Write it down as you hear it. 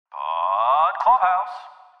Clubhouse.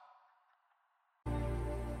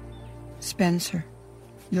 Spencer,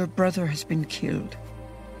 your brother has been killed.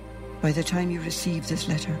 By the time you receive this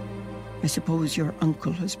letter, I suppose your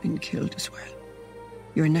uncle has been killed as well.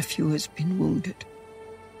 Your nephew has been wounded.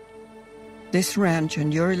 This ranch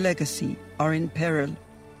and your legacy are in peril.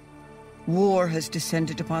 War has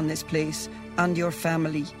descended upon this place and your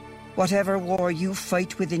family. Whatever war you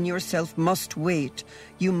fight within yourself must wait.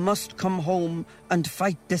 You must come home and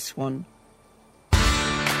fight this one.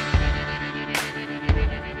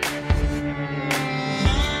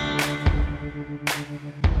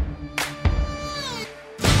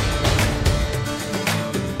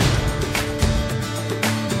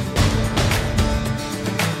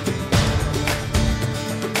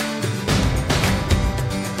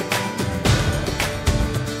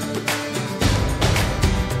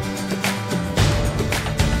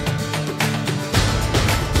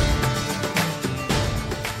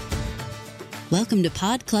 Welcome to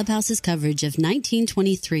Pod Clubhouse's coverage of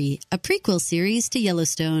 1923, a prequel series to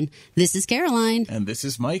Yellowstone. This is Caroline. And this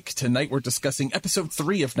is Mike. Tonight we're discussing episode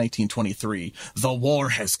 3 of 1923, The War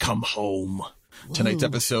Has Come Home. Whoa. Tonight's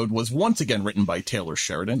episode was once again written by Taylor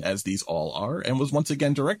Sheridan, as these all are, and was once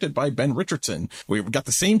again directed by Ben Richardson. We've got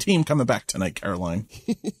the same team coming back tonight, Caroline.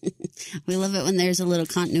 We love it when there's a little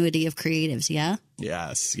continuity of creatives, yeah?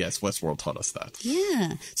 Yes, Westworld taught us that.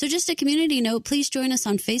 Yeah. So just a community note, please join us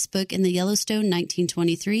on Facebook in the Yellowstone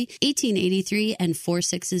 1923, 1883, and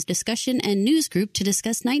 4/6's discussion and news group to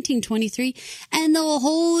discuss 1923 and the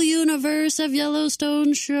whole universe of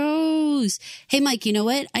Yellowstone shows. Hey, Mike, you know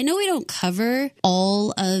what? I know we don't cover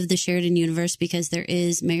all of the Sheridan universe because there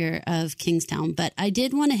is Mayor of Kingstown, but I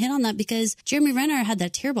did want to hit on that because Jeremy Renner had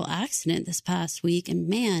that terrible accident this past week, and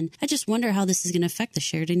man, I just wonder how this is going to affect the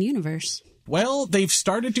Sheridan universe. Well, they've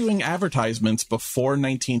started doing advertisements before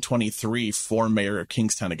 1923 for Mayor of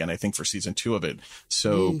Kingstown again, I think, for season 2 of it.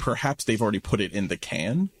 So perhaps they've already put it in the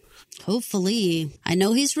can. Hopefully. I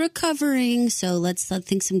know he's recovering, so let's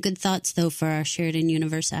think some good thoughts, though, for our Sheridan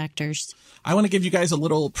Universe actors. I want to give you guys a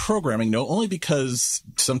little programming note, only because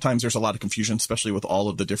sometimes there's a lot of confusion, especially with all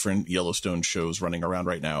of the different Yellowstone shows running around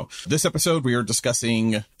right now. This episode, we are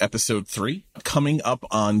discussing episode 3. Coming up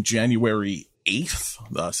on January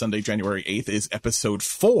 8th, Sunday, January 8th, is episode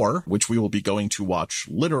 4, which we will be going to watch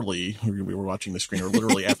literally. We were watching the screener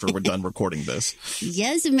literally after we're done recording this.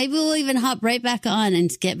 Yes, and maybe we'll even hop right back on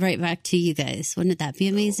and get right back to you guys. Wouldn't that be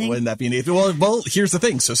amazing? Wouldn't that be amazing? Well, here's the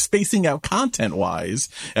thing. So spacing out content-wise,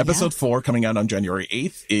 episode 4 coming out on January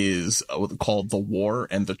 8th is called The War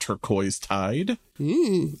and the Turquoise Tide.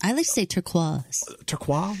 I like to say turquoise.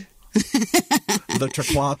 Turquoise? The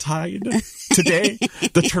turquoise tide today.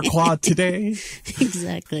 The turquoise today.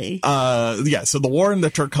 Exactly. So the war in the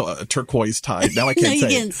turquoise tide. Now I can't no, you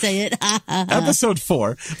can't say it. Episode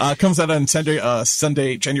 4 comes out on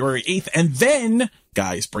Sunday, January 8th. And then,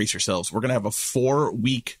 guys, brace yourselves. We're going to have a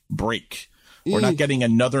 4-week break. We're not getting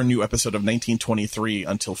another new episode of 1923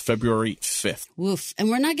 until February 5th. Woof. And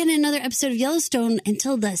we're not getting another episode of Yellowstone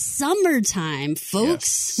until the summertime,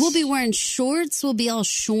 folks. Yes. We'll be wearing shorts. We'll be all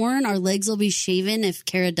shorn. Our legs will be shaven if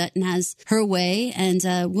Cara Dutton has her way. And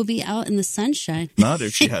we'll be out in the sunshine. Not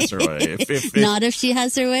if she has her way. Not if she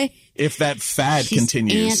has her way. If that fad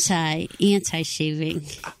continues. Anti-shaving.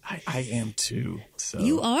 I am too. So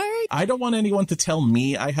you are? I don't want anyone to tell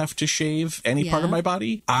me I have to shave any part of my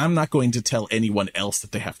body. I'm not going to tell anyone else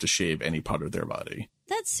that they have to shave any part of their body.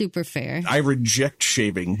 That's super fair. I reject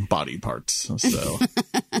shaving body parts. So,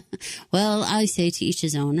 well, I say to each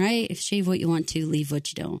his own, right? Shave what you want to, leave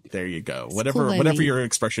what you don't. There you go. Whatever your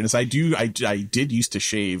expression is. I did used to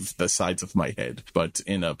shave the sides of my head, but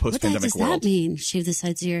in a post-pandemic world. What does that mean? Shave the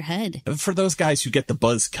sides of your head? For those guys who get the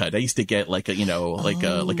buzz cut, I used to get like a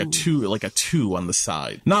two on the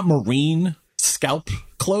side, not marine scalp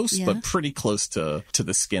close, but pretty close to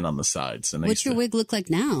the skin on the sides. And what's your wig look like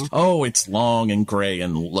now? Oh, it's long and gray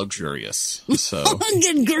and luxurious. So long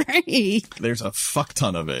and gray. There's a fuck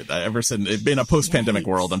ton of it. Ever since in a post-pandemic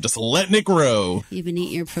world, I'm just letting it grow. You've been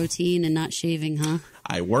eating your protein and not shaving, huh?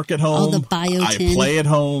 I work at home. All the biotin. I play at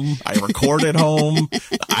home. I record at home.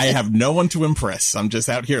 I have no one to impress. I'm just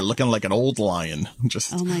out here looking like an old lion.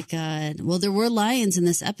 Oh my God. Well, there were lions in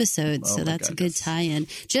this episode, so that's a good tie-in.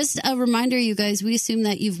 Just a reminder, you guys, we assume that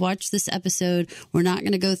that you've watched this episode. We're not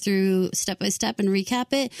going to go through step by step and recap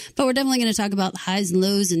it, but we're definitely going to talk about highs and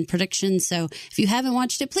lows and predictions. So if you haven't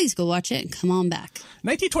watched it, please go watch it and come on back.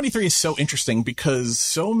 1923 is so interesting because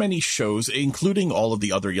so many shows, including all of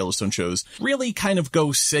the other Yellowstone shows, really kind of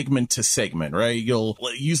go segment to segment, right?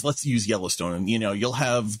 Let's use Yellowstone, and you'll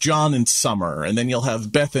have John and Summer, and then you'll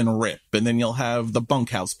have Beth and Rip, and then you'll have the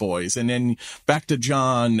Bunkhouse Boys, and then back to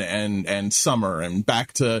John and Summer, and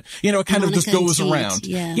back to, it kind of just goes around.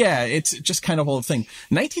 Yeah, it's just kind of all the thing.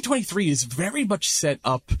 1923 is very much set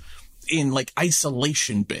up in like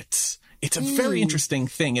isolation bits. It's a very interesting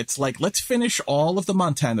thing. It's like, let's finish all of the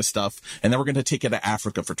Montana stuff, and then we're going to take it to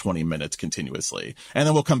Africa for 20 minutes continuously. And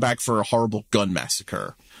then we'll come back for a horrible gun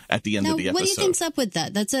massacre at the end of the episode. What do you think's up with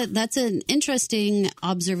that? That's an interesting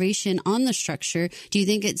observation on the structure. Do you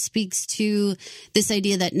think it speaks to this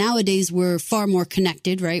idea that nowadays we're far more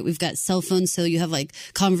connected, right? We've got cell phones, so you have like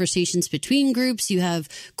conversations between groups. You have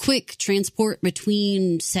quick transport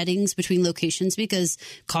between settings, between locations, because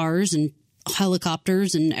cars and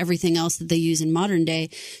helicopters and everything else that they use in modern day.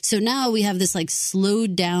 So now we have this like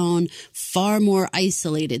slowed down, far more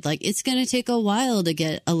isolated, like it's going to take a while to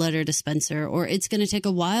get a letter to Spencer, or it's going to take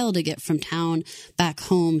a while to get from town back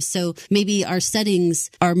home. So maybe our settings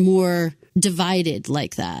are more divided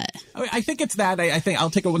like that. I think it's that. I think I'll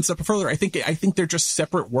take it one step further. I think they're just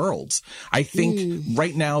separate worlds. I think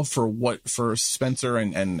right now for Spencer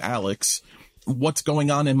and Alex, what's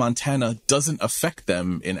going on in Montana doesn't affect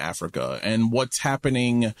them in Africa, and what's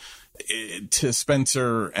happening to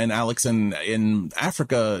Spencer and Alex in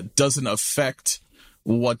Africa doesn't affect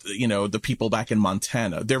what, the people back in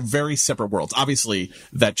Montana. They're very separate worlds. Obviously,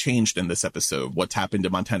 that changed in this episode. What's happened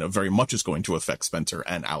in Montana very much is going to affect Spencer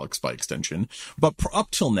and Alex by extension. But up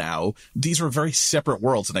till now, these were very separate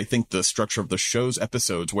worlds. And I think the structure of the show's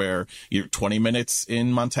episodes, where you're 20 minutes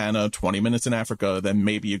in Montana, 20 minutes in Africa, then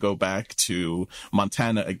maybe you go back to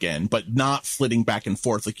Montana again, but not flitting back and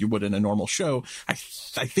forth like you would in a normal show. I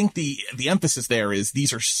think the emphasis there is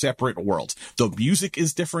these are separate worlds. The music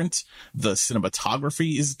is different. The cinematography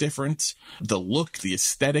is different. The look, the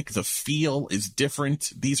aesthetic, the feel is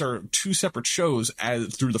different. These are two separate shows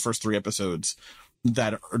through the first 3 episodes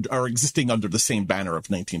that are existing under the same banner of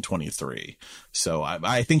 1923. So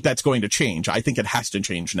I think that's going to change. I think it has to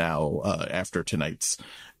change now after tonight's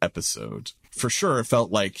episode. For sure, it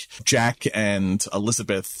felt like Jack and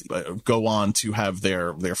Elizabeth go on to have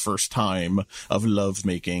their first time of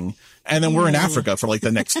lovemaking. And then we're in Africa for like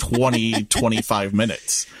the next 20, 25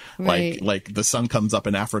 minutes. Right. Like the sun comes up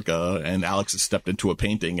in Africa and Alex has stepped into a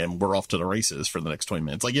painting and we're off to the races for the next 20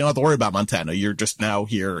 minutes. Like, you don't have to worry about Montana. You're just now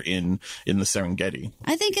here in the Serengeti.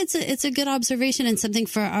 I think it's a good observation and something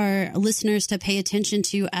for our listeners to pay attention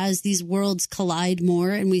to as these worlds collide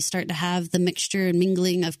more and we start to have the mixture and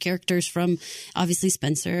mingling of characters from obviously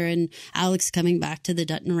Spencer and Alex coming back to the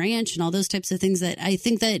Dutton Ranch and all those types of things, that I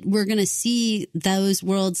think that we're going to see those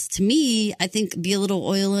worlds, to me, I think, be a little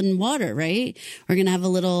oil and water, right? We're going to have a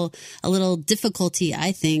little difficulty,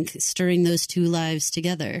 I think, stirring those two lives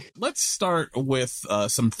together. Let's start with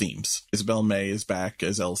some themes. Isabel May is back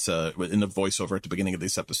as Elsa in the voiceover at the beginning of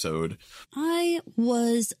this episode. I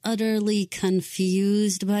was utterly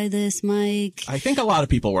confused by this, Mike. I think a lot of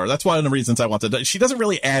people were. That's one of the reasons I wanted to. She doesn't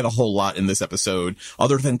really add a whole lot in this episode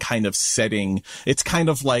other than kind of setting. It's kind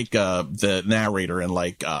of like the narrator in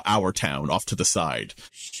like Our Town off to the side.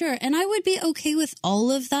 Sure. And I would be okay with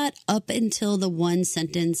all of that up until the one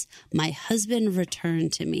sentence, "My husband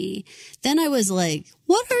returned to me." Then I was like,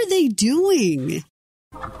 what are they doing?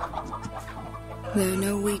 There are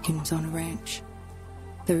no weekends on a ranch.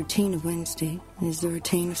 The routine of Wednesday is the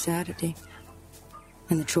routine of Saturday.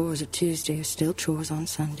 And the chores of Tuesday are still chores on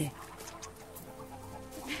Sunday.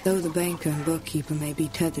 Though the banker and bookkeeper may be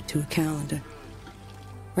tethered to a calendar,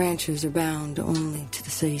 ranchers are bound only to the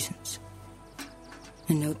seasons.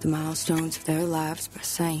 And note the milestones of their lives by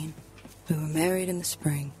saying, "We were married in the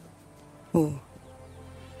spring," or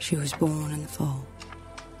 "She was born in the fall."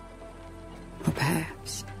 Or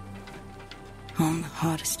perhaps, on the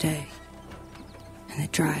hottest day and the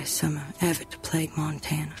driest summer ever to plague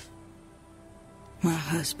Montana, my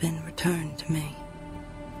husband returned to me.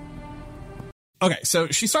 Okay, so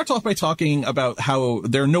she starts off by talking about how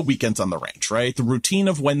there are no weekends on the ranch, right? The routine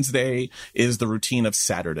of Wednesday is the routine of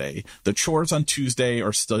Saturday. The chores on Tuesday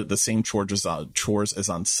are still the same chores as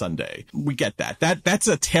on Sunday. We get that. That's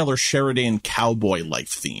a Taylor Sheridan cowboy life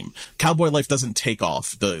theme. Cowboy life doesn't take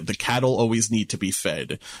off. The cattle always need to be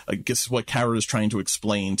fed. I guess what Kara is trying to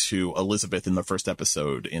explain to Elizabeth in the first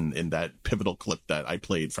episode, in that pivotal clip that I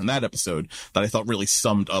played from that episode, that I thought really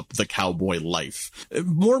summed up the cowboy life.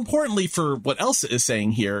 More importantly, for what Elsa is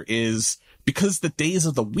saying here is because the days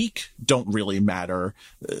of the week don't really matter,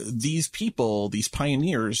 these people, these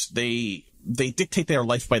pioneers, they dictate their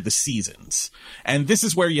life by the seasons. And this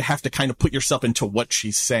is where you have to kind of put yourself into what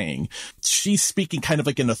she's saying. She's speaking kind of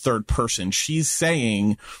like in the third person. She's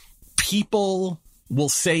saying people will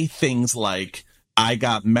say things like, I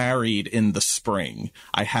got married in the spring.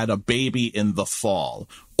 I had a baby in the fall.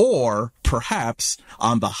 Or perhaps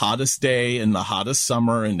on the hottest day in the hottest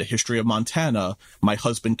summer in the history of Montana, my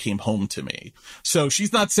husband came home to me. So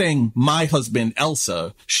she's not saying my husband,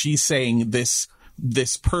 Elsa. She's saying this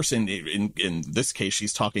person, in this case,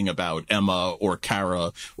 she's talking about Emma or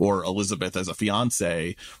Kara or Elizabeth as a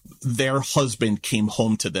fiance. Their husband came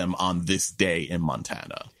home to them on this day in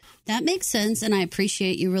Montana. That makes sense, and I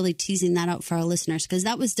appreciate you really teasing that out for our listeners, because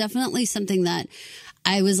that was definitely something that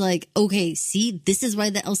I was like, okay, see, this is why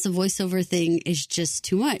the Elsa voiceover thing is just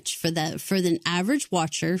too much for the average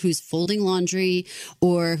watcher who's folding laundry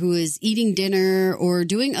or who is eating dinner or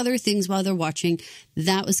doing other things while they're watching.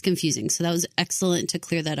 That was confusing. So that was excellent to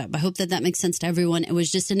clear that up. I hope that makes sense to everyone. It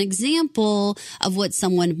was just an example of what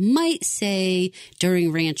someone might say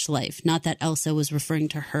during ranch life, not that Elsa was referring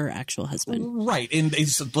to her actual husband. Right. And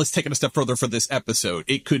let's take it a step further for this episode.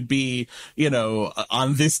 It could be,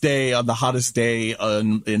 on this day, on the hottest day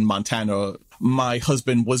in Montana, my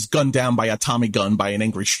husband was gunned down by a Tommy gun by an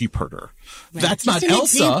angry sheep herder. Right. That's not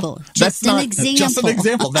Elsa. That's not just an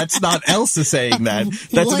example. That's not Elsa saying that.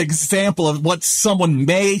 That's an example of what someone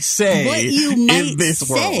may say what you might in this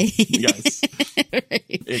say. world. Yes. Right.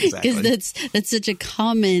 Exactly. Because that's such a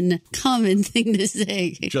common thing to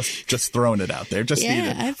say. Just throwing it out there.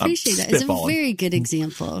 I appreciate that. It's a very good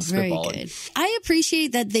example. Very good. I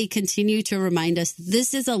appreciate that they continue to remind us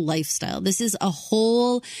this is a lifestyle. This is a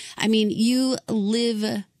whole, you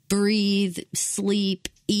live, breathe, sleep,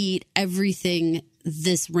 eat everything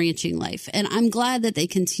this ranching life. And I'm glad that they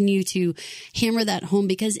continue to hammer that home,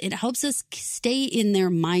 because it helps us stay in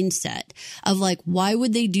their mindset of like, why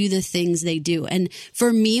would they do the things they do? And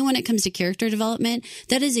for me, when it comes to character development,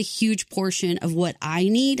 that is a huge portion of what I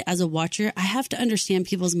need as a watcher. I have to understand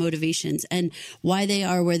people's motivations and why they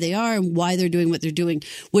are where they are and why they're doing what they're doing,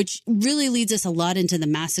 which really leads us a lot into the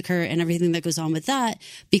massacre and everything that goes on with that,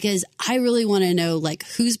 because I really want to know, like,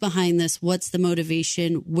 who's behind this? What's the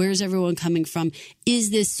motivation? Where's everyone coming from?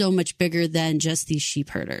 Is this so much bigger than just these sheep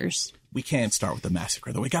herders? We can't start with the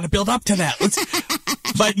massacre, though. We got to build up to that.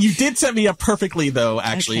 But you did set me up perfectly, though,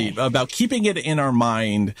 actually, about keeping it in our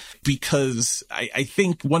mind, because I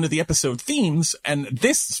think one of the episode themes, and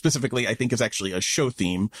this specifically I think is actually a show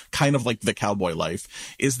theme, kind of like the cowboy life,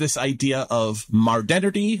 is this idea of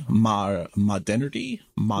modernity. Modernity.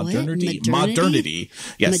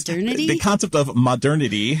 Yes. Modernity? The concept of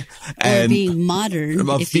modernity and being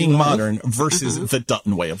modern, versus the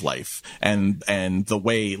Dutton way of life and the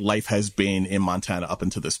way life has been in Montana up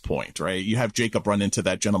until this point, right? You have Jacob run into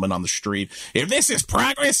that gentleman on the street. If this is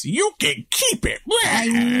progress, you can keep it. I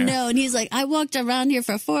know. And he's like, I walked around here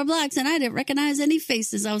for 4 blocks and I didn't recognize any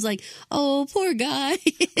faces. I was like, oh, poor guy.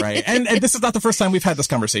 Right. And this is not the first time we've had this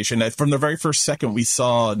conversation. From the very first second, we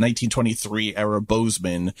saw 1923 era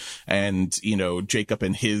Bozeman and, Jacob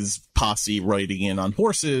and his posse riding in on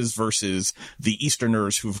horses versus the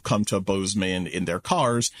Easterners who've come to Bozeman in their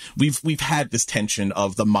cars. We've had this tension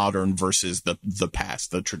of the modern versus the past,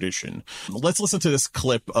 the tradition. Let's listen to this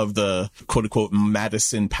clip of the quote unquote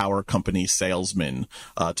Madison Power Company salesman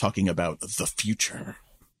talking about the future.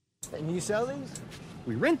 And you sell these?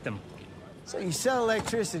 We rent them. So you sell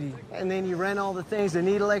electricity and then you rent all the things that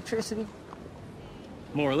need electricity?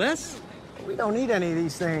 More or less. We don't need any of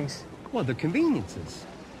these things. Well, they're conveniences.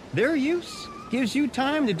 Their use gives you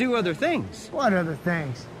time to do other things. What other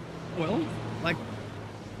things? Well, like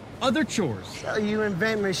other chores. So you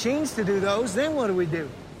invent machines to do those, then what do we do?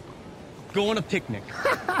 Go on a picnic.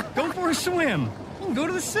 Go for a swim. Go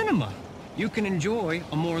to the cinema. You can enjoy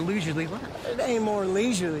a more leisurely life. It ain't more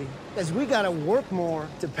leisurely, because we gotta work more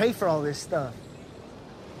to pay for all this stuff.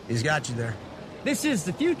 He's got you there. This is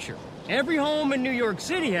the future. Every home in New York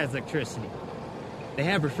City has electricity. They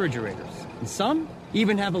have refrigerators, and some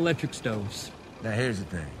even have electric stoves. Now here's the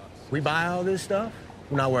thing. We buy all this stuff,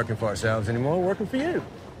 we're not working for ourselves anymore, we're working for you.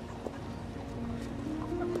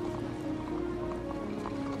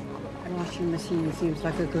 A washing machine seems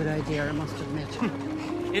like a good idea, I must admit.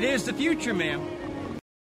 It is the future, ma'am.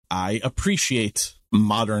 I appreciate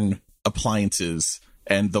modern appliances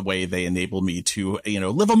and the way they enable me to,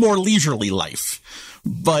 live a more leisurely life.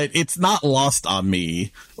 But it's not lost on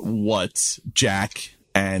me what Jack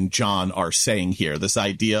and John are saying here. This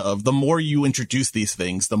idea of the more you introduce these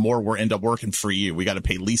things, the more we'll end up working for you. We got to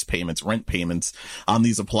pay lease payments, rent payments on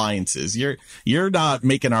these appliances. You're not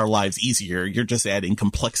making our lives easier. You're just adding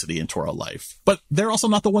complexity into our life. But they're also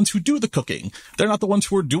not the ones who do the cooking. They're not the ones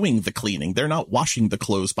who are doing the cleaning. They're not washing the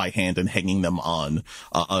clothes by hand and hanging them on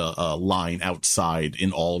a line outside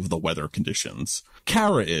in all of the weather conditions.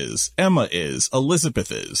 Kara is, Emma is,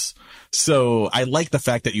 Elizabeth is. So I like the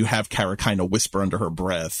fact that you have Kara kind of whisper under her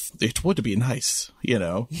breath, it would be nice, you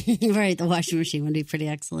know? Right. The washing machine would be pretty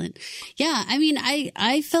excellent. Yeah. I mean,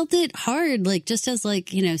 I felt it hard, like just as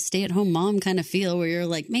like, you know, stay at home mom kind of feel where you're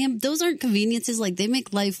like, man, those aren't conveniences. Like they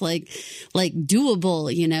make life like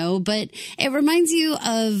doable, you know, but it reminds you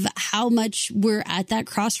of how much we're at that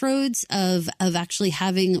crossroads of actually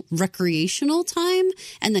having recreational time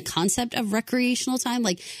and the concept of recreational time.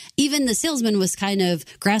 Like even the salesman was kind of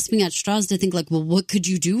grasping at straws to think like, well, what could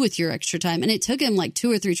you do with your extra time? And it took him like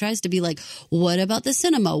 2 or 3 tries to be like, what about the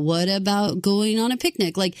cinema? What about going on a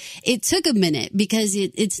picnic? Like it took a minute because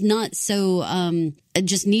it's not so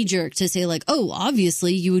just knee jerk to say like, oh,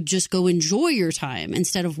 obviously you would just go enjoy your time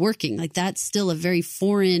instead of working. Like that's still a very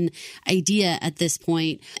foreign idea at this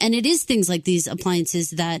point. And it is things like these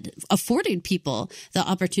appliances that afforded people the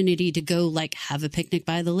opportunity to go like have a picnic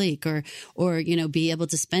by the lake or, you know, be able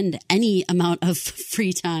to spend any amount of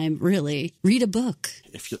free time, really. Read a book.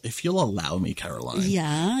 If you'll allow me, Caroline.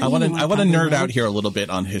 Yeah. I want to nerd out here a little bit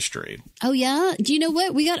on history. Oh, yeah. Do you know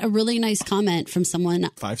what? We got a really nice comment from someone.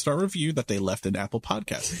 5-star review that they left in Apple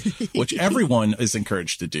Podcasts, which everyone is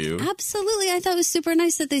encouraged to do. Absolutely. I thought it was super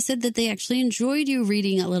nice that they said that they actually enjoyed you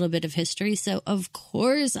reading a little bit of history. So, of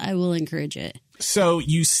course, I will encourage it. So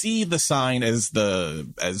you see the sign as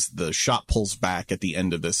the shot pulls back at the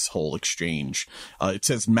end of this whole exchange. It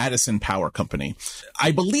says Madison Power Company.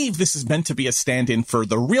 I believe this is meant to be a stand-in for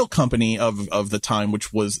the real company of the time,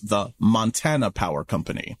 which was the Montana Power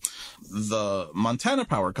Company. The Montana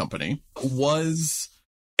Power Company was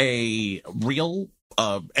a real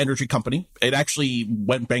energy company. It actually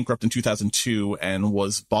went bankrupt in 2002 and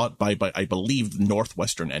was bought by I believe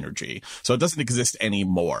Northwestern Energy. So it doesn't exist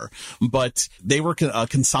anymore, but they were a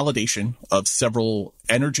consolidation of several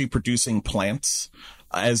energy producing plants,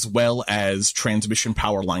 as well as transmission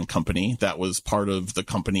power line company that was part of the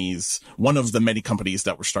companies, one of the many companies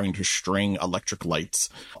that were starting to string electric lights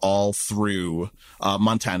all through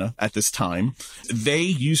Montana at this time. They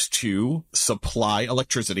used to supply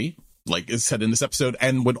electricity, like is said in this episode,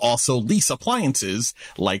 and would also lease appliances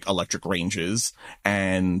like electric ranges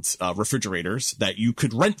and refrigerators that you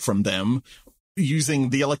could rent from them using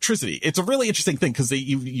the electricity. It's a really interesting thing because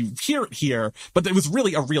you hear it here, but it was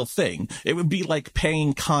really a real thing. It would be like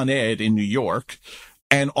paying Con Ed in New York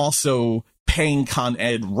and also paying Con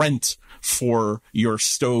Ed rent for your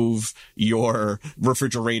stove, your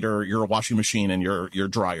refrigerator, your washing machine, and your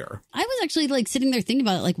dryer. I was actually like sitting there thinking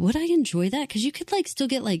about it, like, would I enjoy that? Because you could like still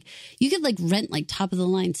get like, you could like rent like top of the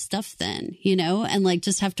line stuff then, you know, and like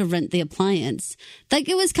just have to rent the appliance. Like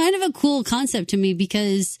it was kind of a cool concept to me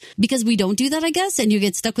because we don't do that, I guess. And you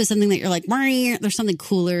get stuck with something that you're like, there's something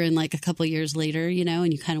cooler in like a couple of years later, you know,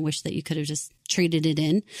 and you kind of wish that you could have just traded it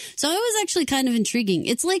in. So it was actually kind of intriguing.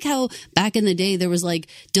 It's like how back in the day there was like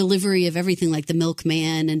delivery of everything, like the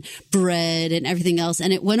milkman and bread and everything else,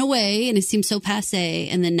 and it went away and it seemed so passé,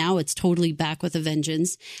 and then now it's totally back with a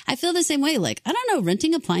vengeance. I feel the same way. Like, I don't know,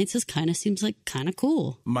 renting appliances kind of seems like kind of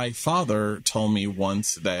cool. My father told me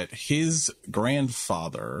once that his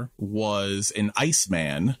grandfather was an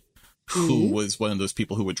iceman who was one of those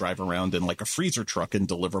people who would drive around in like a freezer truck and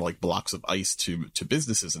deliver like blocks of ice to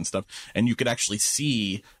businesses and stuff. And you could actually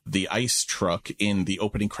see the ice truck in the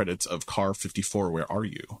opening credits of Car 54, Where Are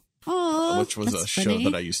You? Oh, which was a show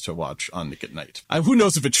that I used to watch on Nick at Night. Who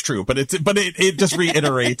knows if it's true, but it just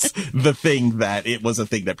reiterates the thing that it was a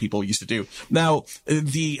thing that people used to do. Now,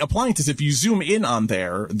 the appliances, if you zoom in on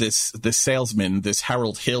there, this salesman, this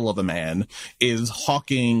Harold Hill of a man, is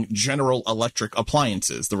hawking General Electric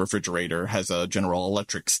appliances. The refrigerator has a General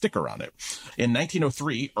Electric sticker on it. In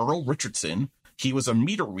 1903, Earl Richardson, he was a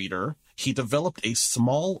meter reader. He developed a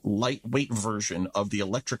small, lightweight version of the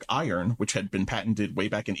electric iron, which had been patented way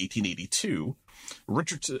back in 1882.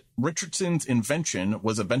 Richardson's invention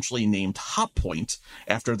was eventually named hot point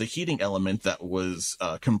after the heating element that was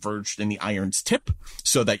converged in the iron's tip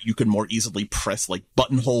so that you could more easily press like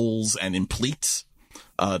buttonholes and in pleats.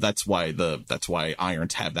 That's why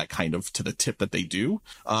irons have that kind of to the tip that they do.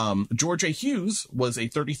 George A. Hughes was a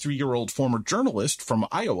 33-year-old former journalist from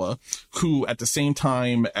Iowa who, at the same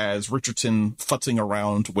time as Richardson futzing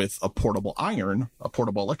around with a portable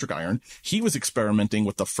electric iron, he was experimenting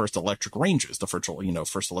with the first electric ranges, the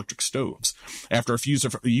first electric stoves. After a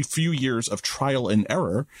few years of trial and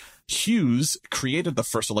error, Hughes created the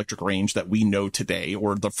first electric range that we know today,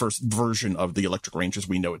 or the first version of the electric range as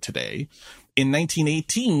we know it today. In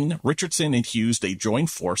 1918, Richardson and Hughes, they joined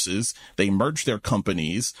forces, they merged their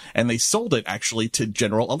companies, and they sold it actually to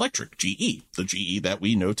General Electric, GE, the GE that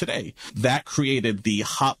we know today. That created the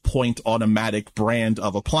Hot Point automatic brand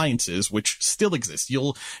of appliances, which still exists.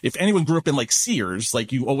 If anyone grew up in like Sears,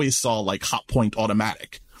 like you always saw like Hot Point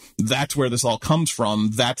automatic. That's where this all comes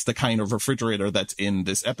from. That's the kind of refrigerator that's in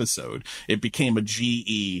this episode. It became a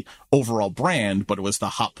GE overall brand, but it was the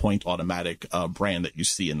Hot Point automatic brand that you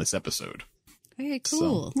see in this episode. Very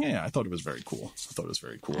cool. So, yeah, I thought it was very cool.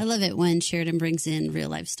 I love it when Sheridan brings in real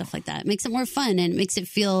life stuff like that. It makes it more fun and makes it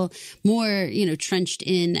feel more, trenched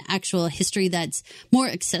in actual history that's more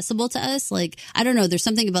accessible to us. Like, I don't know, there's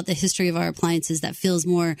something about the history of our appliances that feels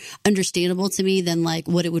more understandable to me than like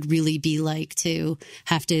what it would really be like to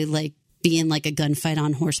have to like be in like a gunfight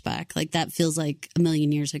on horseback. Like that feels like a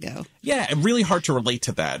million years ago. Yeah, really hard to relate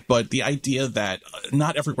to that. But the idea that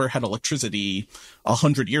not everywhere had electricity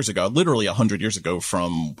 100 years ago, literally 100 years ago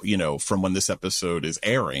from when this episode is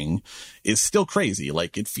airing, is still crazy.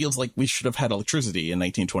 Like it feels like we should have had electricity in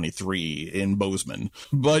 1923 in Bozeman.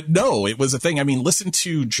 But no, it was a thing. I mean, listen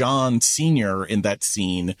to John Sr. in that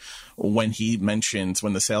scene when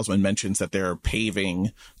the salesman mentions that they're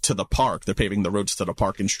paving to the park. They're paving the roads to the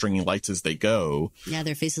park and stringing lights as they go. Yeah,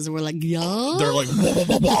 their faces were like, yeah. They're like,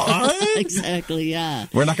 what? Exactly, yeah.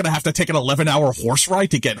 We're not going to have to take an 11-hour horse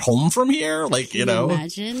ride to get home from here? Like, Can you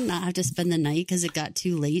imagine not have to spend the night because it got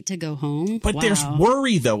too late to go home? But wow. There's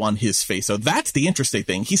worry, though, on his face. So that's the interesting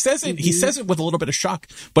thing. He says it. Mm-hmm. He says it with a little bit of shock,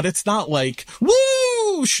 but it's not like, woo!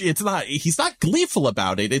 It's not. He's not gleeful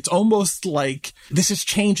about it. It's almost like this is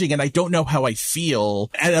changing, and I don't know how I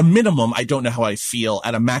feel. At a minimum, I don't know how I feel.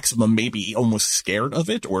 At a maximum, maybe almost scared of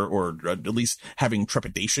it, or at least having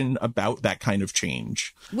trepidation about that kind of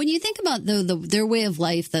change. When you think about their way of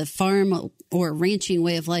life, the farm or ranching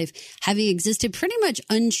way of life, having existed pretty much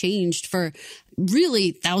unchanged for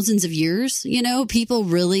really thousands of years, people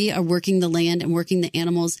really are working the land and working the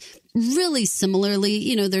animals really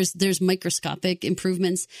similarly. There's microscopic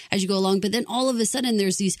improvements as you go along, but then all of a sudden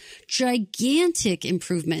there's these gigantic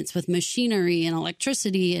improvements with machinery and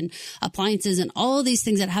electricity and appliances and all of these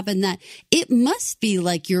things that happen that it must be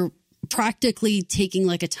like you're practically taking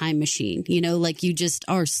like a time machine, like you just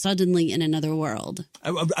are suddenly in another world.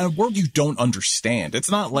 A world you don't understand. It's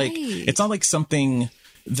not like, It's not like something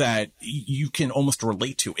that you can almost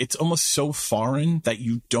relate to. It's almost so foreign that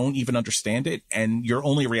you don't even understand it, and your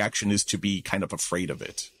only reaction is to be kind of afraid of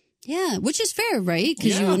it. Yeah, which is fair, right?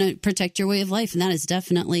 Because you want to protect your way of life, and that is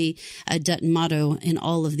definitely a Dutton motto in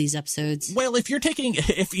all of these episodes. Well, if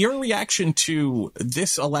your reaction to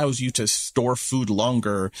this allows you to store food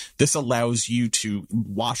longer, this allows you to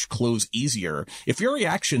wash clothes easier, if your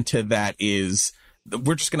reaction to that is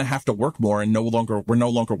we're just going to have to work more and we're no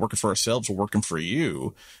longer working for ourselves, we're working for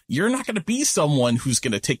you, you're not going to be someone who's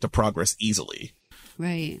going to take the progress easily.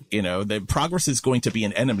 Right. The progress is going to be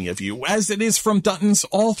an enemy of you, as it is from Duttons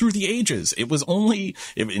all through the ages. It was only,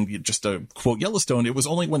 just to quote Yellowstone, it was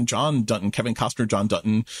only when John Dutton, Kevin Costner John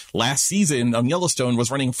Dutton, last season on Yellowstone was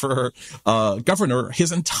running for governor,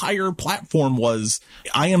 his entire platform was,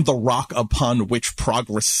 I am the rock upon which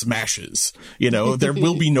progress smashes. There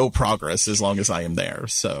will be no progress as long as I am there.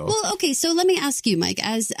 So, well, okay. So let me ask you, Mike,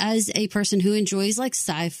 as a person who enjoys like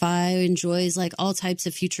sci-fi, enjoys like all types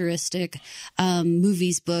of futuristic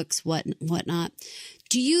movies, books, whatnot.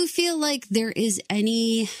 Do you feel like there is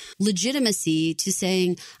any legitimacy to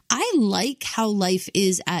saying, I like how life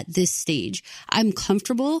is at this stage. I'm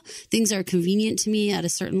comfortable. Things are convenient to me at a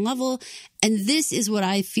certain level. And this is what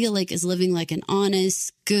I feel like is living like an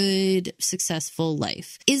honest, good, successful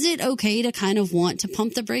life. Is it okay to kind of want to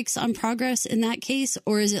pump the brakes on progress in that case?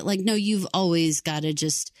 Or is it like, no, you've always got to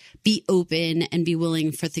just be open and be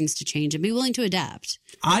willing for things to change and be willing to adapt?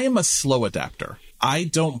 I am a slow adapter. I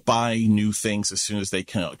don't buy new things as soon as they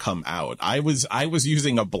can come out. I was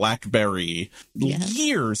using a BlackBerry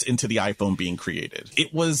years into the iPhone being created.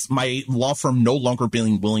 It was my law firm no longer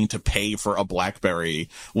being willing to pay for a BlackBerry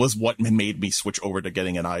was what made me switch over to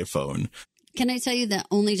getting an iPhone. Can I tell you that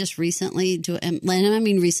only just recently, and I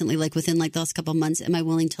mean recently, like within like the last couple of months, am I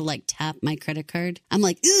willing to like tap my credit card? I'm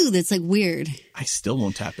like, ooh, that's like weird. I still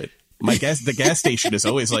won't tap it. The gas station is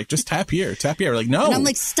always like, just tap here. Like, no. And I'm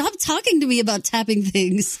like, stop talking to me about tapping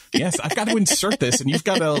things. Yes, I've got to insert this, and you've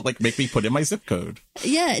got to like make me put in my zip code.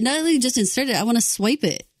 Yeah, not only just insert it, I want to swipe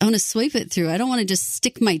it. I want to swipe it through. I don't want to just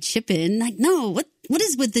stick my chip in. Like, no, what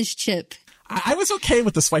is with this chip? I was okay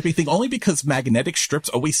with the swiping thing only because magnetic strips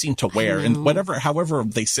always seem to wear, and however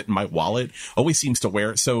they sit in my wallet always seems to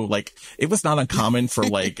wear. So like it was not uncommon for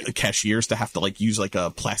like cashiers to have to like use like a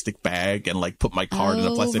plastic bag and like put my card in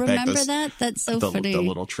a plastic bag. Remember that? That's so funny. The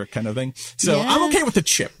little trick kind of thing. So yeah. I'm okay with the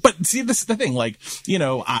chip, but see, this is the thing. Like, you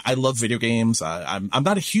know, I love video games. I'm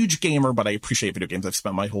not a huge gamer, but I appreciate video games. I've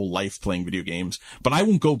spent my whole life playing video games, but I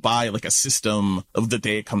won't go buy like a system of the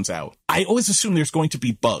day it comes out. I always assume there's going to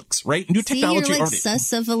be bugs, right? New technology. You're like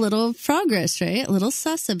sus of a little progress, right? A little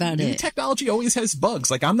sus about it. New technology always has bugs.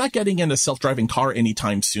 Like, I'm not getting in a self-driving car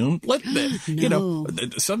anytime soon. You know,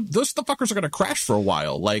 those the fuckers are going to crash for a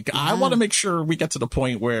while. Like, I want to make sure we get to the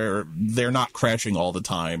point where they're not crashing all the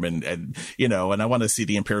time, and you know, and I want to see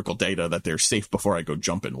the empirical data that they're safe before I go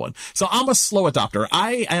jump in one. So I'm a slow adopter.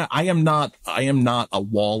 I am not a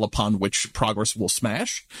wall upon which progress will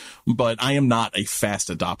smash, but I am not a fast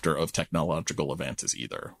adopter of technological advances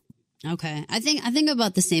either. Okay. I think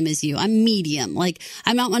about the same as you. I'm medium. Like,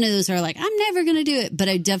 I'm not one of those who are like, I'm never going to do it, but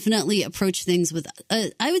I definitely approach things with,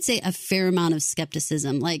 I would say, a fair amount of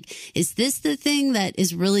skepticism. Like, is this the thing that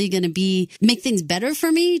is really going to make things better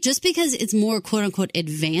for me? Just because it's more quote unquote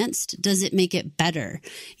advanced, does it make it better?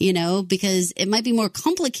 You know, because it might be more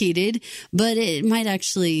complicated, but it might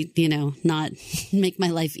actually, you know, not make my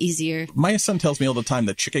life easier. My son tells me all the time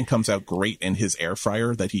that chicken comes out great in his air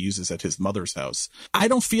fryer that he uses at his mother's house. I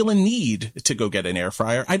don't feel a need to go get an air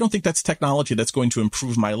fryer. I don't think that's technology that's going to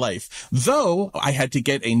improve my life. Though I had to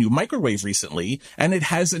get a new microwave recently, and it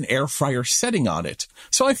has an air fryer setting on it.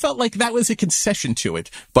 So I felt like that was a concession to it.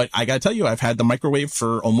 But I gotta tell you, I've had the microwave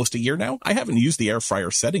for almost a year now. I haven't used the air fryer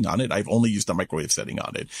setting on it. I've only used the microwave setting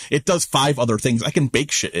on it. It does 5 other things. I can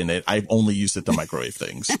bake shit in it. I've only used it to microwave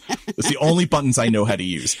things. It's the only buttons I know how to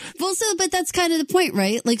use. Well, but that's kind of the point,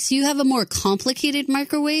 right? Like, so you have a more complicated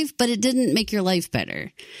microwave, but it didn't make your life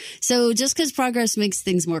better. So just because progress makes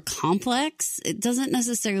things more complex, it doesn't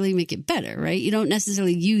necessarily make it better, right? You don't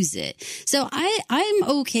necessarily use it. So I'm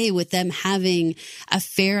okay with them having a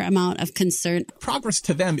fair amount of concern. Progress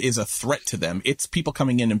to them is a threat to them. It's people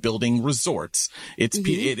coming in and building resorts. It's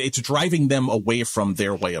it's driving them away from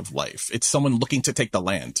their way of life. It's someone looking to take the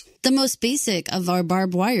land. The most basic of our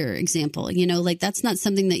barbed wire example, you know, like that's not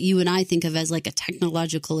something that you and I think of as like a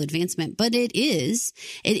technological advancement, but it is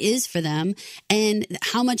for them. And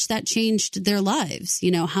how much that changed their lives,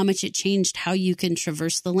 you know, how much it changed how you can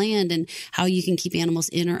traverse the land and how you can keep animals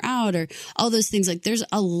in or out or all those things. Like, there's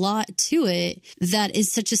a lot to it that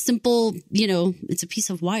is such a simple, you know, it's a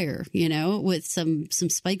piece of wire, you know, with some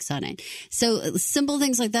spikes on it. So simple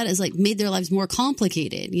things like that is like made their lives more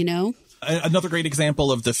complicated, you know? Another great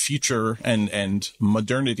example of the future and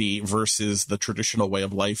modernity versus the traditional way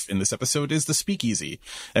of life in this episode is the speakeasy.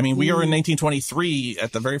 I mean, we are in 1923.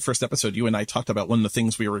 At the very first episode, you and I talked about one of the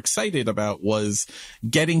things we were excited about was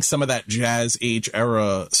getting some of that jazz age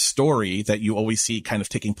era story that you always see kind of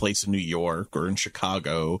taking place in New York or in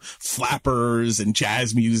Chicago, flappers and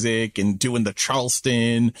jazz music and doing the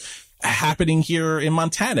Charleston happening here in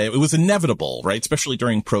Montana. It was inevitable, right? Especially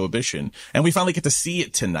during Prohibition. And we finally get to see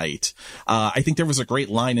it tonight. I think there was a great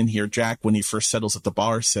line in here. Jack, when he first settles at the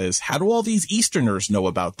bar, says, how do all these Easterners know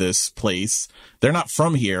about this place? They're not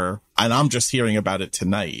from here, and I'm just hearing about it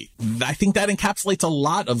tonight. I think that encapsulates a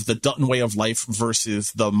lot of the Dutton way of life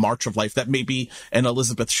versus the march of life that maybe an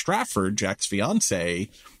Elizabeth Stratford, Jack's fiance,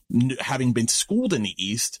 having been schooled in the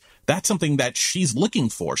East, that's something that she's looking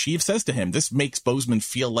for. She says to him, this makes Bozeman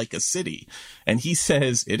feel like a city. And he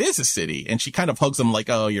says, it is a city. And she kind of hugs him like,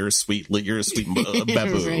 oh, you're a sweet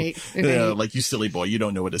babu. Right. Like, you silly boy, you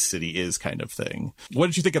don't know what a city is kind of thing. What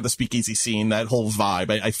did you think of the speakeasy scene, that whole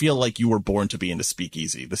vibe? I feel like you were born to be in a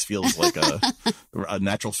speakeasy. This feels like a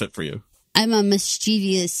natural fit for you. I'm a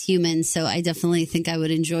mischievous human, so I definitely think I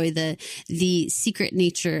would enjoy the secret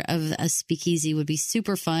nature of a speakeasy would be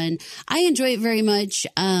super fun. I enjoy it very much.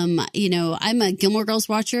 You know, I'm a Gilmore Girls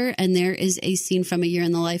watcher, and there is a scene from A Year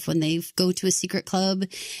in the Life when they go to a secret club,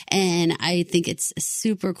 and I think it's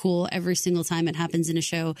super cool every single time it happens in a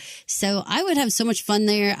show. So I would have so much fun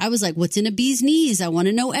there. I was like, what's in a bee's knees? I want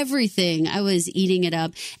to know everything. I was eating it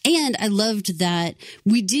up. And I loved that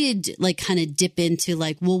we did like kind of dip into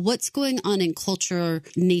like, well, what's going on in culture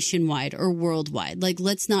nationwide or worldwide. Like,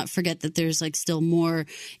 let's not forget that there's like still more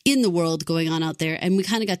in the world going on out there. And we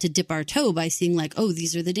kind of got to dip our toe by seeing like, oh,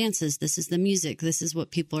 these are the dances. This is the music. This is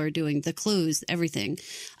what people are doing, the clothes, everything.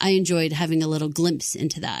 I enjoyed having a little glimpse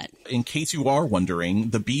into that. In case you are wondering,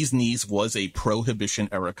 the Bee's Knees was a Prohibition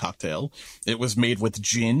era cocktail. It was made with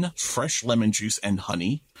gin, fresh lemon juice, and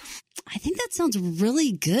honey. I think that sounds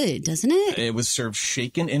really good, doesn't it? It was served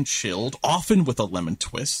shaken and chilled, often with a lemon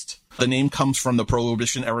twist. The name comes from the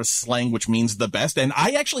Prohibition era slang, which means the best. And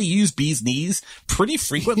I actually use Bee's Knees pretty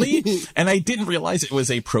frequently. And I didn't realize it was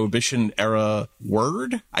a Prohibition era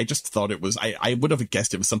word. I just thought it was, I would have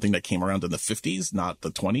guessed it was something that came around in the 50s, not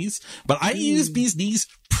the 20s. But I use Bee's Knees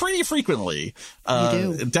pretty frequently.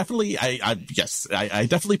 You do. Definitely, I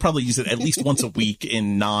definitely probably use it at least once a week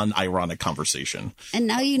in non-ironic conversation. And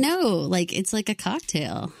now you know, like, it's like a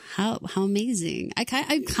cocktail. How amazing. I kind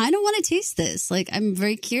of want to taste this. Like, I'm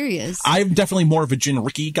very curious. I'm definitely more of a gin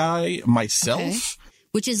Ricky guy myself. Okay.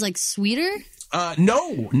 Which is like sweeter?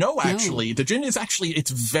 No, actually. The gin is actually,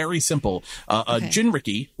 it's very simple. Gin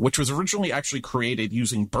Ricky, which was originally actually created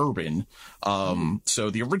using bourbon. So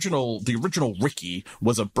the original Ricky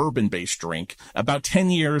was a bourbon-based drink. About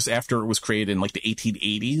 10 years after it was created in like the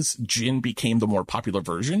 1880s, gin became the more popular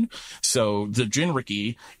version. So the Gin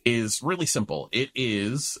Ricky is really simple.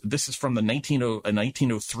 This is from the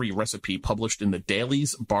 1903 recipe published in the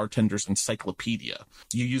Daly's Bartender's Encyclopedia.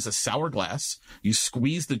 You use a sour glass, you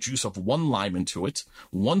squeeze the juice of one lime into it,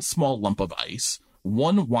 one small lump of ice,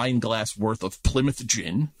 1 wine glass worth of Plymouth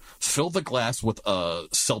gin, fill the glass with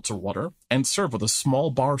seltzer water, and serve with a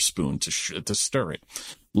small bar spoon to stir it.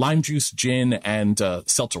 Lime juice, gin, and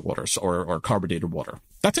seltzer water or carbonated water.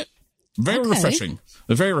 That's it. Very refreshing.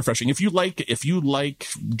 Very refreshing. If you like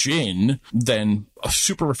gin, then a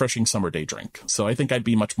super refreshing summer day drink. So I think I'd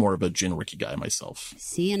be much more of a Gin Ricky guy myself.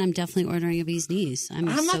 See, and I'm definitely ordering a Bee's Knees. I'm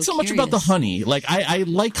not so much about the honey. Like I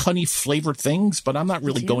like honey flavored things, but I'm not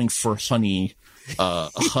really going for honey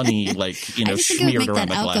like, you know, smeared around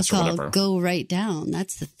the glass or whatever. Go right down.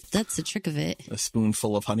 That's the trick of it. A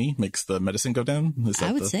spoonful of honey makes the medicine go down?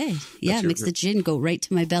 I would say. Yeah, it makes the gin go right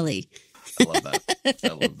to my belly. I love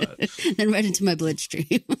that. Then right into my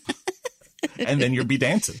bloodstream. And then you'll be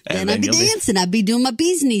dancing. And I'd be dancing. I'd be doing my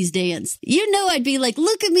Bee's Knees dance. You know, I'd be like,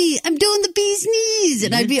 look at me. I'm doing the Bee's Knees.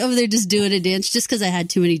 And I'd be over there just doing a dance just because I had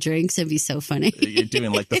too many drinks. It'd be so funny. You're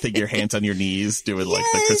doing like the thing, your hands on your knees, doing like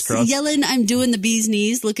the crisscross. Yelling, I'm doing the Bee's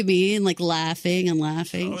Knees. Look at me. And like laughing and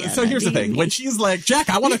laughing. Yeah, so here's the thing. When she's like, Jack,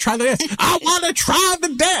 I want to try the dance. I want to try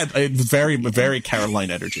the dance. It's very, very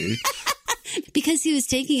Caroline energy. Because he was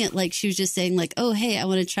taking it like she was just saying like, oh, hey, I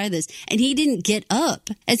want to try this. And he didn't get up.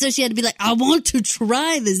 And so she had to be like, I want to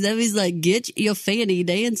try this. Then he's like, get your fanny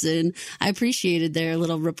dancing. I appreciated their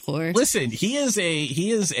little rapport. Listen, he is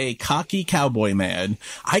a cocky cowboy man.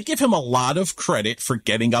 I give him a lot of credit for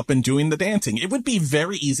getting up and doing the dancing. It would be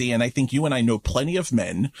very easy. And I think you and I know plenty of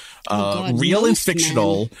men, real and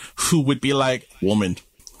fictional, who would be like, woman,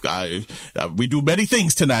 we do many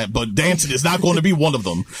things tonight, but dancing is not going to be one of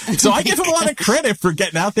them. So I give him a lot of credit for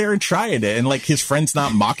getting out there and trying it, and like his friends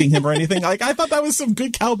not mocking him or anything. Like I thought that was some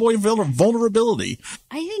good cowboy vulnerability.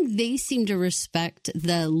 I think they seem to respect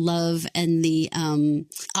the love and the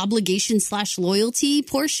obligation/loyalty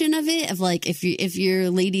portion of it. Of like, if your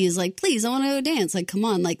lady is like, please, I want to go dance. Like, come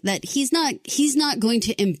on, like that. He's not going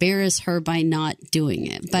to embarrass her by not doing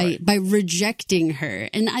it, by rejecting her.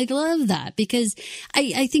 And I love that because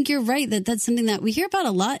I think you're right that that's something that we hear about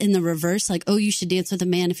a lot in the reverse. Like, oh, you should dance with a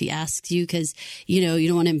man if he asks you because, you know, you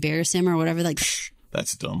don't want to embarrass him or whatever. Like,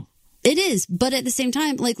 that's dumb. It is. But at the same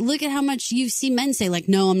time, like, look at how much you see men say, like,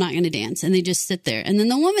 no, I'm not going to dance. And they just sit there. And then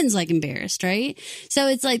the woman's like embarrassed, right? So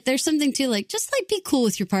it's like, there's something to like, just like be cool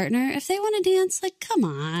with your partner. If they want to dance, like, come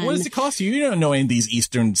on. What does it cost you? You don't know any of these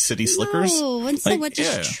Eastern city slickers. No, and so what?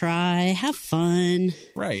 Just try. Have fun.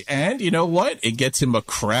 Right. And you know what? It gets him a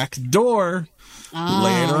cracked door.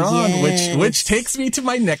 Later on, which takes me to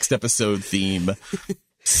my next episode theme.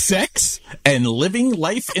 Sex and living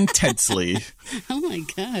life intensely. Oh my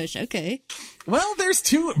gosh. Okay. Well, there's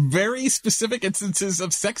two very specific instances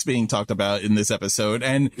of sex being talked about in this episode,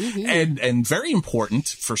 and very important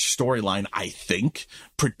for storyline, I think,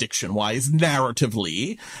 prediction wise,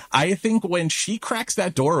 narratively. I think when she cracks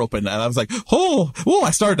that door open, and I was like, oh,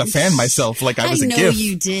 I started to fan myself like I was a GIF.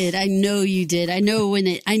 I know you did. I know when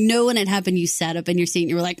it happened, you sat up in your seat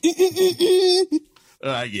and you were like,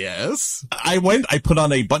 yes. I put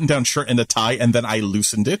on a button-down shirt and a tie, and then I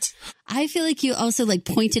loosened it. I feel like you also like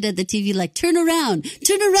pointed at the TV, like, turn around,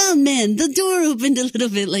 man. The door opened a little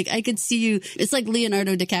bit. Like I could see you. It's like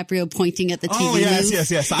Leonardo DiCaprio pointing at the TV. Oh,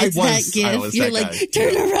 yes. It's that gif. You're like, guy.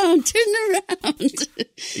 turn around.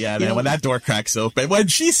 Yeah, man, when that door cracks open, when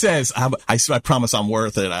she says, I promise I'm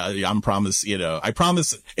worth it. I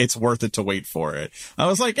promise it's worth it to wait for it. I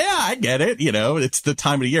was like, yeah, I get it. It's the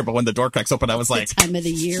time of the year. But when the door cracks open, I was like, time of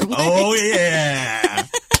the year. Oh, yeah.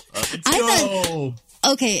 Let's go.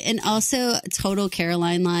 Okay, and also total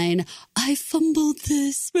Caroline line. I fumbled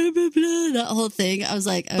this, blah, blah, blah, that whole thing. I was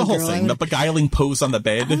like, oh, the whole thing, the beguiling pose on the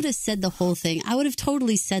bed. I would have said the whole thing. I would have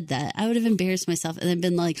totally said that. I would have embarrassed myself and then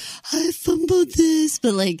been like, I fumbled this.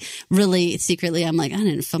 But like, really, secretly, I'm like, I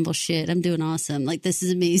didn't fumble shit. I'm doing awesome. Like, this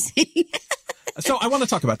is amazing. So I want to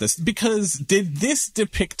talk about this because did this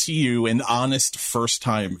depict to you an honest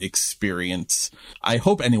first-time experience? I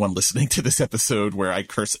hope anyone listening to this episode where I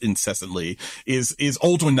curse incessantly is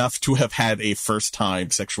old enough to have had a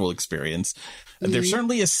first-time sexual experience. Mm-hmm. There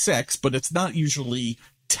certainly is sex, but it's not usually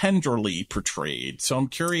tenderly portrayed. So I'm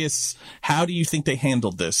curious, how do you think they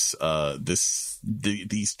handled this,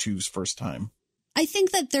 these two's first time? I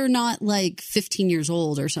think that they're not like 15 years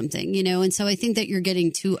old or something, and so I think that you're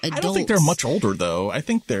getting two adults. I don't think they're much older, though. I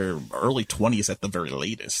think they're early 20s at the very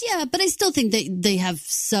latest. Yeah, but I still think that they have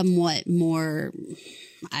somewhat more,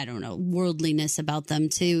 I don't know, worldliness about them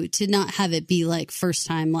to not have it be like first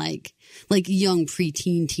time, like young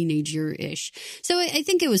preteen teenager-ish. So I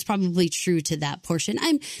think it was probably true to that portion.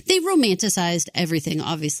 They romanticized everything.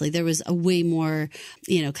 Obviously, there was a way more,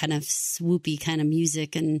 kind of swoopy kind of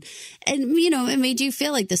music, and it made you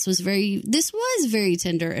feel like this was very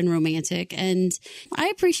tender and romantic, and I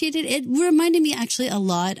appreciated it. It reminded me actually a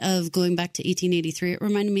lot of going back to 1883. It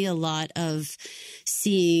reminded me a lot of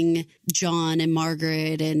seeing John and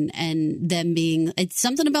Margaret and them being, it's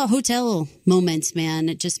something about hotel moments, man.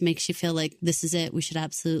 It just makes you feel like this is it. We should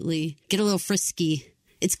absolutely get a little frisky.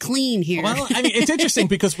 It's clean here. Well, I mean, it's interesting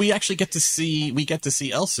because we actually get to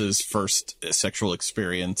see Elsa's first sexual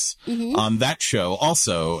experience on that show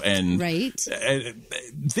also. And right.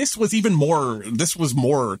 This was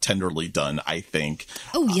more tenderly done, I think.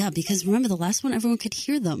 Oh yeah. Because remember the last one, everyone could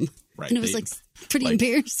hear them. Right. And it was pretty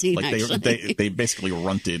embarrassing. Like they basically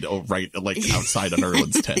runted outside of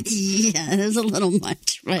Erlen's tent. Yeah, it was a little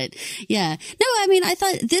much, but yeah. No, I mean, I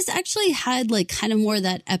thought this actually had like kind of more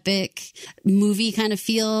that epic movie kind of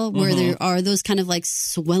feel where there are those kind of like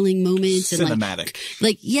swelling moments cinematic.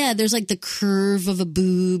 And there's like the curve of a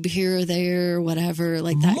boob here or there, or whatever,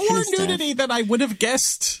 like that more kind of stuff. nudity than I would have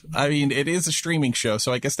guessed. I mean, it is a streaming show,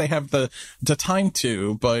 so I guess they have the time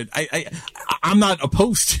to. But I'm not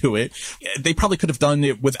opposed to it. They probably could have done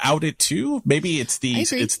it without it too. Maybe it's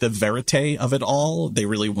the verite of it all. They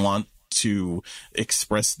really want to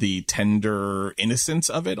express the tender innocence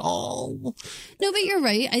of it all. No, but you're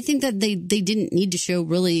right. I think that they didn't need to show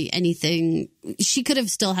really anything. She could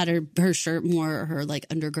have still had her shirt more, or her like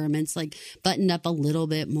undergarments like buttoned up a little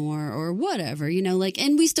bit more or whatever,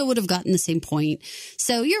 and we still would have gotten the same point.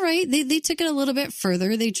 So you're right. They took it a little bit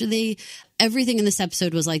further. They everything in this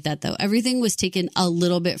episode was like that, though. Everything was taken a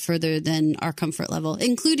little bit further than our comfort level,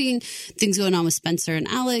 including things going on with Spencer and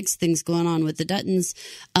Alex, things going on with the Duttons,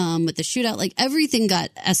 with the shootout. Like everything got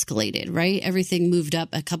escalated, right? Everything moved up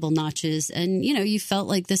a couple notches, and you felt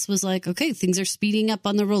like this was like, okay, things are speeding up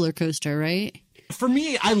on the roller coaster, right? For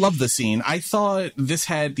me, I love the scene. I thought this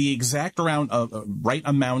had the exact right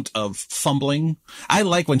amount of fumbling. I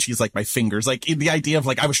like when she's like, my fingers, like the idea of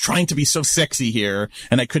like, I was trying to be so sexy here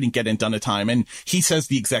and I couldn't get it done in time. And he says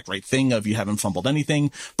the exact right thing of you haven't fumbled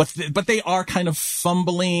anything, but they are kind of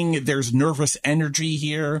fumbling. There's nervous energy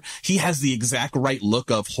here. He has the exact right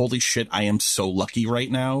look of holy shit, I am so lucky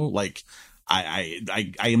right now. Like, I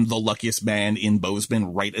am the luckiest man in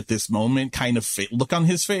Bozeman right at this moment kind of look on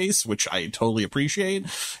his face, which I totally appreciate.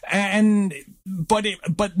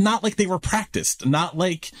 But not like they were practiced, not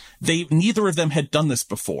like neither of them had done this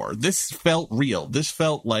before. This felt real. This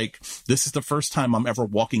felt like this is the first time I'm ever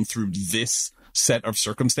walking through this set of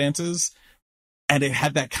circumstances. And it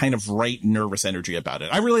had that kind of right nervous energy about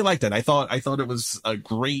it. I really liked it. I thought it was a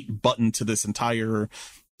great button to this entire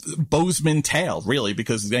Bozeman tale, really,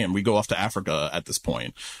 because again, we go off to Africa at this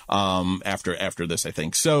point, after this, I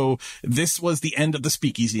think. So this was the end of the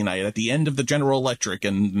Speakeasy night, at the end of the General Electric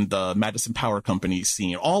and the Madison Power Company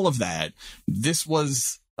scene, all of that. This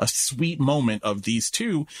was a sweet moment of these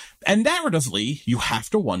two. And narratively, you have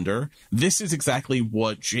to wonder, this is exactly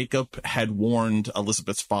what Jacob had warned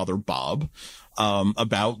Elizabeth's father, Bob,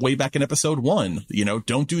 about way back in episode 1. You know,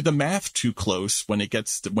 don't do the math too close when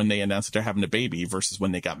they announce that they're having a baby versus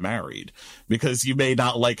when they got married, because you may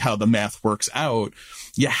not like how the math works out.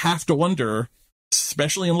 You have to wonder,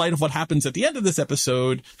 especially in light of what happens at the end of this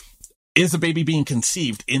episode, is a baby being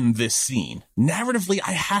conceived in this scene? Narratively,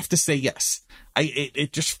 I have to say yes.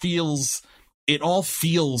 It all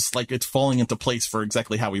feels like it's falling into place for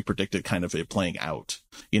exactly how we predicted kind of it playing out.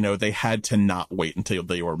 You know, they had to not wait until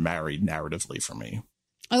they were married narratively for me.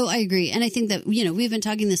 Oh, I agree. And I think that, you know, we've been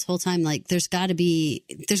talking this whole time, like there's got to be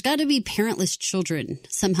parentless children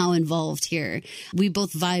somehow involved here. We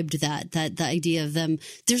both vibed that the idea of them.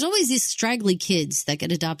 There's always these straggly kids that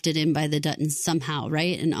get adopted in by the Duttons somehow,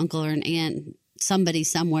 right? An uncle or an aunt, somebody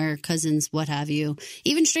somewhere, cousins, what have you,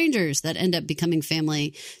 even strangers that end up becoming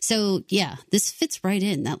family. So yeah, this fits right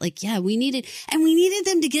in that, like, yeah, we needed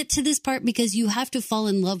them to get to this part because you have to fall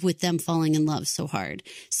in love with them falling in love so hard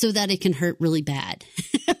so that it can hurt really bad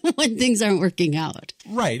when things aren't working out.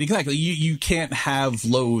 Right. Exactly. You can't have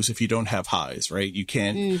lows if you don't have highs, right? You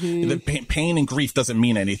can't, the pain and grief doesn't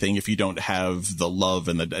mean anything if you don't have the love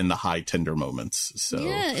and the high tender moments. So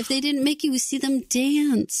yeah, if they didn't make you see them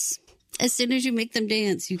dance. As soon as you make them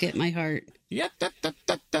dance, you get my heart. Yeah. Nice.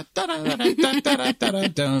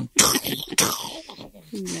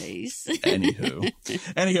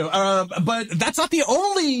 Anywho, but that's not the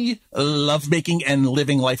only lovemaking and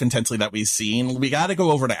living life intensely that we've seen. We got to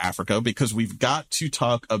go over to Africa because we've got to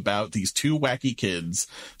talk about these two wacky kids,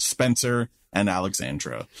 Spencer and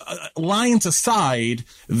Alexandra. Lions aside,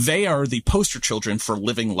 they are the poster children for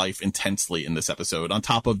living life intensely in this episode, on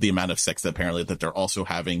top of the amount of sex that apparently that they're also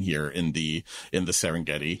having here in the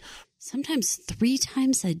Serengeti. Sometimes 3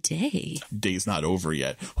 times a day. Day's not over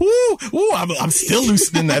yet. Ooh, I'm still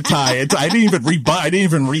loosening that tie. I didn't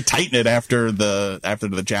even retighten it after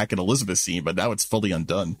the Jack and Elizabeth scene, but now it's fully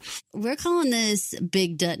undone. We're calling this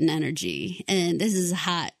Big Dutton energy, and this is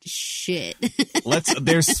hot shit.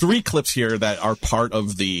 There's 3 clips here that are part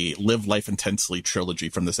of the Live Life Intensely trilogy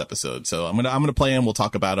from this episode. So I'm gonna play them. We'll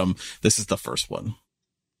talk about them. This is the first one.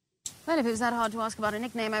 Well, if it was that hard to ask about a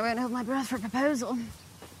nickname, I won't hold my breath for a proposal.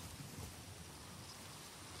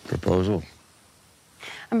 Proposal?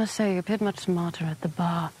 I must say, you appeared much smarter at the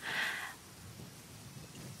bar.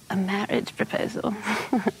 A marriage proposal.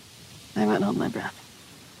 I won't hold my breath.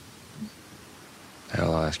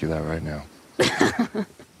 Hell, I'll ask you that right now. I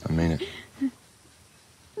mean it.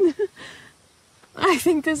 I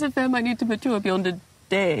think this affair might need to mature beyond a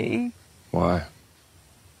day. Why?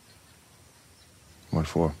 What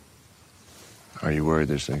for? Are you worried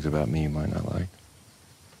there's things about me you might not like?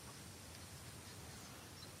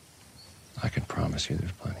 I can promise you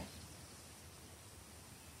there's plenty.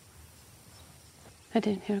 I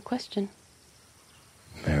didn't hear a question.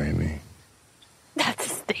 Marry me. That's a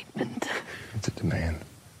statement. It's a demand.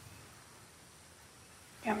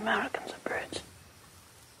 You Americans are birds.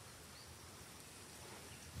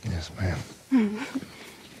 Yes, ma'am.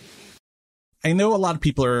 I know a lot of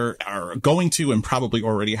people are going to and probably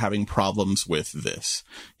already having problems with this.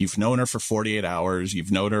 You've known her for 48 hours.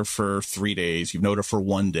 You've known her for 3 days. You've known her for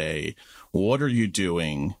 1 day. What are you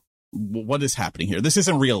doing? What is happening here? This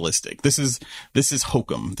isn't realistic. This is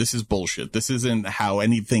hokum. This is bullshit. This isn't how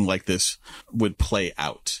anything like this would play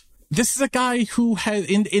out. This is a guy who has,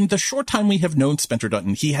 in the short time we have known Spencer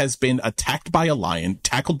Dutton, he has been attacked by a lion,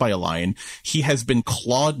 tackled by a lion. He has been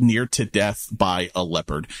clawed near to death by a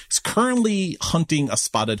leopard. He's currently hunting a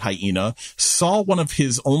spotted hyena, saw one of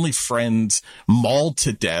his only friends mauled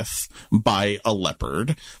to death by a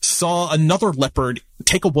leopard, saw another leopard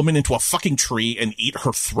take a woman into a fucking tree and eat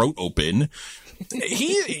her throat open.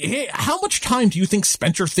 How much time do you think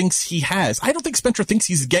Spencer thinks he has? I don't think Spencer thinks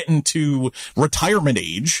he's getting to retirement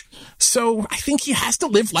age. So I think he has to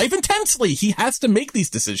live life intensely. He has to make these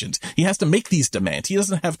decisions. He has to make these demands. He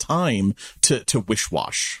doesn't have time to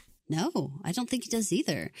wish-wash. No, I don't think he does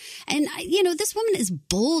either. And, this woman is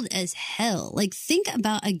bold as hell. Like, think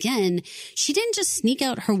about, again, she didn't just sneak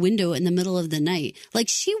out her window in the middle of the night. Like,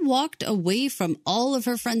 she walked away from all of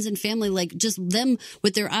her friends and family, like just them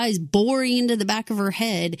with their eyes boring into the back of her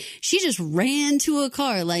head. She just ran to a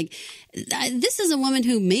car. Like, this is a woman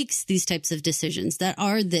who makes these types of decisions that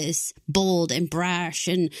are this bold and brash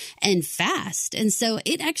and fast. And so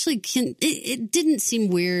it actually it didn't seem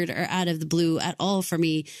weird or out of the blue at all for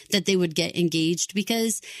me that that they would get engaged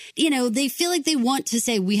because, you know, they feel like they want to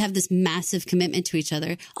say we have this massive commitment to each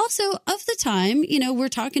other. Also, of the time, you know, we're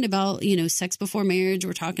talking about, you know, sex before marriage.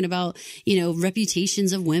 We're talking about, you know,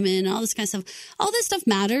 reputations of women, all this kind of stuff. All this stuff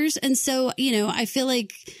matters. And so, you know, I feel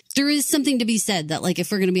like there is something to be said that, like,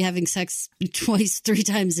 if we're going to be having sex twice, 3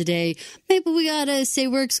 times a day, maybe we got to say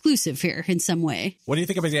we're exclusive here in some way. What do you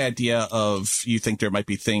think about the idea of, you think there might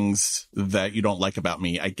be things that you don't like about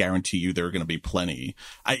me? I guarantee you there are going to be plenty.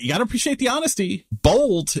 You got to appreciate the honesty.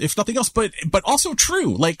 Bold, if nothing else, but also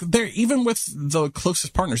true. Like, they're, even with the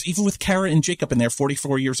closest partners, even with Kara and Jacob in their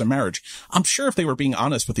 44 years of marriage, I'm sure if they were being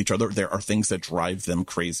honest with each other, there are things that drive them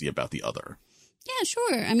crazy about the other. Yeah,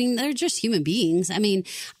 sure. I mean, they're just human beings. I mean,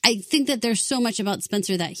 I think that there's so much about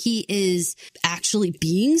Spencer that he is actually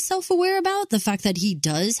being self-aware about. The fact that he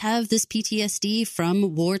does have this PTSD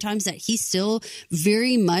from war times that he still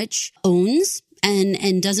very much owns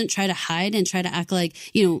and doesn't try to hide and try to act like,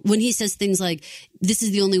 you know, when he says things like, this is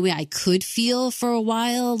the only way I could feel for a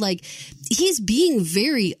while, like, he's being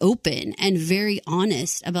very open and very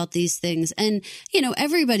honest about these things. And, you know,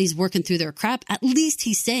 everybody's working through their crap. At least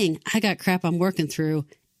he's saying, I got crap I'm working through.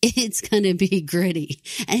 It's going to be gritty.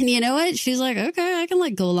 And you know what? She's like, okay, I can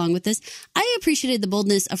like go along with this. I appreciated the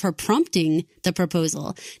boldness of her prompting the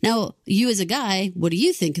proposal. Now, you as a guy, what do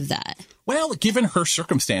you think of that? Well, given her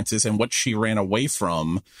circumstances and what she ran away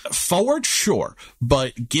from, forward, sure.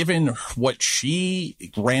 But given what she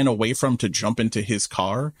ran away from to jump into his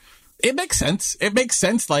car, it makes sense. It makes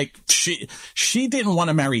sense. Like, she didn't want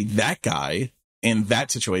to marry that guy. In that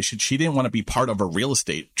situation, she didn't want to be part of a real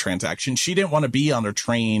estate transaction. She didn't want to be on a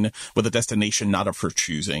train with a destination not of her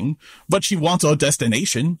choosing, but she wants a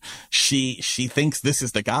destination. She thinks this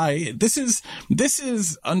is the guy. This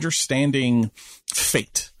is understanding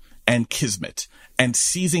fate and kismet and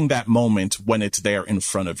seizing that moment when it's there in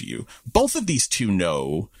front of you. Both of these two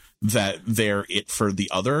know that they're it for the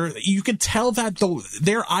other. You could tell that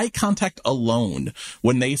their eye contact alone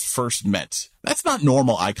when they first met, that's not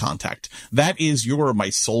normal eye contact. That is, you're my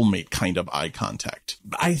soulmate kind of eye contact.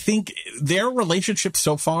 I think their relationship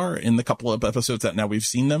so far in the couple of episodes that now we've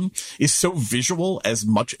seen them is so visual as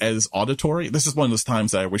much as auditory. This is one of those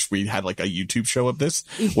times that I wish we had like a YouTube show of this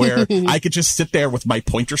where I could just sit there with my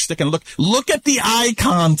pointer stick and look at the eye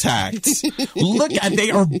contact.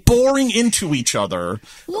 They are boring into each other.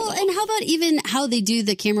 Well, and how about even how they do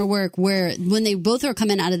the camera work where when they both are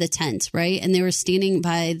coming out of the tent, right? And they were standing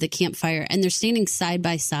by the campfire and they're standing side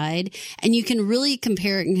by side, and you can really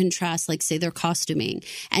compare and contrast, like, say, their costuming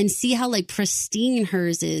and see how like pristine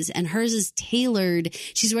hers is, and hers is tailored.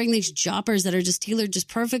 She's wearing these joppers that are just tailored just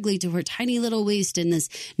perfectly to her tiny little waist, and this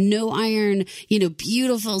no iron, you know,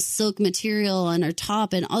 beautiful silk material on her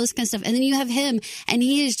top and all this kind of stuff. And then you have him, and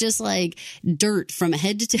he is just like dirt from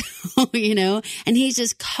head to toe, you know, and he's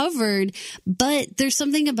just covered, but there's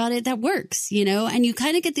something about it that works, you know, and you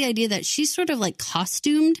kind of get the idea that she's sort of like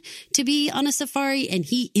costumed to be on a safari, and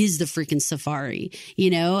he is the freaking safari, you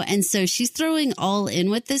know, and so she's throwing all in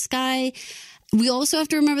with this guy. We also have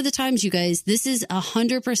to remember the times, you guys. This is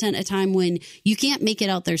 100% a time when you can't make it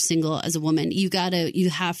out there single as a woman. You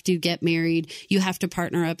have to get married. You have to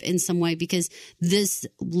partner up in some way, because this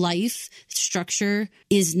life structure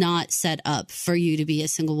is not set up for you to be a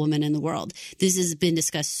single woman in the world. This has been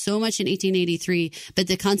discussed so much in 1883, but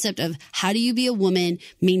the concept of how do you be a woman,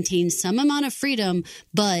 maintain some amount of freedom,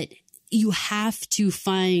 but you have to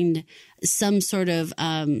find some sort of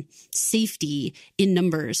safety in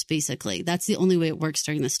numbers, basically. That's the only way it works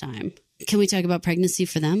during this time. Can we talk about pregnancy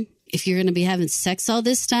for them? If you're going to be having sex all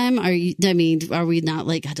this time, are we not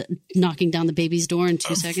like knocking down the baby's door in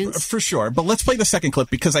 2 seconds? For sure. But let's play the second clip,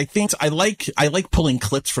 because I think I like pulling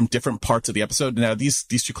clips from different parts of the episode. Now, these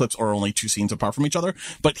 2 clips are only 2 scenes apart from each other,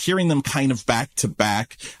 but hearing them kind of back to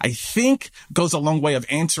back, I think goes a long way of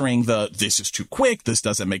answering this is too quick. This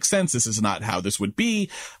doesn't make sense. This is not how this would be.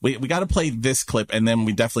 We got to play this clip, and then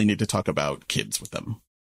we definitely need to talk about kids with them.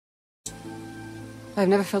 I've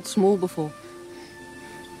never felt small before.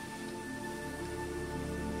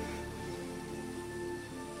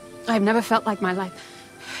 I've never felt like my life.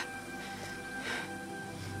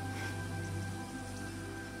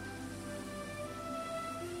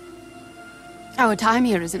 Our time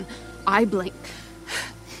here is an eye blink.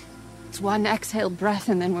 It's one exhaled breath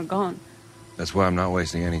and then we're gone. That's why I'm not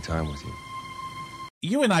wasting any time with you.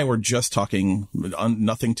 You and I were just talking on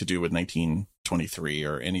nothing to do with 1923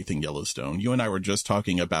 or anything Yellowstone. You and I were just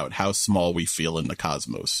talking about how small we feel in the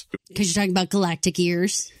cosmos. Because you're talking about galactic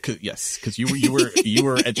years. Yes, because you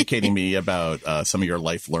were educating me about some of your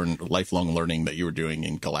lifelong learning that you were doing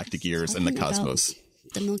in galactic years and the cosmos.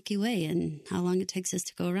 the Milky Way and how long it takes us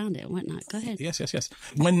to go around it and whatnot. Go ahead. Yes.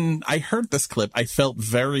 When I heard this clip, I felt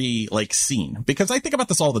very seen, because I think about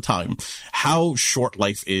this all the time, how short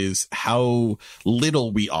life is, how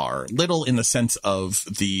little we are, little in the sense of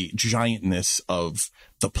the giantness of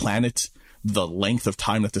the planet, the length of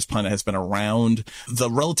time that this planet has been around, the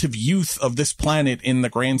relative youth of this planet in the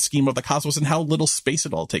grand scheme of the cosmos, and how little space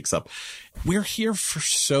it all takes up. We're here for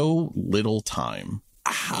so little time.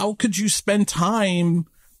 How could you spend time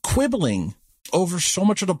quibbling over so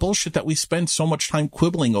much of the bullshit that we spend so much time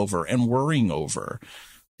quibbling over and worrying over?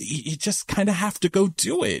 You just kind of have to go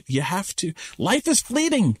do it. You have to. Life is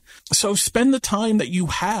fleeting. So spend the time that you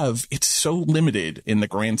have. It's so limited in the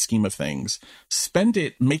grand scheme of things. Spend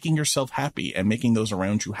it making yourself happy and making those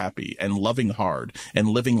around you happy and loving hard and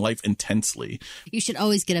living life intensely. You should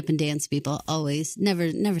always get up and dance, people. Always.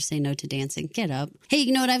 Never say no to dancing. Get up. Hey,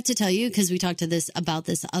 you know what I have to tell you? Because we talked about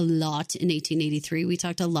this a lot in 1883. We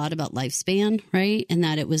talked a lot about lifespan, right? And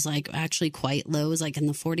that it was actually quite low. It was in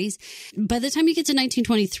the 40s. By the time you get to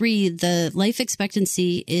 1923, the life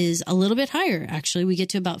expectancy is a little bit higher. Actually, we get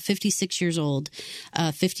to about 56 years old,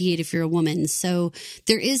 58 if you're a woman. So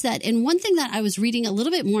there is that. And one thing that I was reading a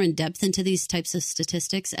little bit more in depth into these types of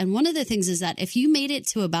statistics, and one of the things is that if you made it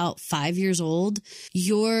to about 5 years old,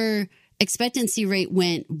 your expectancy rate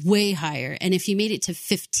went way higher. And if you made it to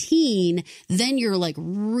 15, then you're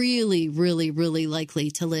really, really, really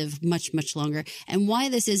likely to live much, much longer. And why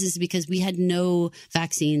this is because we had no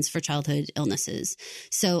vaccines for childhood illnesses.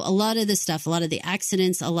 So a lot of the stuff, a lot of the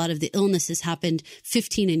accidents, a lot of the illnesses happened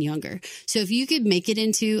 15 and younger. So if you could make it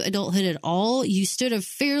into adulthood at all, you stood a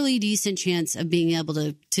fairly decent chance of being able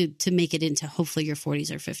to make it into hopefully your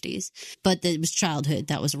 40s or 50s. But it was childhood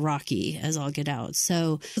that was rocky as all get out.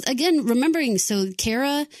 So again, remembering, so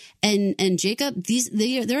Kara and Jacob,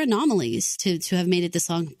 they're anomalies to have made it this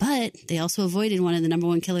long, but they also avoided one of the number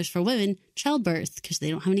one killers for women, childbirth, because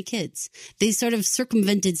they don't have any kids. They sort of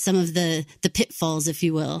circumvented some of the pitfalls, if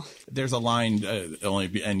you will. There's a line,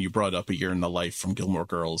 and you brought up A Year in the Life from Gilmore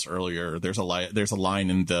Girls earlier. There's a line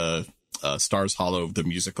in the Stars Hollow, the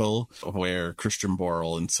musical, where Christian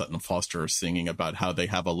Borle and Sutton Foster are singing about how they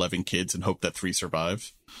have 11 kids and hope that 3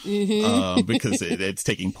 survive. Mm-hmm. Because it's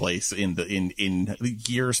taking place in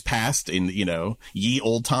years past, in ye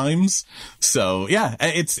old times. So yeah,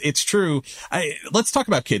 it's true. Let's talk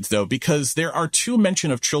about kids though, because there are 2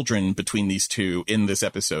 mention of children between these two in this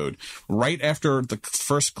episode. Right after the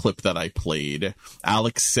first clip that I played,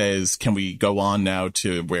 Alex says, "Can we go on now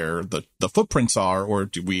to where the footprints are, or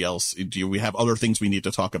do we have other things we need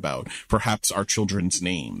to talk about? Perhaps our children's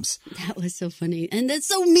names." That was so funny, and that's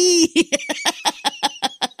so me.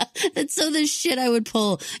 That's so the shit I would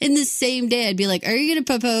pull in the same day. I'd be like, "Are you going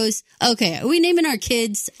to propose? Okay. Are we naming our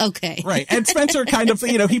kids? Okay." Right. And Spencer kind of,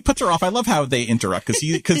 he puts her off. I love how they interact because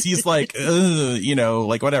he's like,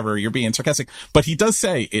 whatever, you're being sarcastic. But he does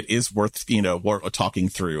say it is worth, talking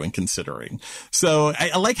through and considering. So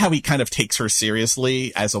I like how he kind of takes her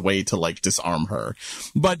seriously as a way to disarm her.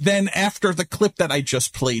 But then after the clip that I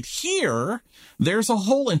just played here, there's a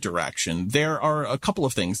whole interaction. There are a couple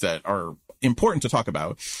of things that are important to talk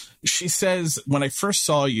about. She says, "When I first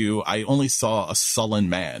saw you, I only saw a sullen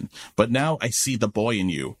man, but now I see the boy in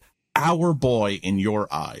you, our boy in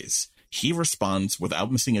your eyes." He responds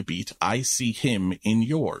without missing a beat, "I see him in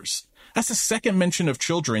yours." That's the second mention of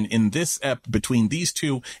children in this between these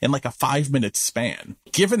two in a 5-minute span.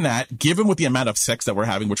 Given with the amount of sex that we're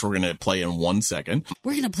having, which we're going to play in 1 second.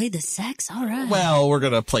 We're going to play the sex? All right. Well, we're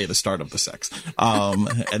going to play the start of the sex,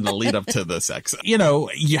 and the lead up to the sex.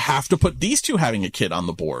 You have to put these two having a kid on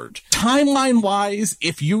the board. Timeline wise,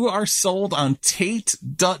 if you are sold on Tate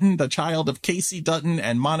Dutton, the child of Casey Dutton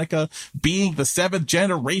and Monica, being the 7th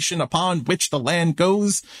generation upon which the land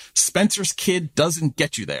goes, Spencer's kid doesn't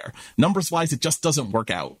get you there. Numbers wise, it just doesn't work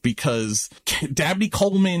out because Dabney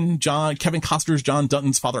Coleman, Kevin Costner's John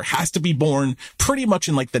Dutton's father, has to be born pretty much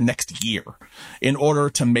in the next year in order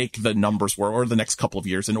to make the numbers work, or the next couple of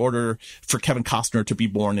years, in order for Kevin Costner to be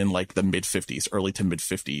born in the mid-50s, early to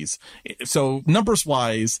mid-50s. So numbers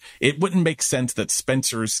wise, it wouldn't make sense that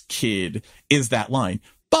Spencer's kid is that line.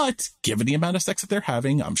 But given the amount of sex that they're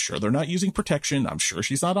having, I'm sure they're not using protection. I'm sure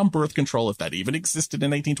she's not on birth control, if that even existed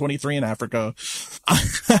in 1823 in Africa.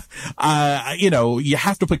 You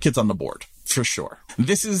have to put kids on the board for sure.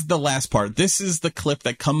 This is the last part. This is the clip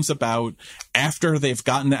that comes about after they've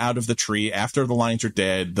gotten out of the tree, after the lions are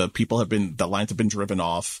dead. The lions have been driven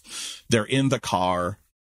off. They're in the car.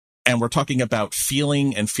 And we're talking about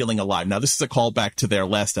feeling and feeling alive. Now, this is a callback to their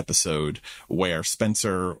last episode where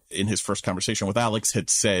Spencer, in his first conversation with Alex,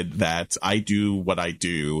 had said that I do what I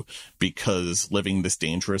do because living this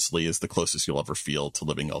dangerously is the closest you'll ever feel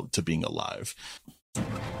to being alive.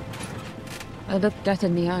 I looked death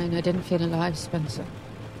in the eye and I didn't feel alive, Spencer.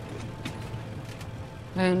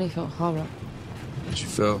 I only felt horror. What you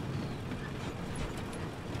felt?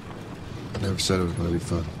 I never said it was going to be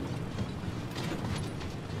fun.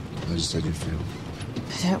 I just said you'd feel.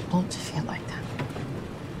 I don't want to feel like that.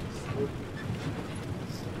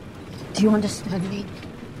 Do you understand me?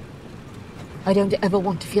 I don't ever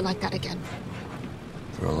want to feel like that again.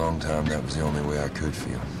 For a long time, that was the only way I could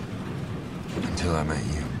feel. Until I met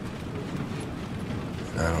you.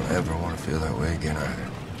 And I don't ever want to feel that way again either.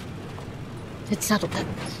 It's settled then.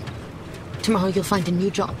 Tomorrow you'll find a new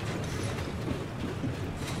job.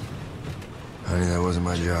 Honey, that wasn't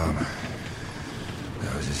my job.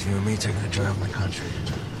 That was just you and me taking a drive in the country.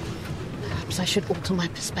 Perhaps I should alter my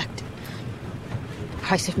perspective. The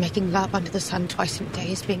price of making love under the sun twice in a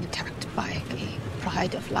day is being attacked by a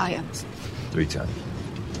pride of lions. 3 times.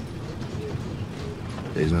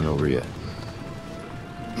 Day's not over yet.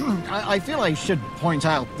 I feel I should point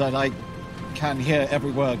out that I can hear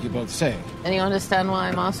every word you both say. And you understand why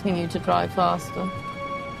I'm asking you to drive faster?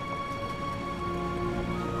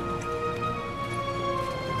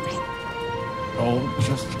 Or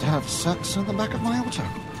just have sex in the back of my auto.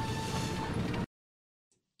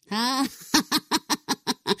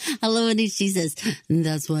 I love when she says,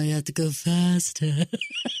 that's why I have to go faster.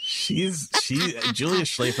 Julia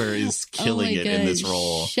Schläfer is killing it in this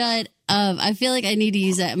role. Shut up. I feel like I need to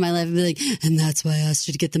use that in my life and be like, and that's why I asked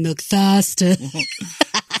you to get the milk faster.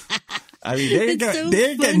 I mean,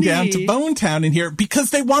 they're getting down to Bone Town in here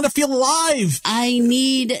because they want to feel alive. I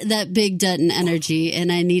need that Big Dutton energy,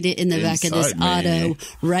 and I need it in the back of this auto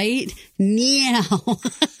right now.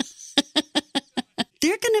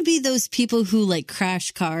 They're going to be those people who like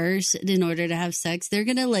crash cars in order to have sex. They're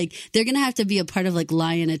going to have to be a part of like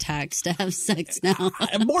lion attacks to have sex now.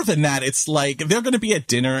 More than that, it's like they're going to be at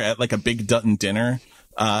dinner at like a Big Dutton dinner.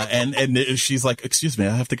 And she's like, excuse me,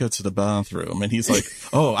 I have to go to the bathroom. And he's like,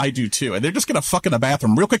 oh, I do too. And they're just going to fuck in the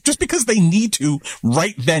bathroom real quick just because they need to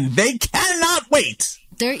right then. They cannot wait.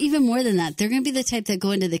 They're even more than that. They're going to be the type that go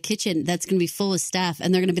into the kitchen that's going to be full of staff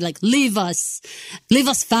and they're going to be like, leave us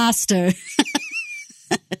faster.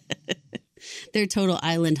 They're total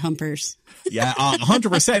island humpers. Yeah,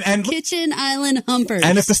 100%. And kitchen island humpers.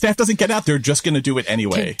 And if the staff doesn't get out, they're just going to do it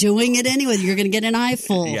anyway. They're doing it anyway. You're going to get an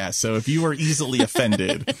eyeful. Yeah, so if you are easily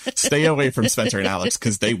offended, stay away from Spencer and Alex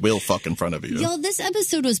because they will fuck in front of you. Y'all, this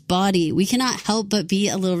episode was bawdy. We cannot help but be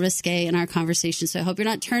a little risque in our conversation. So I hope you're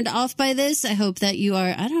not turned off by this. I hope that you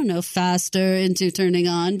are, I don't know, faster into turning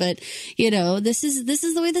on. But, you know, this is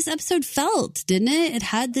the way this episode felt, didn't it? It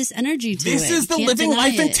had this energy to it. This is the Can't living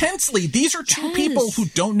life it. intensely. These are two people who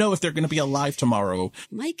don't know if they're going to be alive tomorrow.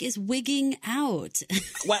 Mike is wigging out.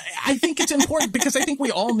 Well, I think it's important because I think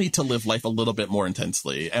we all need to live life a little bit more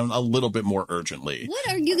intensely and a little bit more urgently. What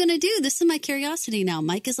are you going to do? This is my curiosity now.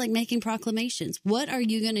 Mike is like making proclamations. What are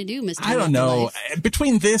you going to do, Mr. I don't know.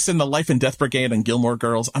 Between this and the Life and Death Brigade and Gilmore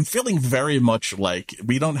Girls, I'm feeling very much like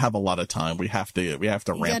we don't have a lot of time. We have to ramp up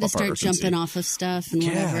our urgency. Start jumping off of stuff and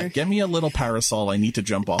whatever. Get me a little parasol. I need to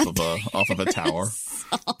jump off of a tower.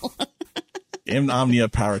 In omnia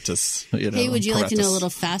paratus. Hey, would you like to know a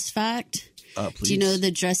little fast fact? Please. Do you know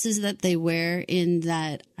the dresses that they wear in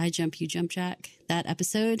that I Jump, You Jump Jack, that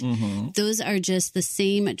episode? Mm-hmm. Those are just the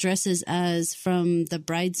same dresses as from the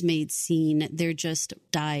bridesmaid scene. They're just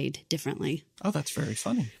dyed differently. Oh, that's very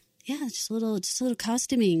funny. Yeah, just a little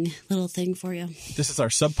costuming little thing for you. This is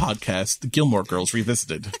our sub-podcast, Gilmore Girls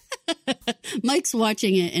Revisited. Mike's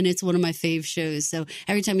watching it, and it's one of my fave shows. So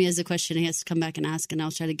every time he has a question, he has to come back and ask, and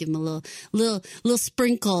I'll try to give him a little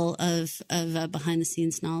sprinkle of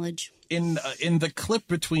behind-the-scenes knowledge. In the clip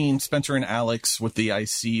between Spencer and Alex with the I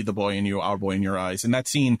see the boy in you, our boy in your eyes, in that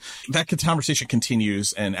scene, that conversation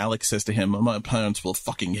continues, and Alex says to him, my parents will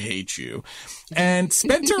fucking hate you. And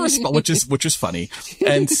Spencer responds, which is funny,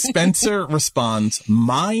 and Spencer responds,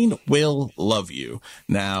 mine will love you.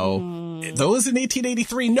 Now, those in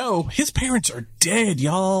 1883 know his parents are dead,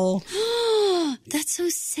 y'all. That's so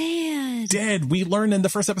sad. Dead. We learned in the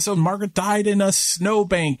first episode, Margaret died in a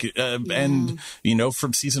snowbank. And, you know,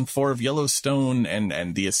 from season 4 of Yellowstone.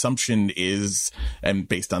 And the assumption is, and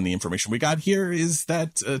based on the information we got here, is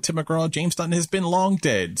that Tim McGraw, James Dutton, has been long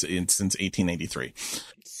dead since 1883.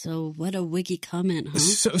 So what a wiggy comment,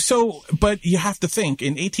 huh? But you have to think,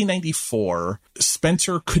 in 1894,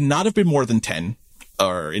 Spencer could not have been more than 10.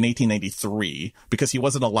 or in 1893, because he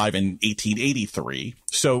wasn't alive in 1883.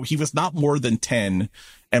 So he was not more than 10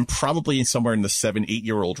 and probably somewhere in the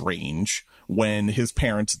 7-8-year-old range when his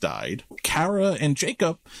parents died. Kara and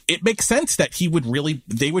Jacob, it makes sense that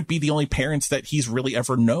they would be the only parents that he's really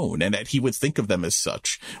ever known, and that he would think of them as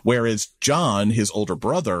such. Whereas John, his older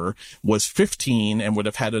brother, was 15 and would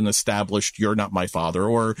have had an established, you're not my father,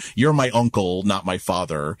 or you're my uncle, not my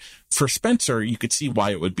father. For Spencer, you could see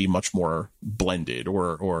why it would be much more blended,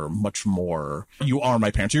 or much more, you are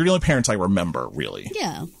my parents. You're the only parents I remember, really.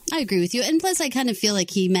 Yeah, I agree with you. And plus, I kind of feel like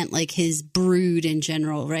he meant like his brood in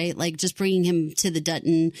general, right? Like just bringing him to the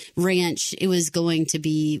Dutton Ranch, it was going to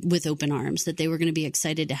be with open arms, that they were going to be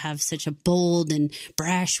excited to have such a bold and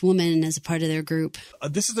brash woman as a part of their group.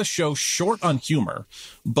 This is a show short on humor,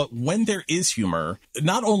 but when there is humor,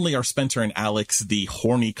 not only are Spencer and Alex the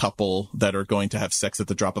horny couple that are going to have sex at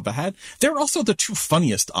the drop of a hat, they're also the two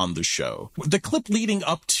funniest on the show. The clip leading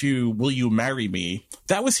up to Will You Marry Me,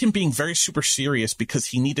 that was him being very super serious because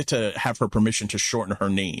he needed to have her permission to shorten her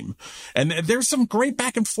name. And there's some great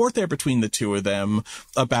back and forth there between the two of them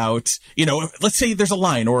about, let's say there's a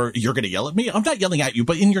line, or you're going to yell at me. I'm not yelling at you,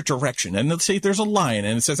 but in your direction. And let's say there's a line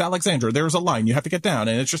and it says, Alexandra, there's a line, you have to get down,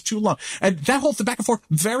 and it's just too long. And that whole back and forth,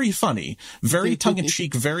 very funny, very tongue in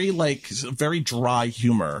cheek, very dry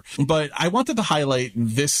humor. But I wanted to highlight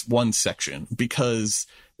this one section because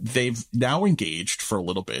they've now engaged for a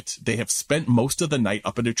little bit. They have spent most of the night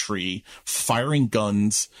up in a tree firing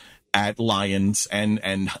guns at lions and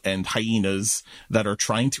hyenas that are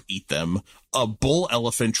trying to eat them. A bull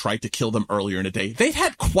elephant tried to kill them earlier in the day. They've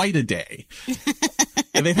had quite a day.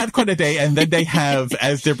 And then they have,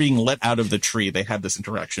 as they're being let out of the tree, they have this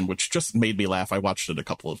interaction, which just made me laugh. I watched it a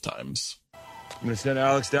couple of times. I'm gonna send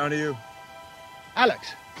Alex down to you.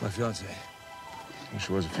 Alex? My fiancée.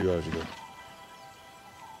 She was a few hours ago. You're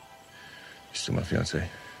still my fiancée.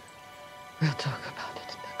 We'll talk about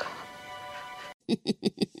it in the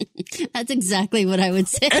car. That's exactly what I would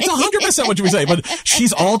say. It's 100% what you would say, but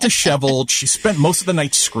she's all disheveled. She spent most of the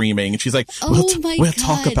night screaming, and she's like, we'll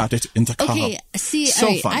talk about it in the car. Okay, see, so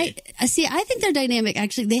right, funny. I think their dynamic,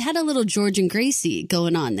 actually, they had a little George and Gracie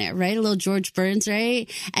going on there, right? A little George Burns, right?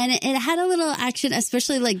 And it had a little action,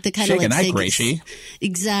 especially like the kind Say of like... goodnight, Gracie.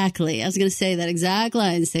 Exactly. I was going to say that exact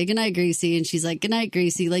line. Say goodnight, Gracie. And she's like, goodnight,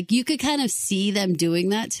 Gracie. Like, you could kind of see them doing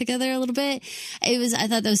that together a little bit. I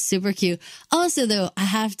thought that was super cute. Also, though, I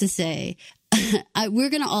have to say, we're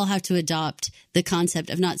going to all have to adopt the concept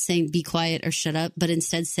of not saying be quiet or shut up, but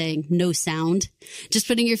instead saying no sound. Just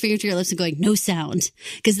putting your finger to your lips and going no sound.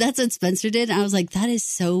 Because that's what Spencer did. And I was like, that is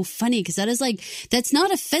so funny. Because that's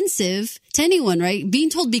not offensive to anyone, right? Being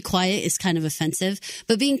told be quiet is kind of offensive.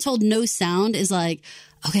 But being told no sound is like,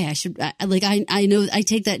 okay, I know I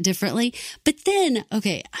take that differently, but then,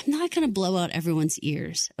 okay, I'm not going to blow out everyone's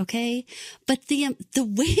ears. Okay. But the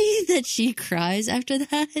way that she cries after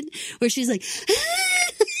that, where she's like,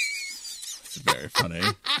 it's very funny.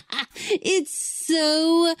 It's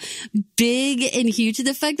so big and huge.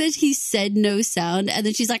 The fact that he said no sound and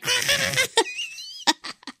then she's like,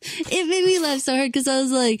 it made me laugh so hard because I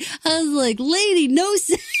was like, lady, no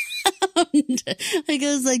sound. Like,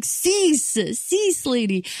 I was like, cease,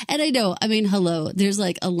 lady. And I know, hello, there's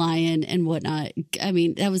like a lion and whatnot.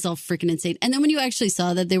 That was all freaking insane. And then when you actually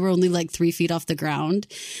saw that they were only like 3 feet off the ground,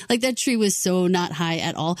 like that tree was so not high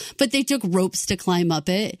at all, but they took ropes to climb up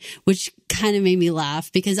it, which kind of made me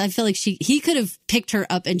laugh because I feel like he could have picked her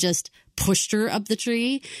up and just pushed her up the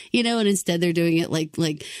tree, and instead they're doing it like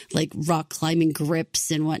rock climbing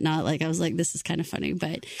grips and whatnot. Like, I was like, this is kind of funny.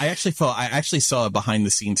 But I actually saw a behind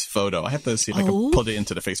the scenes photo. I have to see if I can put it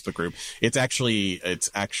into the Facebook group. It's actually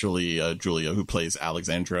Julia, who plays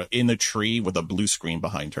Alexandra, in a tree with a blue screen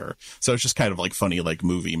behind her. So it's just kind of like funny, like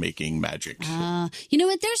movie making magic. You know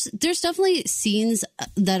what? There's definitely scenes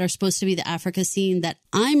that are supposed to be the Africa scene that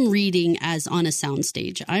I'm reading as on a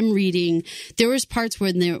soundstage. I'm reading, there was parts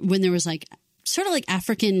when there was like sort of like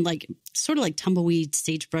African, like sort of like tumbleweed,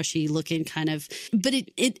 sagebrushy looking kind of, but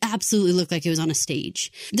it absolutely looked like it was on a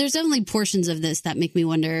stage. There's definitely portions of this that make me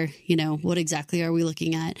wonder, what exactly are we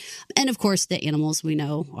looking at? And of course, the animals we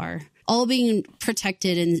know are all being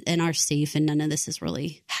protected and are safe, and none of this is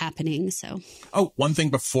really happening. So, one thing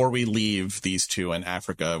before we leave these two in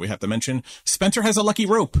Africa, we have to mention Spencer has a lucky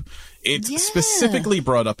rope. It's specifically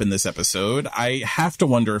brought up in this episode. I have to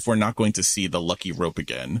wonder if we're not going to see the lucky rope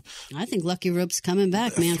again. I think lucky rope's coming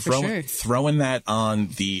back, man, for sure. Throwing that on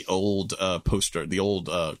the old poster, the old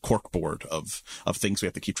cork board of things we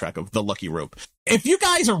have to keep track of, the lucky rope. If you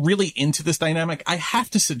guys are really into this dynamic, I have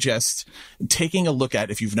to suggest taking a look at,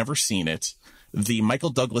 if you've never seen it, the Michael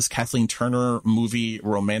Douglas, Kathleen Turner movie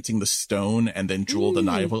Romancing the Stone, and then Jewel the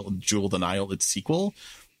Nile, its sequel.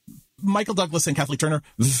 Michael Douglas and Kathleen Turner,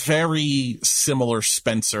 very similar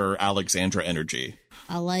Spencer Alexandra energy.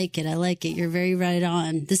 I like it. You're very right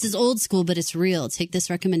on. This is old school, but it's real. Take this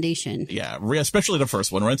recommendation. Yeah, especially the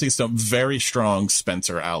first one. Romancing the Stone, very strong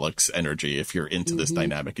Spencer Alex energy if you're into this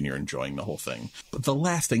dynamic and you're enjoying the whole thing. But the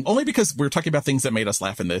last thing, only because we're talking about things that made us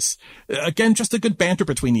laugh in this, again, just a good banter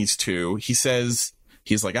between these two. He's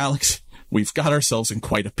like, Alex, we've got ourselves in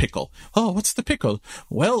quite a pickle. Oh, what's the pickle?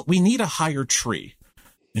 Well, we need a higher tree.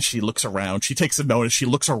 And she looks around. She takes a notice. She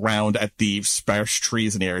looks around at the sparse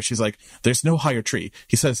trees in the area. She's like, there's no higher tree.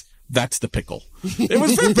 He says, that's the pickle. It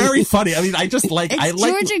was very funny. I mean, I just like... It's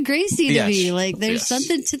George and Gracie to me. Like, there's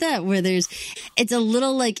something to that where it's a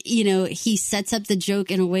little like, he sets up the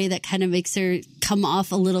joke in a way that kind of makes her come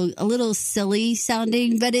off a little silly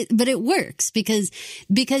sounding, but it works because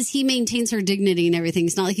he maintains her dignity and everything.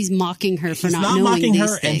 It's not like he's mocking her for not knowing mocking these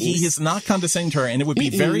her, things. and he is not condescending to her. And it would be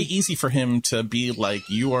very easy for him to be like,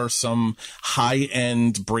 you are some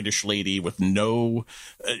high-end British lady with nothing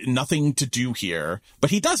to do here.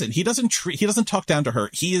 But he doesn't. He doesn't talk down to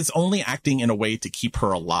her. He is only acting in a way to keep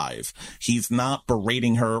her alive. He's not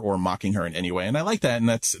berating her or mocking her in any way. And I like that. And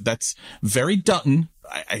that's very Dutton.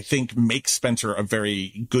 I think makes Spencer a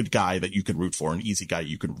very good guy that you can root for, an easy guy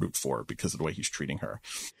you can root for because of the way he's treating her.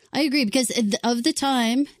 I agree, because of the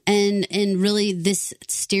time and really this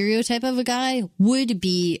stereotype of a guy would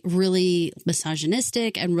be really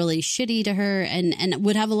misogynistic and really shitty to her and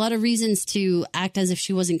would have a lot of reasons to act as if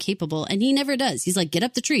she wasn't capable. And he never does. He's like, get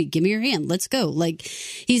up the tree, give me your hand, let's go. Like,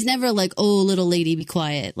 he's never like, oh, little lady, be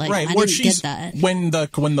quiet. Like, right. I didn't get that. When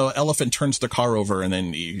the elephant turns the car over and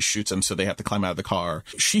then he shoots him so they have to climb out of the car,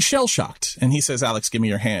 she's shell-shocked. And he says, Alex, give me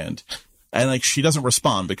your hand. And like, she doesn't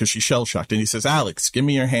respond because she's shell-shocked. And he says, Alex, give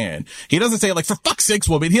me your hand. He doesn't say like, for fuck's sakes,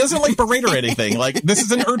 woman. He doesn't like berate her or anything. Like, this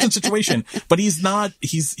is an urgent situation, but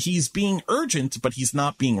he's being urgent, but he's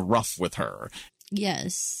not being rough with her.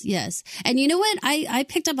 Yes. And you know what? I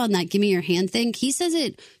picked up on that give me your hand thing. He says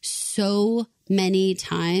it so many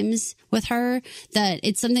times with her that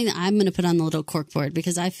it's something that I'm going to put on the little corkboard,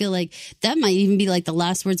 because I feel like that might even be like the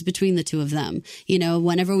last words between the two of them.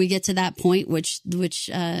 Whenever we get to that point, which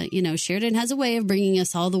Sheridan has a way of bringing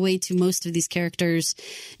us all the way to most of these characters'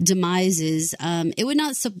 demises. It would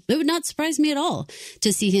not surprise me at all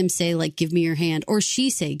to see him say like, give me your hand, or she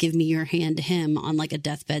say, give me your hand to him on like a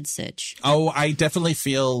deathbed sitch. Oh, I definitely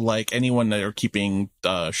feel like anyone that are keeping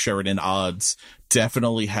Sheridan odds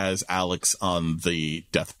definitely has Alex on the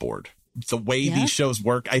death board. The way these shows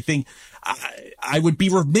work, I think I would be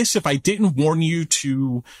remiss if I didn't warn you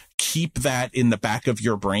to keep that in the back of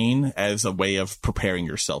your brain as a way of preparing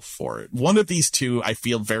yourself for it. One of these two, I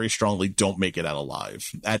feel very strongly, don't make it out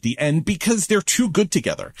alive at the end because they're too good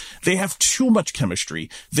together. They have too much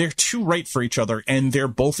chemistry. They're too right for each other, and they're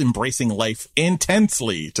both embracing life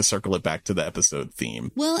intensely, to circle it back to the episode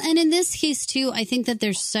theme. Well, and in this case, too, I think that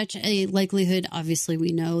there's such a likelihood, obviously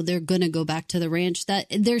we know they're going to go back to the ranch, that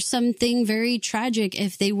there's something very tragic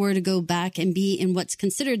if they were to go back and be in what's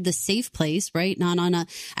considered the safe place, right? Not on a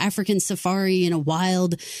African safari in a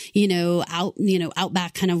wild,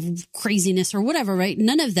 outback kind of craziness or whatever, right?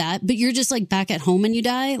 None of that. But you're just like back at home and you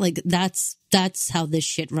die. Like that's how this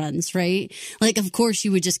shit runs, right? Like, of course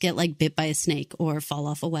you would just get like bit by a snake or fall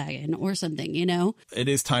off a wagon or something, It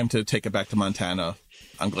is time to take it back to Montana.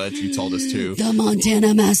 I'm glad you told us to. The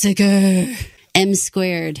Montana Massacre. M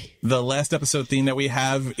squared. The last episode theme that we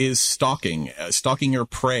have is stalking your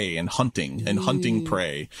prey and hunting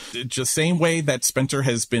prey. Just same way that Spencer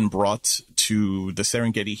has been brought to the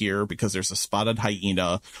Serengeti here because there's a spotted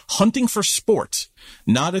hyena hunting for sport,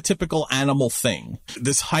 not a typical animal thing.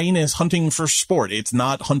 This hyena is hunting for sport. It's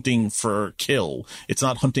not hunting for kill. It's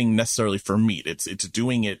not hunting necessarily for meat. It's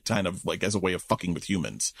doing it kind of like as a way of fucking with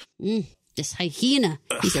humans. This hyena.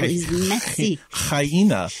 He's messy.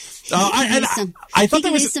 Hyena. I thought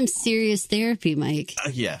there was some serious therapy, Mike.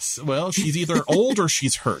 Yes. Well, she's either old or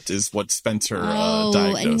she's hurt, is what Spencer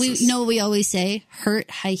diagnoses. And we always say hurt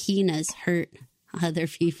hyenas hurt other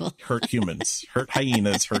people. Hurt humans. Hurt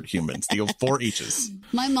hyenas hurt humans. The 4 H's.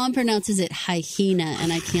 My mom pronounces it hyena,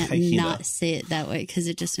 and I can't not say it that way because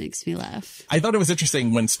it just makes me laugh. I thought it was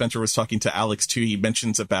interesting when Spencer was talking to Alex, too. He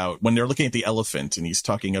mentions about when they're looking at the elephant, and he's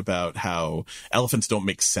talking about how elephants don't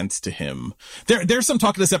make sense to him. There's some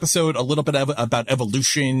talk in this episode a little bit about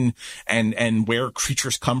evolution and where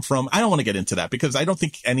creatures come from. I don't want to get into that because I don't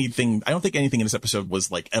think anything in this episode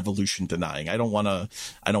was like evolution denying. I don't want to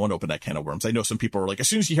open that can of worms. I know some people are like, as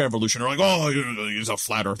soon as you hear evolution, they're like, oh, he's a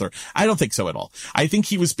flat earther. I don't think so at all. I think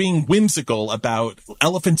he was being whimsical about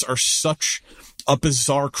elephants are such a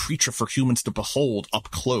bizarre creature for humans to behold up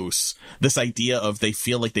close. This idea of they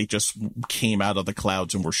feel like they just came out of the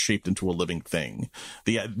clouds and were shaped into a living thing.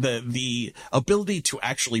 The ability to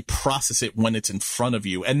actually process it when it's in front of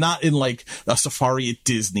you, and not in like a safari at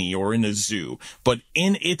Disney or in a zoo, but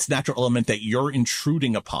in its natural element that you're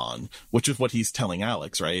intruding upon, which is what he's telling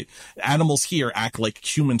Alex, right? Animals here act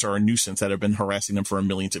like humans are a nuisance that have been harassing them for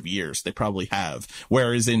millions of years. They probably have.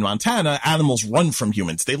 Whereas in Montana, animals run from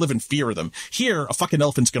humans. They live in fear of them. Here, a fucking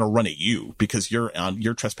elephant's going to run at you because you're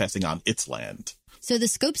trespassing on its land. So the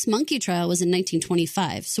Scopes monkey trial was in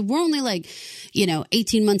 1925. So we're only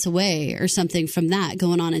 18 months away or something from that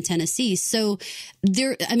going on in Tennessee. So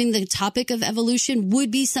the topic of evolution would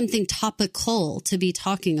be something topical to be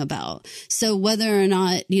talking about. So whether or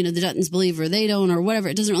not, the Duttons believe or they don't or whatever,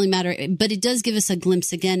 it doesn't really matter. But it does give us a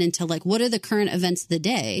glimpse again into what are the current events of the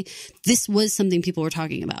day. This was something people were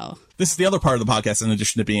talking about. This is the other part of the podcast, in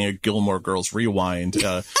addition to being a Gilmore Girls rewind.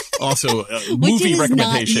 Also, movie recommendation.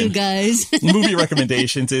 Not you guys. Movie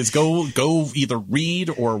recommendations is go either read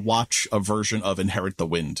or watch a version of Inherit the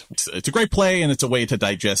Wind. It's a great play, and it's a way to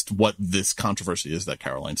digest what this controversy is that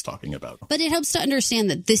Caroline's talking about. But it helps to understand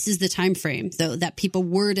that this is the time frame, though, that people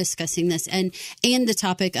were discussing this, and the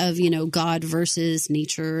topic of God versus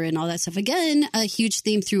nature and all that stuff. Again, a huge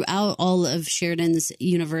theme throughout all of Sheridan's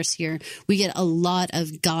universe here. We get a lot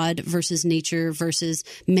of God versus nature versus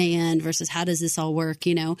man versus how does this all work,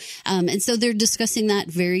 and so they're discussing that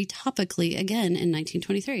very topically again in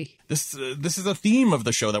 1923. This is a theme of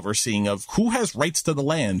the show that we're seeing of who has rights to the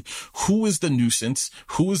land, who is the nuisance,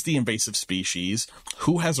 who is the invasive species,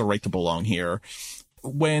 who has a right to belong here.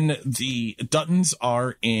 When the Duttons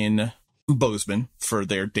are in Bozeman for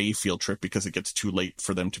their day field trip because it gets too late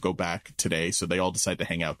for them to go back today, so they all decide to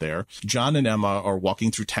hang out there. John and Emma are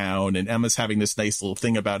walking through town, and Emma's having this nice little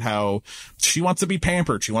thing about how she wants to be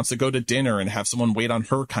pampered, she wants to go to dinner and have someone wait on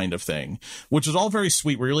her kind of thing, which is all very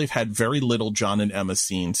sweet. We really have had very little John and Emma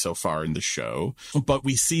scenes so far in the show, but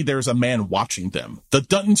we see there's a man watching them. The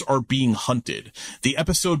Duttons are being hunted. The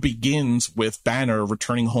episode begins with Banner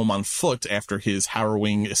returning home on foot after his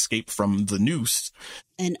harrowing escape from the noose.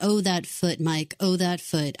 And oh, that foot, Mike, oh, that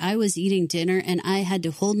foot. I was eating dinner and I had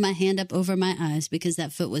to hold my hand up over my eyes because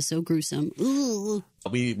that foot was so gruesome. Ooh.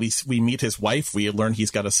 We meet his wife. We learn he's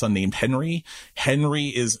got a son named Henry. Henry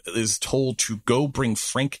is told to go bring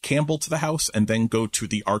Frank Campbell to the house and then go to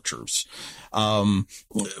the Archers.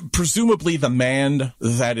 Presumably the man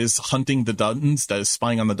that is hunting the Duttons, that is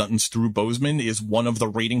spying on the Duttons through Bozeman, is one of the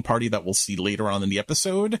raiding party that we'll see later on in the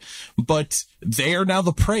episode. But they are now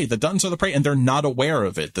the prey. The Duttons are the prey, and they're not aware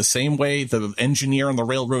of it. The same way the engineer on the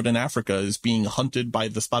railroad in Africa is being hunted by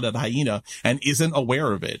the spotted hyena and isn't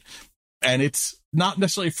aware of it. And it's not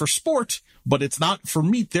necessarily for sport, but it's not for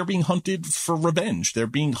meat. They're being hunted for revenge. They're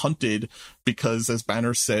being hunted because, as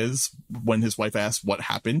Banner says, when his wife asks what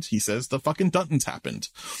happened, he says the fucking Duttons happened.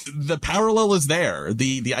 The parallel is there.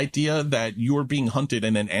 The idea that you are being hunted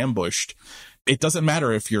and then ambushed. It doesn't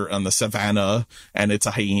matter if you're on the savannah and it's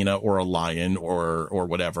a hyena or a lion or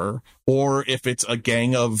whatever, or if it's a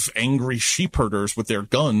gang of angry sheep herders with their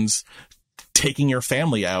guns taking your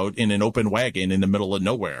family out in an open wagon in the middle of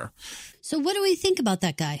nowhere. So what do we think about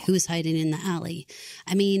that guy who is hiding in the alley?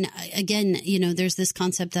 I mean, again, there's this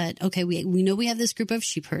concept that, okay, we know we have this group of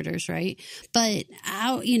sheep herders, right? But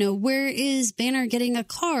how, where is Banner getting a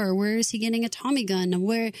car? Where is he getting a Tommy gun?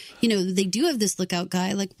 Where, they do have this lookout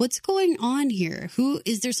guy. Like, what's going on here?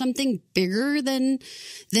 Is there something bigger than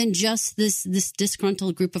just this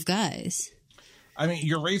disgruntled group of guys? I mean,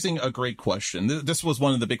 you're raising a great question. This was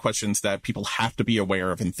one of the big questions that people have to be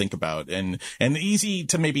aware of and think about, and easy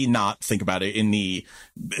to maybe not think about it in the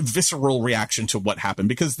visceral reaction to what happened,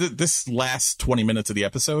 because this last 20 minutes of the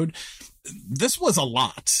episode, this was a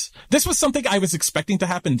lot. This was something I was expecting to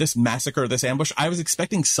happen, this massacre, this ambush. I was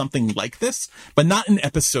expecting something like this, but not in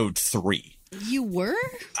episode 3. You were?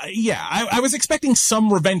 Yeah, I was expecting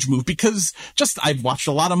some revenge move because I've watched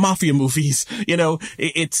a lot of mafia movies.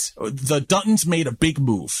 It's the Duttons made a big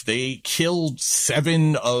move. They killed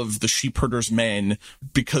 7 of the sheep herders' men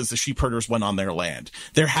because the sheep herders went on their land.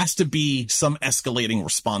 There has to be some escalating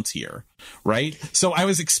response here. right? So I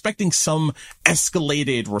was expecting some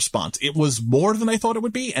escalated response. It was more than I thought it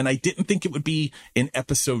would be, and I didn't think it would be in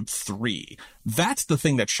episode 3. That's the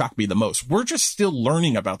thing that shocked me the most. We're just still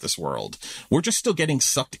learning about this world. We're just still getting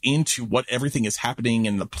sucked into what everything is happening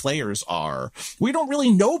and the players are. We don't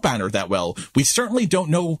really know Banner that well. We certainly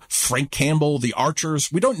don't know Frank Campbell, the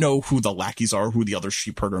archers. We don't know who the lackeys are, who the other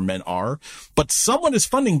sheepherder men are. But someone is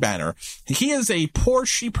funding Banner. He is a poor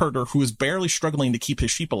sheepherder who is barely struggling to keep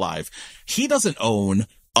his sheep alive. He doesn't own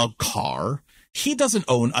a car. He doesn't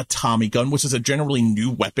own a Tommy gun, which is a generally new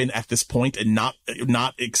weapon at this point and not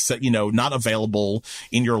available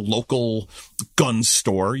in your local gun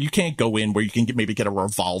store. You can't go in where you can maybe get a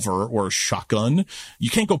revolver or a shotgun. You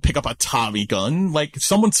can't go pick up a Tommy gun. Like,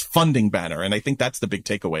 someone's funding Banner. And I think that's the big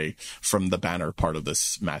takeaway from the Banner part of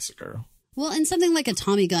this massacre. Well, and something like a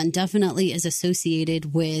Tommy gun definitely is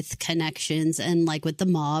associated with connections and like with the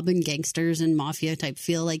mob and gangsters and mafia type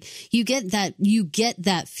feel. Like you get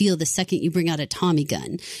that feel the second you bring out a Tommy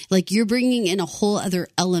gun. Like you're bringing in a whole other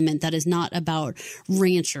element that is not about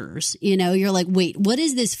ranchers. You know, you're like, wait, what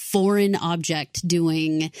is this foreign object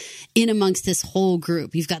doing in amongst this whole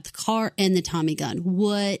group? You've got the car and the Tommy gun.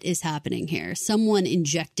 What is happening here? Someone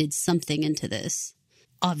injected something into this.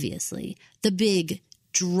 Obviously, the big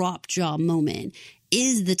drop jaw moment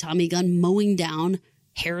is the Tommy gun mowing down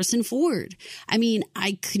Harrison Ford. I mean,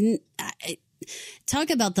 talk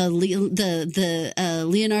about the Leonardo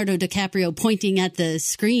DiCaprio pointing at the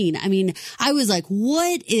screen. I mean, I was like,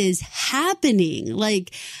 what is happening?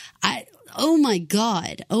 Like, oh my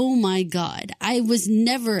God. I was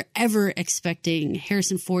never, ever expecting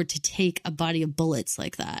Harrison Ford to take a body of bullets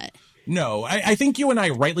like that. No, I think you and I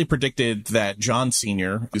rightly predicted that John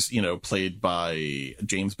Sr., who's, played by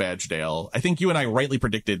James Badgedale, I think you and I rightly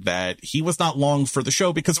predicted that he was not long for the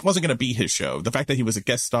show because it wasn't going to be his show. The fact that he was a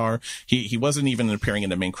guest star, he wasn't even appearing in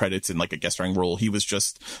the main credits in like a guest starring role. He was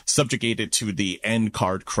just subjugated to the end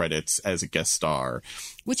card credits as a guest star.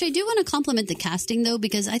 Which I do want to compliment the casting, though,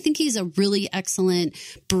 because I think he's a really excellent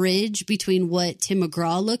bridge between what Tim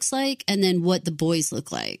McGraw looks like and then what the boys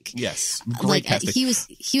look like. Yes, great casting.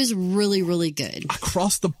 He was really, really good.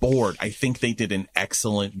 Across the board, I think they did an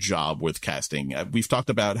excellent job with casting. We've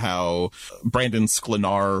talked about how Brandon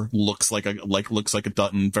Sklenar looks like a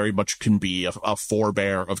Dutton, very much can be a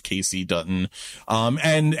forebear of Casey Dutton.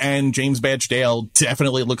 And James Badgedale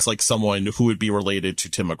definitely looks like someone who would be related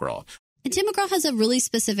to Tim McGraw. And Tim McGraw has a really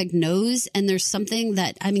specific nose, and there's something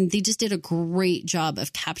that, I mean, they just did a great job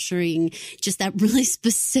of capturing just that really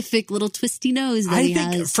specific little twisty nose that he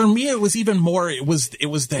has. For me, it was even more, it was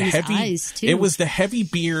the heavy eyes too. It was the heavy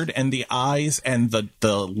beard and the eyes and the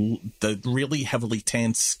really heavily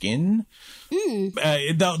tanned skin.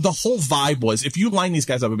 The whole vibe was, if you line these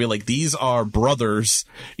guys up and be like, these are brothers,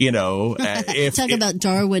 Talk about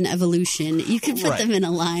Darwin evolution. You can put them in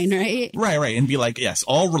a line, right? Right. And be like, yes,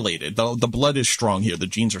 all related. The blood is strong here. The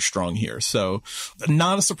genes are strong here. So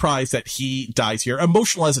not a surprise that he dies here.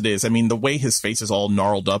 Emotional as it is. I mean, the way his face is all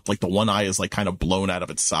gnarled up, like the one eye is like kind of blown out of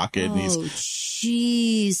its socket. Oh,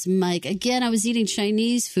 jeez, Mike. Again, I was eating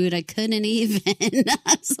Chinese food. I couldn't even.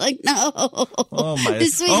 I was like, no. Oh, my. The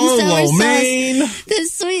sweet and sour sauce. The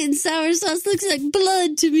sweet and sour sauce looks like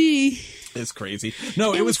blood to me. It's crazy.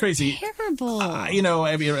 No, it was crazy. Terrible.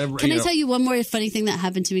 Can I tell you one more funny thing that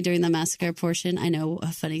happened to me during the massacre portion? I know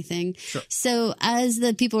a funny thing. Sure. So as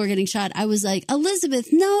the people were getting shot, I was like,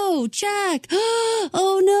 Elizabeth, no, Jack,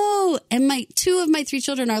 oh no. And two of my 3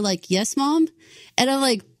 children are like, yes, Mom. And I'm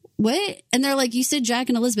like, what? And they're like, you said Jack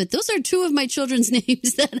and Elizabeth. Those are 2 of my children's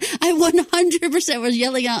names that I 100% was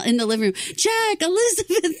yelling out in the living room. Jack,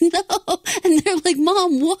 Elizabeth, no. And they're like,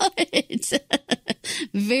 Mom, what?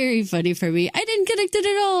 Very funny for me. I didn't connect it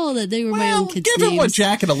at all that they were my own kids' given names. what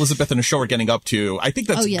Jack and Elizabeth and the show are getting up to, I think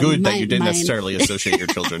that's good that you didn't necessarily associate your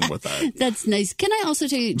children with that. That's nice. Can I also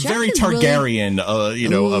tell you, Jack very is Targaryen,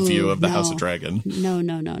 really, a view of the House of Dragon. No.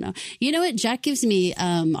 You know what? Jack gives me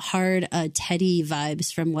hard Teddy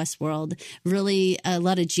vibes from Westworld. Really, a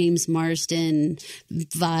lot of James Marsden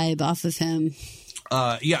vibe off of him.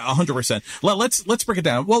 100%. Let's break it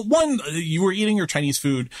down. Well, one, you were eating your Chinese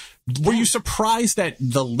food. Were you surprised at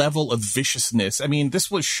the level of viciousness? I mean, this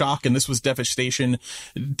was shock and this was devastation.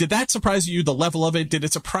 Did that surprise you, the level of it? Did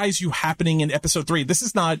it surprise you happening in episode 3? This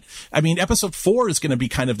is not, episode 4 is going to be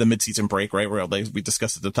kind of the mid-season break, right? Where we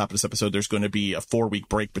discussed at the top of this episode, there's going to be a 4-week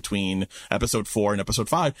break between episode 4 and episode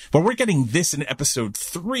 5. But we're getting this in episode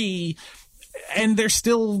 3. And there's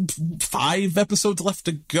still 5 episodes left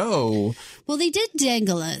to go. Well, they did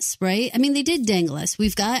dangle us, right? I mean, they did dangle us.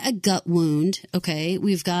 We've got a gut wound, okay?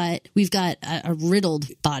 We've got a riddled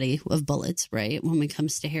body of bullets, right? When it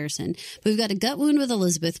comes to Harrison. But we've got a gut wound with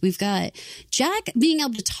Elizabeth. We've got Jack being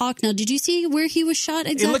able to talk. Now, did you see where he was shot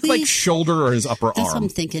exactly? It looked like shoulder or his upper arm. That's what I'm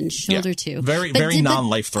thinking. Shoulder too. Very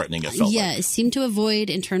non-life-threatening, it felt like. It seemed to avoid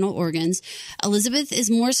internal organs. Elizabeth is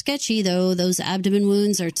more sketchy, though. Those abdomen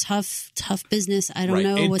wounds are tough business. I don't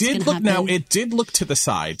know what's going to happen. Now, it did look to the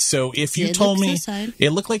side. So if you told me, it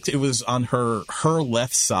looked like it was on her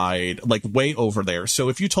left side, like way over there. So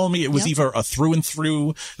if you told me it was either a through and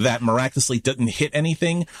through that miraculously didn't hit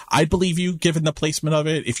anything, I'd believe you given the placement of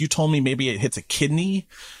it. If you told me maybe it hits a kidney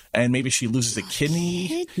and maybe she loses a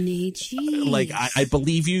kidney, geez. Like I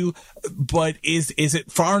believe you, but is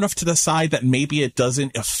it far enough to the side that maybe it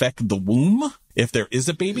doesn't affect the womb if there is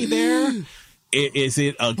a baby there? Is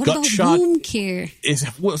it a gut shot? Wound care?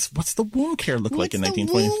 What's the wound care look like in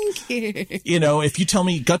 1920? Wound care? You know, if you tell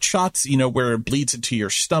me gut shots, you know, where it bleeds into your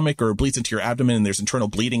stomach or it bleeds into your abdomen and there's internal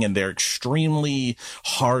bleeding and they're extremely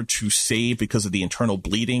hard to save because of the internal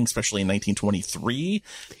bleeding, especially in 1923.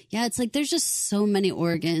 Yeah, it's like there's just so many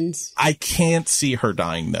organs. I can't see her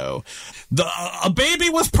dying, though. A baby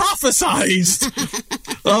was prophesized.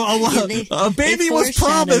 A baby was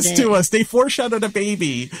promised to us. They foreshadowed a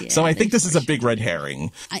baby. Yeah, so I think this is a big red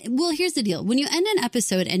herring. Well, here's the deal. When you end an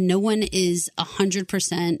episode and no one is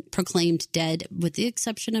 100% proclaimed dead, with the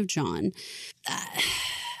exception of John,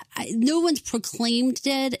 no one's proclaimed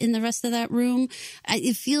dead in the rest of that room.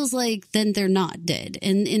 It feels like then they're not dead,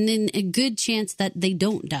 and in a good chance that they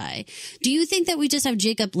don't die. Do you think that we just have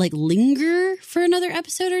Jacob like linger for another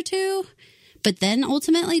episode or two, but then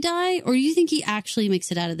ultimately die, or do you think he actually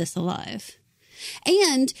makes it out of this alive?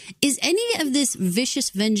 And is any of this vicious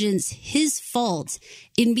vengeance his fault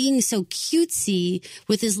in being so cutesy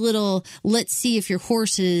with his little, let's see if your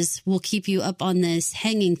horses will keep you up on this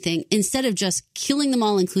hanging thing, instead of just killing them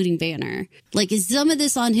all, including Banner? Like, is some of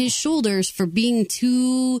this on his shoulders for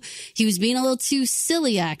he was being a little too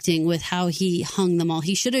silly acting with how he hung them all?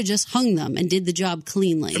 He should have just hung them and did the job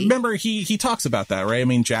cleanly. Remember, he talks about that, right? I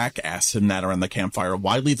mean, Jack asks him that around the campfire.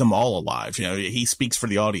 Why leave them all alive? You know, he speaks for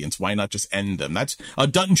the audience. Why not just end them? That's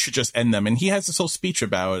Dutton should just end them. And he has this whole speech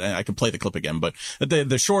about, and I could play the clip again, but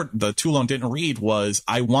the too long didn't read was,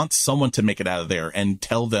 I want someone to make it out of there and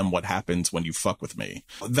tell them what happens when you fuck with me.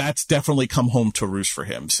 That's definitely come home to roost for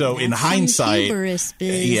him. So in hindsight, hubris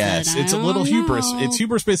biz, yes, it's a little hubris. It's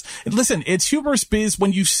hubris biz. Listen, it's hubris biz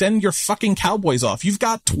when you send your fucking cowboys off. You've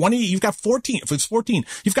got 14, if it's 14,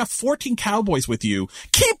 you've got 14 cowboys with you.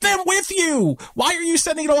 Keep them with you. Why are you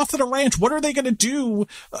sending it off to the ranch? What are they going to do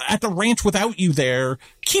at the ranch without you there?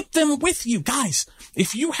 Keep them with you. Guys,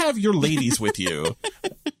 if you have your ladies with you,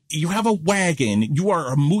 you have a wagon, you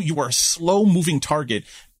are a slow moving target.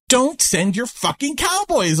 Don't send your fucking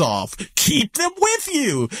cowboys off. Keep them with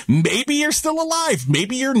you. Maybe you're still alive.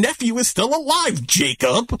 Maybe your nephew is still alive,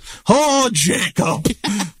 Jacob. Oh, Jacob.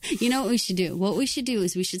 You know what we should do? What we should do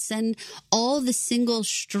is we should send all the single,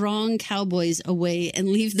 strong cowboys away and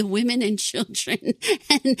leave the women and children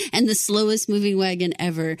and the slowest moving wagon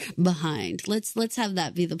ever behind. Let's have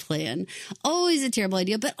that be the plan. Always a terrible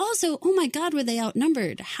idea, but also, oh my God, were they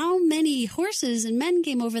outnumbered? How many horses and men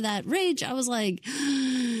came over that ridge? I was like,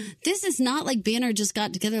 this is not like Banner just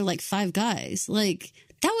got together like 5 guys. Like,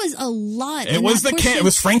 that was a lot. It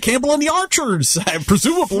was Frank Campbell and the Archers,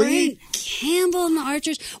 presumably. Frank Campbell and the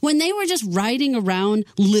Archers. When they were just riding around,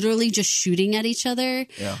 literally just shooting at each other,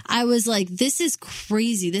 I was like, this is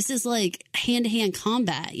crazy. This is like hand-to-hand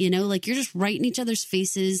combat, you know? Like, you're just right in each other's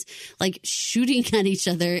faces, like shooting at each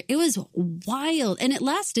other. It was wild. And it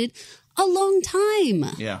lasted a long time.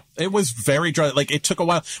 Yeah, it was very dry. Like, it took a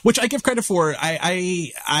while, which I give credit for.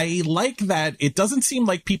 I like that it doesn't seem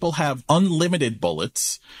like people have unlimited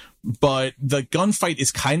bullets, but the gunfight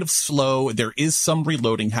is kind of slow. There is some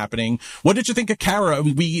reloading happening. What did you think of Kara?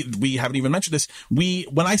 We haven't even mentioned this.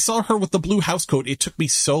 When I saw her with the blue housecoat, it took me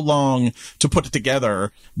so long to put it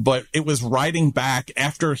together, but it was riding back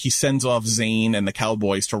after he sends off Zane and the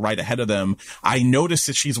cowboys to ride ahead of them. I noticed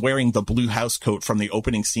that she's wearing the blue housecoat from the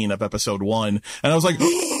opening scene of episode 1. And I was like,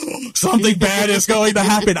 something bad is going to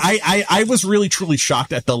happen. I was really, truly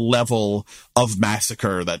shocked at the level of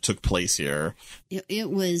massacre that took place here.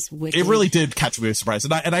 It was wicked. It really did catch me by surprise.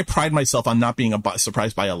 And I pride myself on not being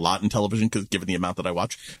surprised by a lot in television, because given the amount that I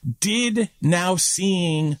watch. Now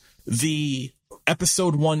seeing the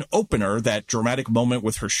episode 1 opener, that dramatic moment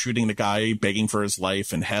with her shooting the guy, begging for his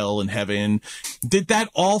life, and hell and heaven, did that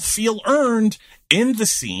all feel earned? in the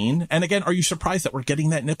scene. And again, are you surprised that we're getting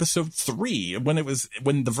that in episode 3 when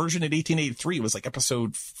the version in 1883 was like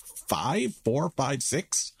episode 5, 4, 5,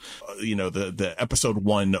 6? The episode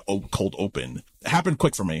 1 cold open. It happened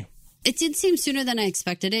quick for me. It did seem sooner than I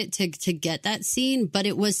expected it to get that scene, but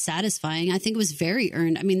it was satisfying. I think it was very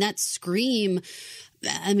earned. I mean, that scream,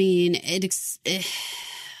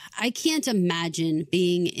 I can't imagine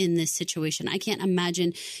being in this situation. I can't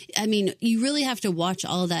imagine. I mean, you really have to watch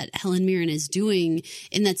all that Helen Mirren is doing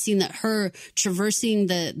in that scene, that her traversing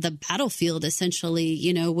the battlefield,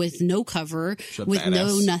 essentially, with no cover, with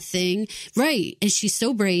no nothing. Right. And she's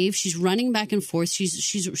so brave. She's running back and forth.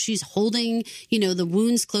 She's holding, the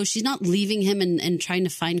wounds close. She's not leaving him and trying to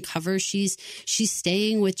find cover. She's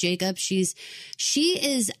staying with Jacob. She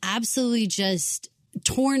is absolutely just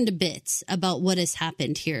torn to bits about what has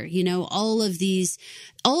happened here. All of these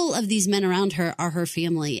men around her are her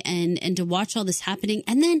family, and to watch all this happening,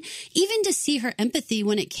 and then even to see her empathy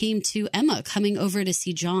when it came to Emma coming over to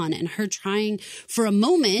see John, and her trying for a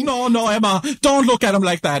moment. No, Emma, don't look at him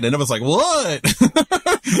like that. And I was like, what?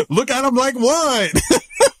 Look at him like what?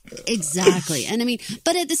 Exactly. And I mean,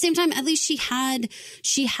 but at the same time, at least she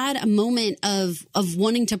had a moment of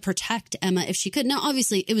wanting to protect Emma if she could. Now,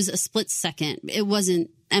 obviously, it was a split second. It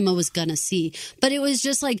wasn't Emma was gonna see, but it was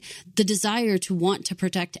just like the desire to want to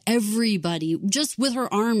protect everybody, just with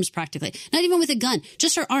her arms, practically, not even with a gun,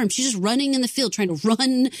 just her arms. She's just running in the field, trying to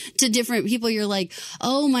run to different people. You're like,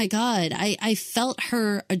 oh my God. I felt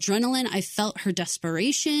her adrenaline. I felt her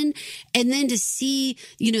desperation. And then to see,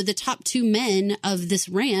 the top 2 men of this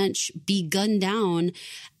ranch be gunned down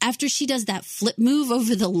after she does that flip move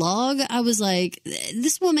over the log, I was like,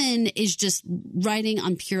 this woman is just riding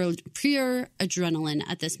on pure adrenaline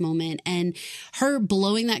at this moment. And her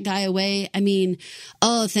blowing that guy away, I mean,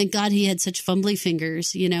 oh, thank God he had such fumbly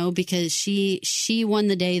fingers, because she won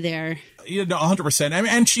the day there. 100%. I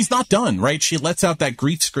mean, and she's not done, right? She lets out that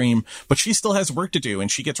grief scream, but she still has work to do, and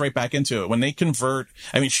she gets right back into it. When they convert,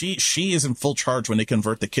 I mean, she is in full charge when they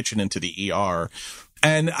convert the kitchen into the ER.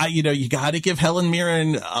 And you got to give Helen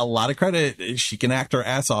Mirren a lot of credit. She can act her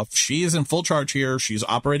ass off. She is in full charge here. She's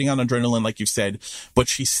operating on adrenaline, like you said, but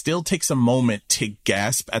she still takes a moment to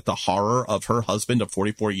gasp at the horror of her husband of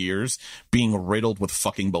 44 years being riddled with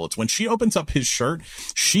fucking bullets. When she opens up his shirt,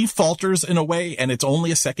 she falters in a way, and it's only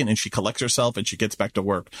a second, and she collects herself and she gets back to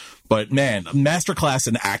work. But man, masterclass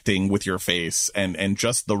in acting with your face and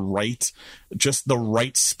just the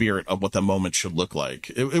right spirit of what the moment should look like.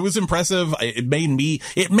 It was impressive. It made me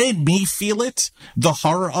feel it, the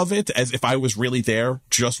horror of it, as if I was really there,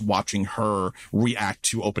 just watching her react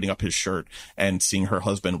to opening up his shirt and seeing her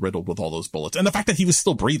husband riddled with all those bullets, and the fact that he was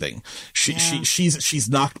still breathing. She's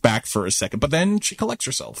knocked back for a second, but then she collects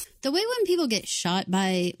herself. The way when people get shot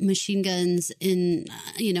by machine guns in,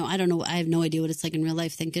 I don't know, I have no idea what it's like in real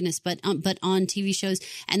life, thank goodness, but on TV shows,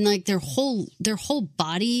 and like their whole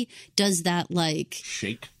body does that like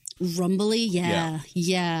shake. Rumbly,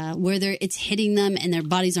 yeah, where it's hitting them and their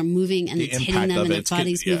bodies are moving, and it's hitting them and their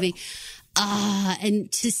bodies moving.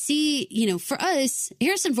 And to see, for us,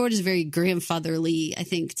 Harrison Ford is very grandfatherly, I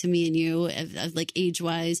think, to me and you, of like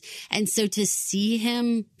age-wise. And so to see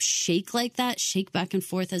him shake like that, shake back and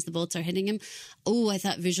forth as the bullets are hitting him, I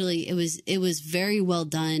thought visually it was very well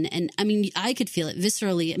done. And I mean, I could feel it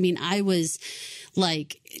viscerally. I mean, I was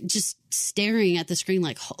like just staring at the screen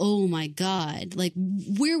like, oh my God, like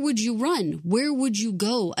where would you run? Where would you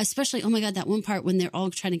go? Especially, oh my God, that one part when they're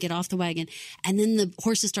all trying to get off the wagon and then the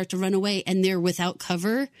horses start to run away and they're without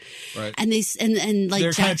cover. Right. And and like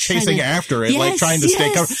they're kind of chasing after it, like trying to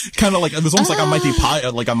stay covered. Kind of like, it was almost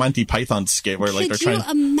like a Monty Python skit where like they're trying.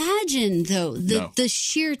 Could you imagine though, the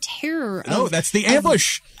sheer terror No, that's the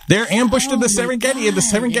ambush. They're ambushed in the Serengeti, in the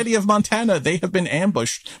Serengeti of Montana. They have been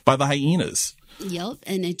ambushed by the hyenas. Yep,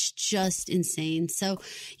 and it's just insane. So,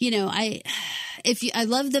 I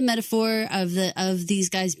love the metaphor of these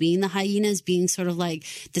guys being the hyenas, being sort of like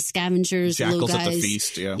the scavengers, jackals low guys at the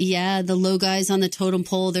feast. Yeah, the low guys on the totem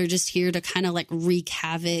pole. They're just here to kind of like wreak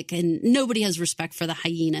havoc, and nobody has respect for the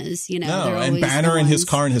hyenas. No, and Banner in his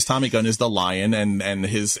car and his Tommy gun is the lion, and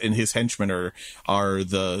his henchmen are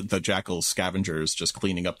the jackals, scavengers, just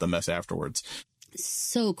cleaning up the mess afterwards.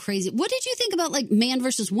 So crazy. What did you think about like man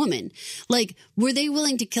versus woman? Like, were they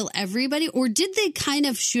willing to kill everybody, or did they kind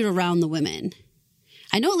of shoot around the women?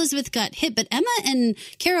 I know Elizabeth got hit, but Emma and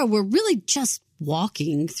Kara were really just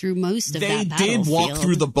walking through most of that battlefield. They did walk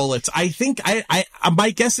through the bullets. I think my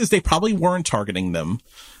guess is they probably weren't targeting them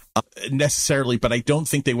necessarily, but I don't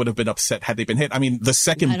think they would have been upset had they been hit. I mean, the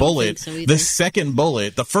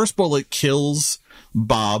first bullet kills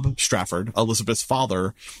Bob Strafford, Elizabeth's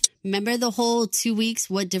father. Remember the whole 2 weeks?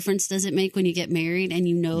 What difference does it make when you get married and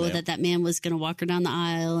you know that man was going to walk her down the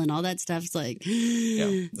aisle and all that stuff? It's like,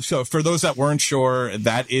 yeah. So for those that weren't sure,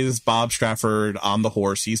 that is Bob Stratford on the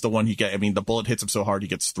horse. He's the one the bullet hits him so hard he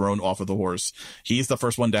gets thrown off of the horse. He's the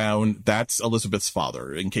first one down. That's Elizabeth's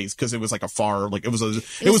father, because it was like it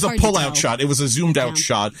was a pull out shot. It was a zoomed out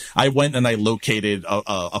shot. I went and I located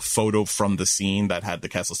a photo from the scene that had the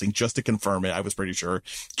cast listing just to confirm it. I was pretty sure,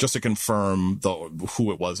 just to confirm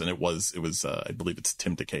who it was. And it was I believe it's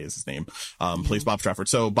Tim DeKay is his name, plays Bob Stratford.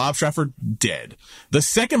 So Bob Stratford dead. The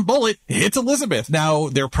second bullet hits Elizabeth. Now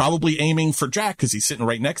they're probably aiming for Jack because he's sitting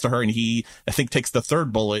right next to her, and he, I think, takes the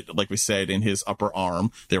third bullet, like we said, in his upper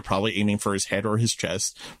arm. They're probably aiming for his head or his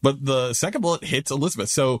chest, but the second bullet hits Elizabeth.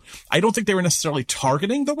 So I don't think they were necessarily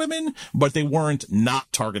targeting the women, but they weren't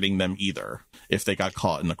not targeting them either if they got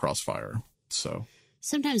caught in the crossfire. So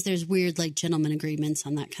sometimes there's weird, like, gentleman agreements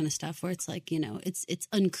on that kind of stuff where it's like, it's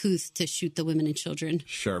uncouth to shoot the women and children.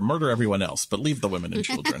 Sure. Murder everyone else, but leave the women and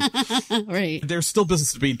children. Right. There's still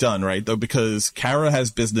business to be done, right? Though, because Kara has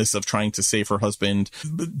business of trying to save her husband.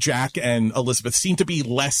 Jack and Elizabeth seem to be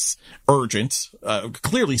less urgent,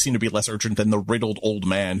 clearly seem to be less urgent than the riddled old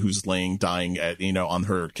man who's laying dying on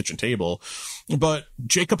her kitchen table. But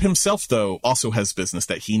Jacob himself, though, also has business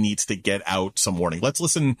that he needs to get out some warning. Let's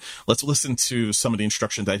listen to some of the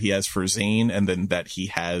instructions that he has for Zane and then that he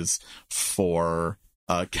has for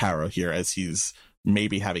Kara here as he's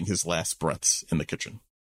maybe having his last breaths in the kitchen.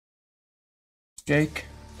 Jake,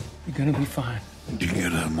 you're gonna be fine. Did you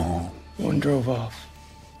get them all? One drove off.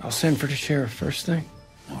 I'll send for the sheriff first thing.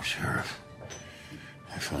 No, Sheriff.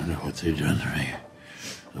 I found out what they done to me.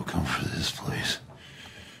 They'll come for this place.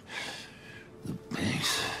 The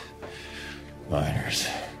pigs, miners,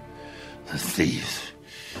 the thieves.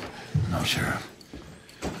 No, Sheriff.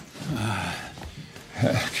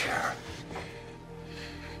 Sheriff.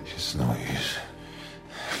 It's no use.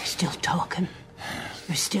 You're still talking.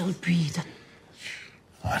 You're still breathing.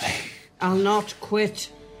 Honey. I'll not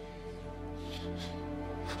quit.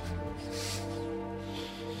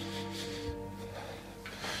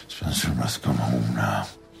 Spencer must come home now.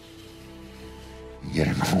 Get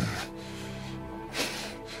him home.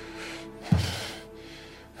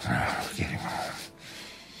 Get him home.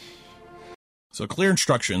 So clear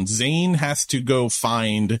instructions. Zane has to go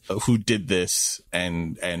find who did this,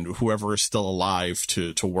 and whoever is still alive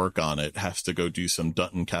to work on it has to go do some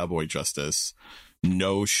Dutton cowboy justice.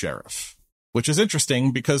 No sheriff. Which is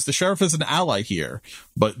interesting because the sheriff is an ally here,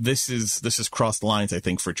 but this is crossed lines, I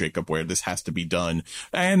think, for Jacob, where this has to be done.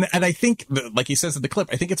 And I think, like he says in the clip,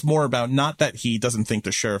 I think it's more about not that he doesn't think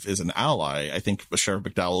the sheriff is an ally. I think Sheriff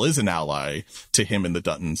McDowell is an ally to him and the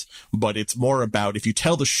Duttons, but it's more about if you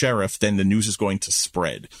tell the sheriff, then the news is going to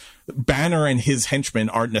spread. Banner and his henchmen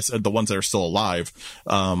aren't the ones that are still alive,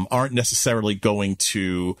 aren't necessarily going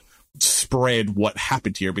to spread what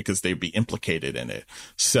happened here because they'd be implicated in it.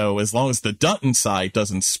 So as long as the Dutton side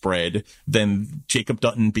doesn't spread, then Jacob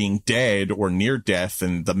Dutton being dead or near death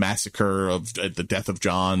and the massacre of the death of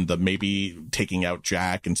John, the maybe taking out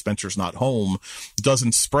Jack and Spencer's not home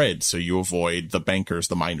doesn't spread. So you avoid the bankers,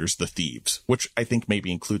 the miners, the thieves, which I think maybe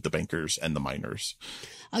include the bankers and the miners.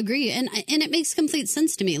 Agree. And it makes complete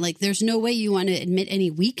sense to me. Like, there's no way you want to admit any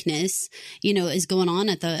weakness, is going on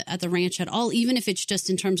at the ranch at all, even if it's just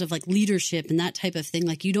in terms of like leadership and that type of thing.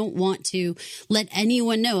 Like, you don't want to let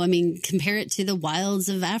anyone know. I mean, compare it to the wilds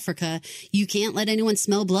of Africa. You can't let anyone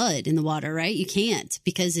smell blood in the water, right? You can't,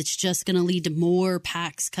 because it's just going to lead to more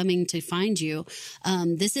packs coming to find you.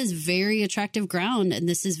 This is very attractive ground, and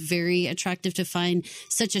this is very attractive to find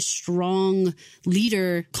such a strong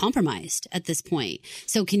leader compromised at this point.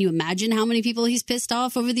 So can you imagine how many people he's pissed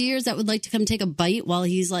off over the years that would like to come take a bite while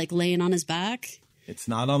he's like laying on his back? It's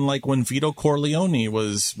not unlike when Vito Corleone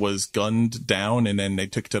was gunned down and then they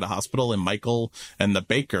took to the hospital, and Michael and the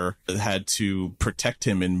baker had to protect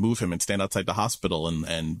him and move him and stand outside the hospital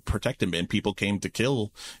and protect him. And people came to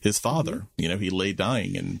kill his father. He lay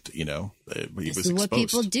dying and, he was exposed. What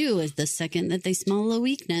people do is the second that they smell a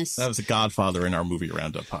weakness. That was a Godfather in our Movie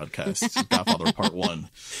Roundup podcast. Godfather Part 1.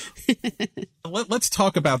 Let's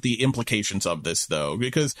talk about the implications of this, though,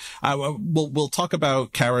 because we'll talk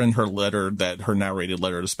about Kara and her narrated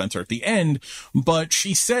letter to Spencer at the end, but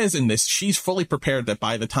she says in this, she's fully prepared that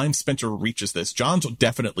by the time Spencer reaches this, John's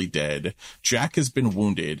definitely dead. Jack has been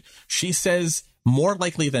wounded. She says more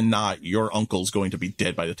likely than not, your uncle's going to be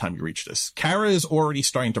dead by the time you reach this. Kara is already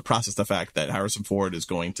starting to process the fact that Harrison Ford is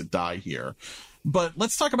going to die here. But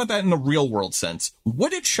let's talk about that in a real world sense.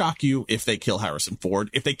 Would it shock you if they kill Harrison Ford?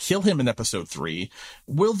 If they kill him in episode 3,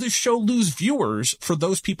 will this show lose viewers for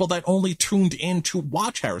those people that only tuned in to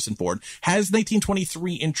watch Harrison Ford? Has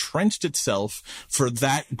 1923 entrenched itself for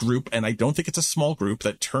that group? And I don't think it's a small group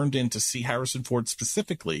that turned in to see Harrison Ford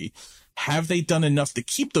specifically. Have they done enough to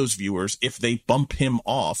keep those viewers if they bump him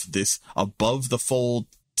off this above the fold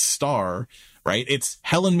star? Right? It's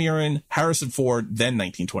Helen Mirren, Harrison Ford, then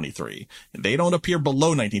 1923. They don't appear below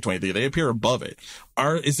 1923. They appear above it.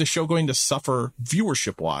 Is the show going to suffer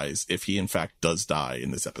viewership-wise if he, in fact, does die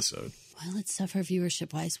in this episode? Will it suffer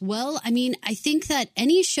viewership-wise? Well, I mean, I think that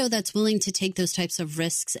any show that's willing to take those types of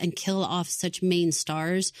risks and kill off such main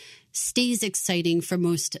stars stays exciting for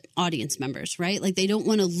most audience members, right? Like, they don't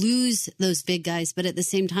want to lose those big guys, but at the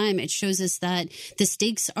same time, it shows us that the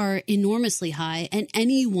stakes are enormously high and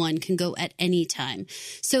anyone can go at any time.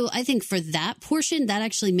 So I think for that portion, that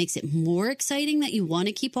actually makes it more exciting that you want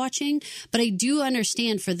to keep watching. But I do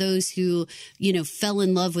understand for those who, you know, fell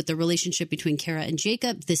in love with the relationship between Kara and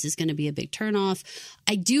Jacob, this is going to be a big turnoff.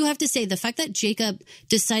 I do have to say the fact that Jacob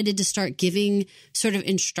decided to start giving sort of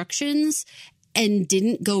instructions and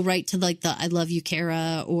didn't go right to like the I love you,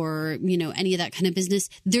 Kara, or, you know, any of that kind of business.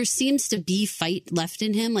 There seems to be fight left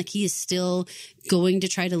in him. Like, he is still going to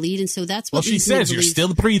try to lead. And so that's what well, she says, you're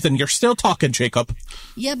still breathing. You're still talking, Jacob.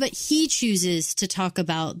 Yeah, but he chooses to talk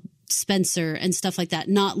about Spencer and stuff like that.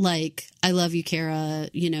 Not like, I love you, Kara,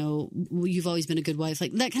 you know, you've always been a good wife.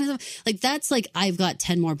 Like that kind of stuff. Like, that's like, I've got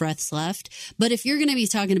 10 more breaths left. But if you're going to be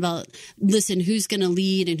talking about, listen, who's going to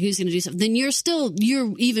lead and who's going to do something, then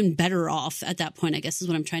you're even better off at that point, I guess is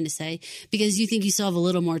what I'm trying to say, because you think you still have a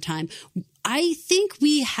little more time. I think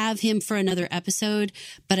we have him for another episode,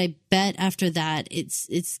 but I bet after that it's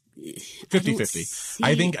 50-50.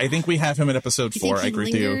 I think we have him in episode 4. I agree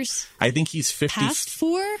with you. I think he's 50 past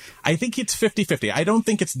 4. I think it's 50-50. I don't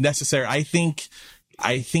think it's necessary. I think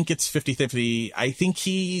it's 50-50. I think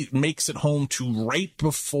he makes it home to right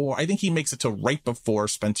before. I think he makes it to right before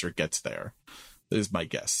Spencer gets there. Is my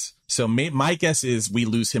guess. So my guess is we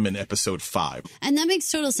lose him in episode 5. And that makes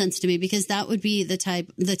total sense to me, because that would be the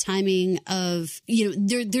timing of, you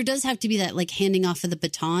know, there does have to be that like handing off of the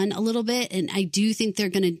baton a little bit. And I do think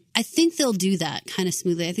I think they'll do that kind of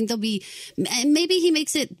smoothly. I think maybe he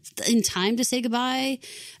makes it in time to say goodbye.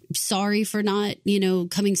 Sorry for not, you know,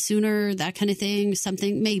 coming sooner, that kind of thing.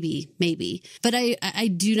 Something, maybe. But I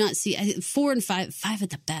do not see 4 and 5 at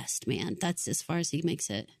the best, man. That's as far as he makes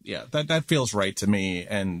it. Yeah, that feels right to me.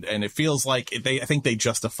 And it feels like I think they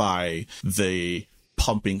justify the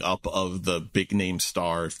pumping up of the big name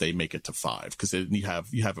star if they make it to 5, because you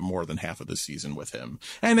have more than half of the season with him,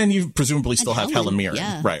 and then you presumably still have Helen Mirren.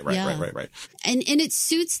 Yeah, right. And it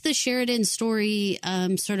suits the Sheridan story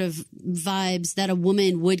sort of vibes that a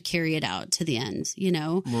woman would carry it out to the end. You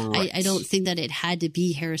know, right. I don't think that it had to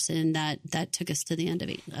be Harrison that took us to the end of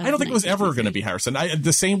it. I don't think it was ever going to be Harrison.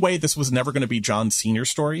 The same way this was never going to be John Senior's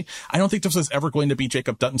story. I don't think this was ever going to be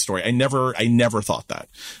Jacob Dutton's story. I never thought that.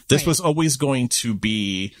 This was always going to be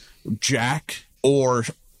Jack or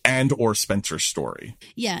Spencer's story.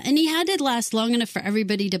 Yeah, and he had to last long enough for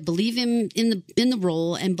everybody to believe him in the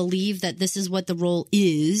role and believe that this is what the role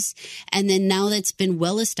is. And then now that's been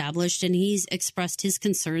well established and he's expressed his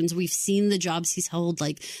concerns. We've seen the jobs he's held,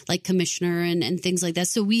 like commissioner and things like that.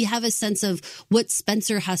 So we have a sense of what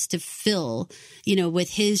Spencer has to fill, you know, with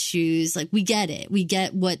his shoes. Like, we get it. We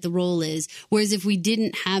get what the role is. Whereas if we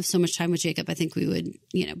didn't have so much time with Jacob, I think we would,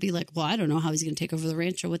 you know, be like, well, I don't know how he's going to take over the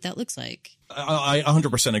ranch or what that looks like. I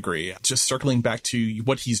 100% agree. Just circling back to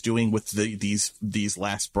what he's doing with these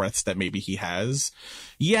last breaths that maybe he has.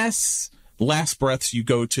 Yes, last breaths, you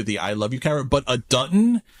go to the I love you, Kara, but a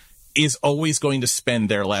Dutton is always going to spend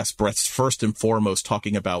their last breaths first and foremost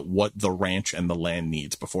talking about what the ranch and the land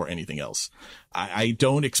needs before anything else. I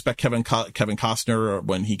don't expect Kevin Costner,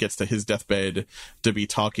 when he gets to his deathbed, to be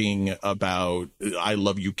talking about I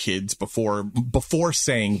love you, kids, before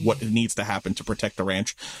saying what needs to happen to protect the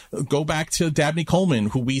ranch. Go back to Dabney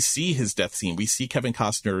Coleman, who we see his death scene. We see Kevin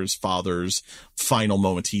Costner's father's final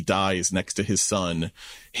moments. He dies next to his son.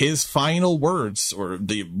 His final words, or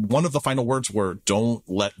one of the final words, were, "Don't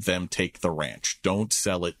let them take the ranch. Don't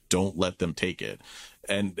sell it. Don't let them take it."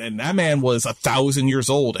 And that man was 1,000 years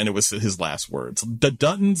old, and it was his last words. The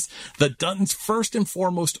Duttons first and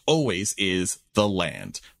foremost always is the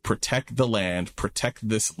land. Protect the land. Protect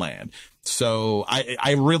this land. So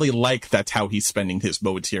I really like that's how he's spending his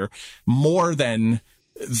moments here, more than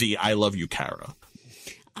the I love you, Kara.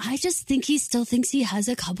 I just think he still thinks he has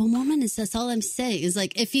a couple more minutes. That's all I'm saying. Is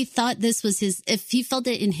like, if he thought this was if he felt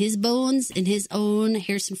it in his bones, in his own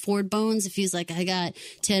Harrison Ford bones, if he's like, I got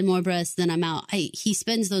 10 more breaths, then I'm out. He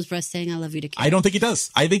spends those breaths saying, I love you to Kara. I don't think he does.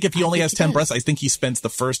 I think if he only has 10 breaths, I think he spends the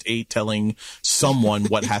first 8 telling someone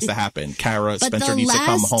what has to happen. Kara, Spencer needs to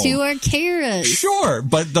come home. But the last 2 are Kara's. Sure,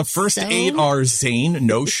 but the first 8 are Zane,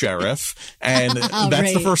 no sheriff, and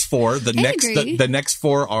that's the first 4. The next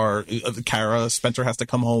 4 are Kara, Spencer has to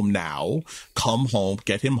come home now, come home,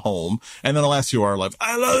 get him home, and then the last 2 are like,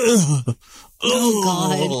 I love you. Oh,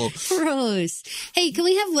 God. Gross. Hey, can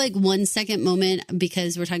we have like 1 second moment,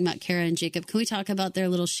 because we're talking about Kara and Jacob? Can we talk about their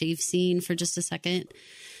little shave scene for just a second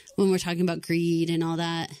when we're talking about greed and all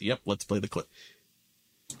that? Yep, let's play the clip.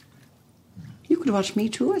 You could watch me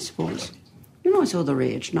too, I suppose. You know, it's all the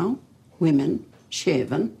rage now. Women,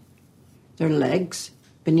 shaven, their legs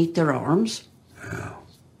beneath their arms. Yeah.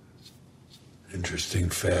 Interesting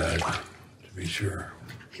fad, to be sure.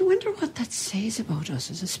 I wonder what that says about us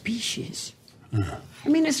as a species. I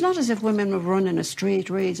mean, it's not as if women were running a straight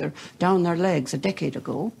razor down their legs a decade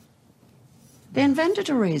ago. They invented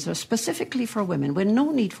a razor specifically for women when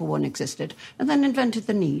no need for one existed, and then invented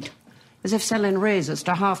the need, as if selling razors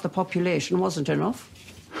to half the population wasn't enough.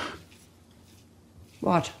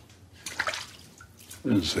 What?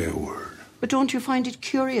 Didn't say a word. But don't you find it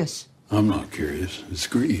curious? I'm not curious. It's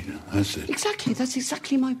greed. That's it. Exactly. That's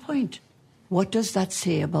exactly my point. What does that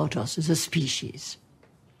say about us as a species?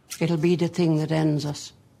 It'll be the thing that ends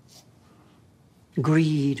us.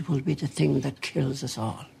 Greed will be the thing that kills us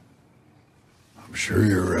all. I'm sure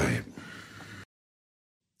you're right.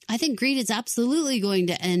 I think greed is absolutely going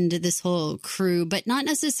to end this whole crew, but not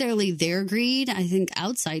necessarily their greed. I think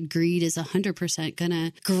outside greed is 100% going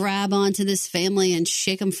to grab onto this family and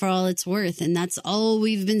shake them for all it's worth. And that's all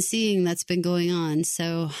we've been seeing that's been going on.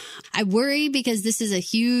 So I worry, because this is a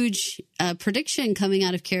huge prediction coming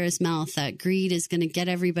out of Kara's mouth, that greed is going to get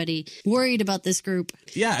everybody worried about this group.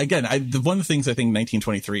 Yeah, again, one of the things I think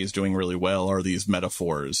 1923 is doing really well are these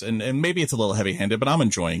metaphors. And maybe it's a little heavy-handed, but I'm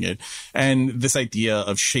enjoying it. And this idea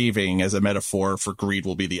of shaving as a metaphor for greed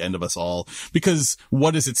will be the end of us all. Because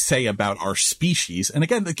what does it say about our species? And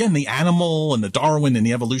again, the animal and the Darwin and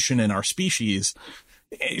the evolution in our species,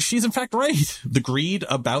 she's in fact right. The greed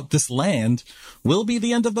about this land will be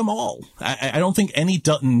the end of them all. I don't think any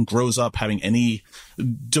Dutton grows up having any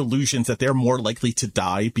delusions that they're more likely to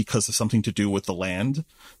die because of something to do with the land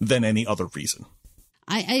than any other reason.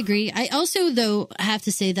 I agree. I also, though, have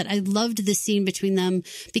to say that I loved the scene between them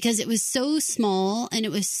because it was so small and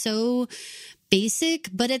it was so basic,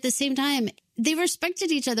 but at the same time, they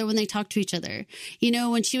respected each other when they talked to each other. You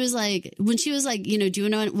know, when she was like, you know, do you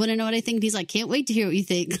want to know what I think? And he's like, can't wait to hear what you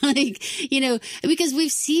think. Like, you know, because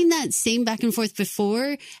we've seen that same back and forth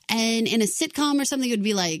before. And in a sitcom or something, it would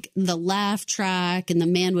be like the laugh track and the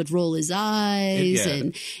man would roll his eyes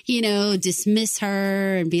and, you know, dismiss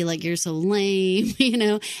her and be like, you're so lame, you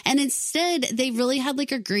know. And instead, they really had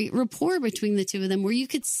like a great rapport between the two of them where you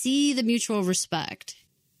could see the mutual respect.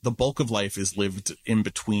 The bulk of life is lived in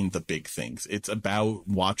between the big things. It's about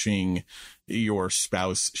watching your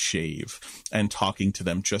spouse shave and talking to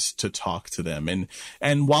them just to talk to them.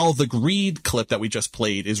 And while the greed clip that we just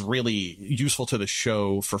played is really useful to the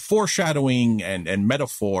show for foreshadowing and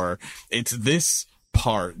metaphor, it's this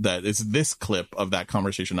part that is this clip of that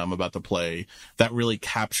conversation I'm about to play that really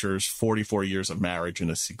captures 44 years of marriage in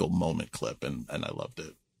a single moment clip. And I loved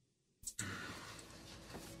it.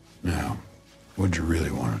 Now, what'd you really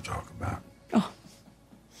want to talk about? Oh,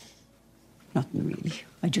 nothing really.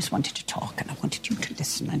 I just wanted to talk and I wanted you to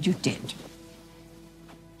listen, and you did.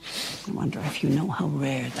 I wonder if you know how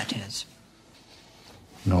rare that is.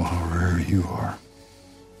 Know how rare you are.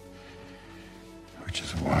 Which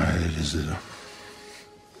is why it is a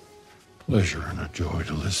pleasure and a joy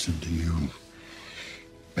to listen to you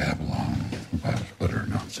babble on about utter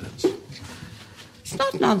nonsense. It's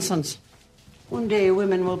not nonsense. One day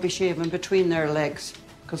women will be shaving between their legs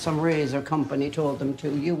because some razor company told them to.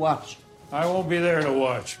 You watch. I won't be there to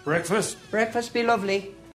watch. Breakfast? Breakfast be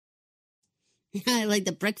lovely. I like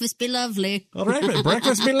the breakfast be lovely. All right,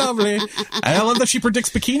 breakfast be lovely. I love that she predicts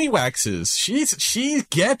bikini waxes. She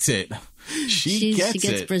gets it. She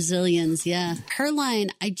gets Brazilians, yeah. Her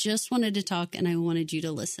line, I just wanted to talk and I wanted you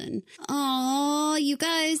to listen. Oh, you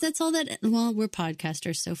guys, that's all that. Well, we're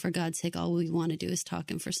podcasters, so for God's sake, all we want to do is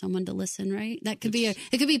talk and for someone to listen, right? That could be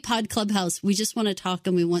it could be Pod Clubhouse. We just want to talk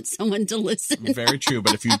and we want someone to listen. Very true.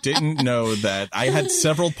 But if you didn't know that, I had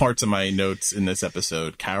several parts of my notes in this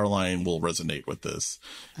episode. Caroline will resonate with this.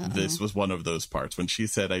 Uh-oh. This was one of those parts when she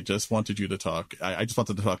said, I just wanted you to talk. I just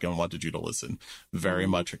wanted to talk and wanted you to listen. Very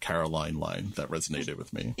much a Caroline line that resonated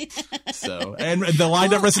with me. So, and the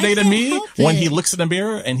line that resonated me when he looks in the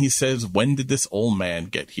mirror and he says, "When did this old man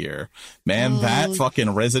get here?" Man, that fucking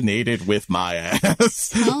resonated with my ass.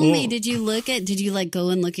 Tell me, did you like go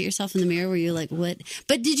and look at yourself in the mirror? Were you like, what?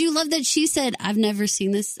 But did you love that she said, "I've never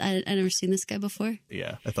seen this. I've never seen this guy before."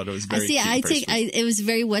 Yeah, I thought it was very. It was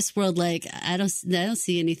very Westworld. Like, I don't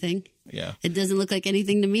see anything. Yeah, it doesn't look like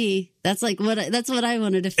anything to me. That's like that's what I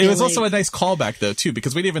wanted to feel. It was also a nice callback though too,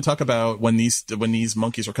 because we didn't even talk about when these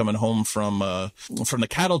monkeys were coming home from the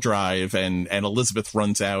cattle drive, and Elizabeth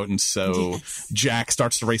runs out, and so Jack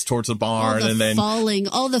starts to race towards the barn, and then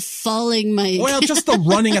all the falling, Mike. Well, just the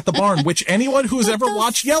running at the barn, which anyone who's ever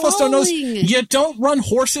watched Yellowstone knows you don't run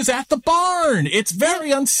horses at the barn. It's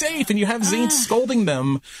very unsafe, and you have Zane scolding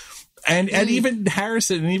them. And even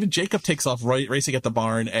Harrison and even Jacob takes off racing at the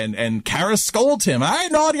barn, and Kara scolds him. "I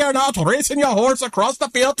know you're not racing your horse across the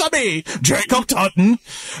field to me, Jacob Tutton."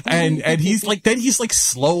 And he's like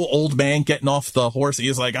slow old man getting off the horse.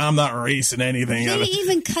 He's like, "I'm not racing anything." They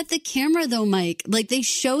even cut the camera though, Mike. Like they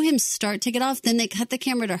show him start to get off, then they cut the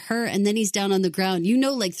camera to her, and then he's down on the ground.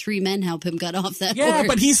 Like 3 men help him get off that horse. Yeah,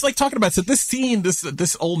 but he's like talking about, so this scene,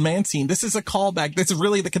 this old man scene, this is a callback. This is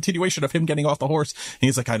really the continuation of him getting off the horse. And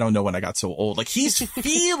he's like, "I don't know when I got so old." Like he's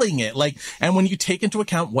feeling it. Like, and when you take into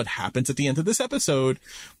account what happens at the end of this episode,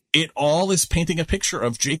 it all is painting a picture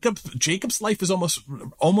of Jacob's life is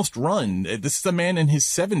almost run. This is a man in his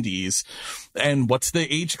 70s. And what's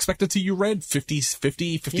the age expectancy you read? 50,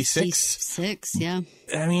 56? 56, yeah.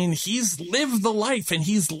 I mean, he's lived the life, and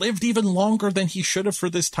he's lived even longer than he should have for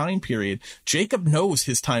this time period. Jacob knows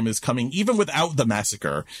his time is coming. Even without the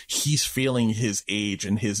massacre, he's feeling his age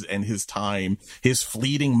and his time, his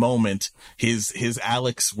fleeting moment, his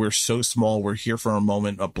Alex, we're so small, we're here for a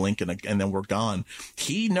moment, a blink, and then we're gone.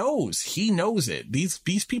 He knows it.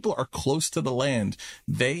 These people are close to the land.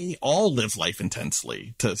 They all live life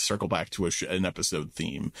intensely, to circle back to an episode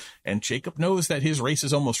theme. And Jacob knows that his race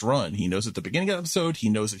is almost run. He knows at the beginning of the episode. He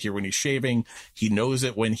knows it here when he's shaving. He knows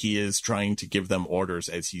it when he is trying to give them orders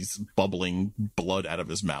as he's bubbling blood out of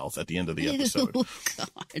his mouth at the end of the episode. Oh, God.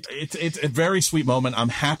 It's a very sweet moment. I'm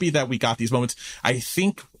happy that we got these moments. I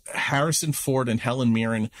think Harrison Ford and Helen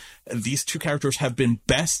Mirren, these two characters have been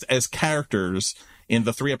best as characters in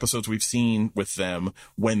the 3 episodes we've seen with them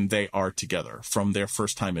when they are together. From their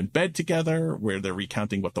first time in bed together, where they're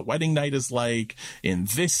recounting what the wedding night is like, in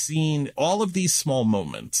this scene, all of these small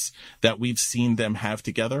moments that we've seen them have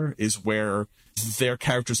together is where their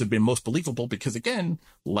characters have been most believable, because again,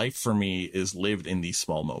 life for me is lived in these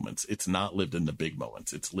small moments. It's not lived in the big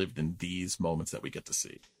moments. It's lived in these moments that we get to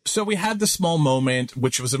see. So we had the small moment,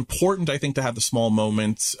 which was important, I think, to have the small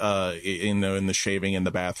moments in the shaving, in the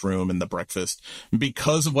bathroom, in the breakfast,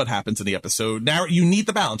 because of what happens in the episode. Now you need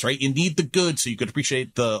the balance, right? You need the good so you could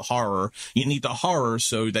appreciate the horror. You need the horror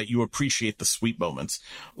so that you appreciate the sweet moments.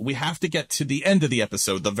 We have to get to the end of the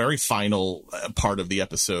episode, the very final part of the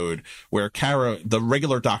episode, where Kara, the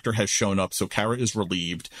regular doctor, has shown up. So Kara is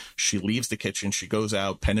relieved. She leaves the kitchen. She goes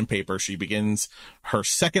out, pen and paper. She begins her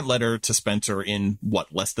second letter to Spencer in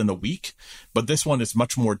less than a week. But this one is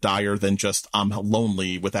much more dire than just, "I'm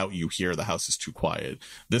lonely without you here. The house is too quiet."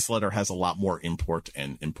 This letter has a lot more import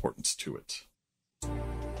and importance to it.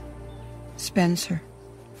 Spencer,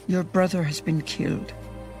 your brother has been killed.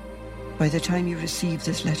 By the time you receive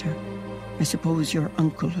this letter, I suppose your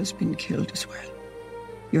uncle has been killed as well.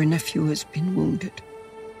 Your nephew has been wounded.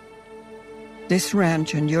 This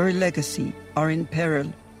ranch and your legacy are in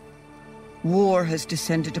peril. War has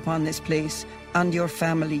descended upon this place and your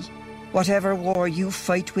family. Whatever war you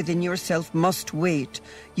fight within yourself must wait.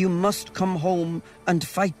 You must come home and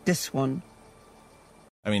fight this one.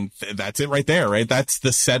 I mean, that's it right there, right? That's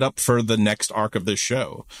the setup for the next arc of this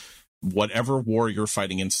show. Whatever war you're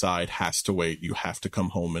fighting inside has to wait. You have to come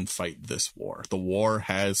home and fight this war. The war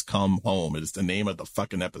has come home. It is the name of the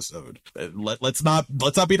fucking episode. Let's not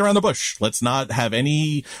beat around the bush. Let's not have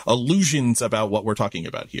any illusions about what we're talking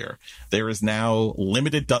about here. There is now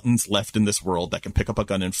limited Duttons left in this world that can pick up a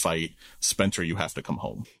gun and fight. Spencer, you have to come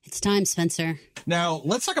home. It's time, Spencer. Now,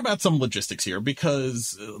 let's talk about some logistics here,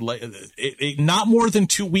 because not more than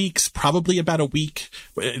 2 weeks, probably about a week.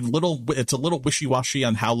 It's a little wishy-washy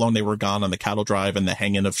on how long they were gone on the cattle drive and the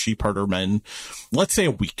hanging of sheep herder men. Let's say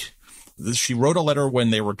a week. She wrote a letter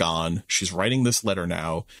when they were gone. She's writing this letter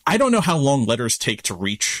now. I don't know how long letters take to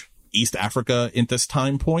reach East Africa at this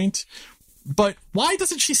time point, but why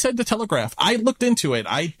doesn't she send a telegraph? I looked into it.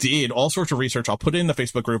 I did all sorts of research. I'll put it in the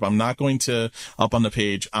Facebook group. I'm not going to up on the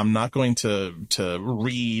page. I'm not going to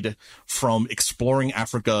read from Exploring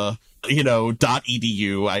Africa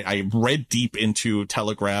 .edu. I read deep into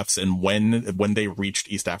telegraphs and when they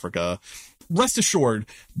reached East Africa. Rest assured,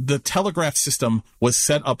 the telegraph system was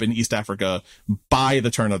set up in East Africa by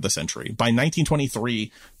the turn of the century. By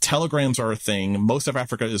 1923, telegrams are a thing. Most of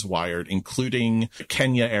Africa is wired, including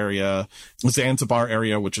Kenya area, Zanzibar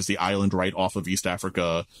area, which is the island right off of East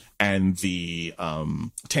Africa, and the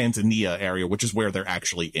Tanzania area, which is where they're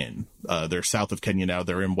actually in. They're south of Kenya now.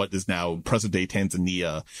 They're in what is now present-day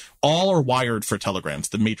Tanzania. All are wired for telegrams.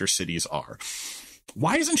 The major cities are.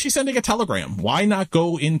 Why isn't she sending a telegram? Why not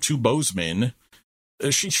go into Bozeman?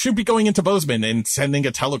 She should be going into Bozeman and sending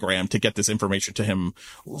a telegram to get this information to him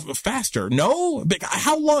faster. No?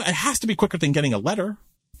 How long? It has to be quicker than getting a letter.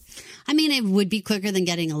 I mean, it would be quicker than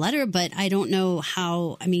getting a letter, but I don't know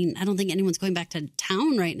how. I mean, I don't think anyone's going back to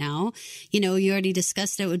town right now. You already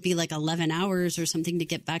discussed it would be like 11 hours or something to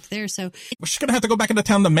get back there. So she's going to have to go back into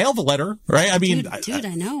town to mail the letter, right? I mean, dude,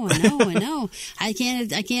 I know. I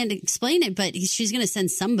can't explain it, but she's going to send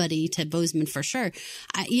somebody to Bozeman for sure.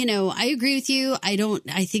 I agree with you.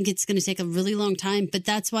 I think it's going to take a really long time, but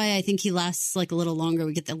that's why I think he lasts like a little longer.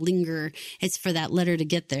 We get the linger. It's for that letter to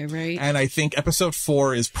get there, right? And I think episode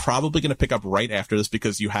 4 is probably going to pick up right after this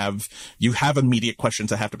because you have immediate questions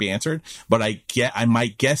that have to be answered. But my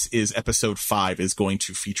guess is episode 5 is going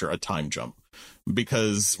to feature a time jump.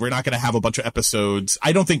 Because we're not going to have a bunch of episodes.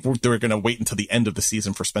 I don't think they're going to wait until the end of the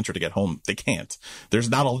season for Spencer to get home. They can't. There's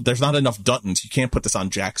not enough Duttons. You can't put this on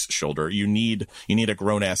Jack's shoulder. You need a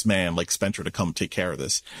grown ass man like Spencer to come take care of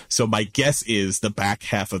this. So my guess is the back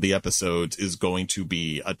half of the episodes is going to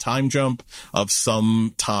be a time jump of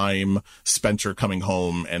some time Spencer coming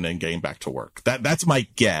home and then getting back to work. That's my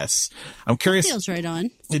guess. I'm curious. Feels right on.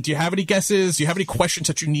 Do you have any guesses? Do you have any questions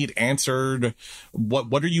that you need answered?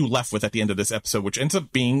 What are you left with at the end of this episode, which ends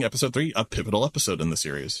up being episode 3, a pivotal episode in the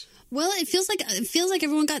series? Well, it feels like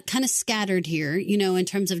everyone got kind of scattered here, in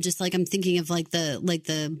terms of just like I'm thinking of like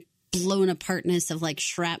the blown apartness of like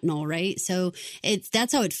shrapnel, right? So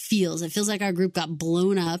that's how it feels. It feels like our group got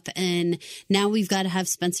blown up, and now we've got to have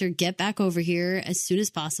Spencer get back over here as soon as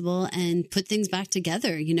possible and put things back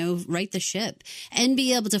together, right the ship and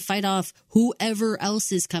be able to fight off whoever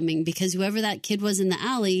else is coming, because whoever that kid was in the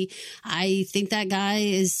alley, I think that guy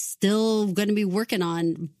is still going to be working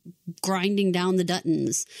on grinding down the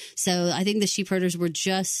Duttons. So I think the sheep herders were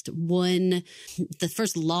just the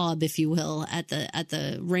first lob, if you will, at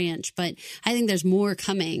the ranch. But I think there's more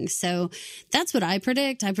coming. So that's what I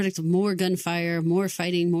predict. I predict more gunfire, more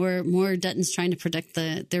fighting, more Duttons trying to protect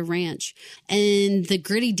their ranch. And the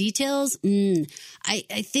gritty details, I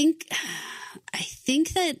think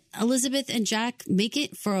that Elizabeth and Jack make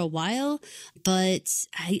it for a while, but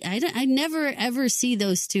I never ever see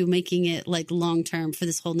those two making it like long term for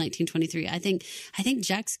this whole 1923. I think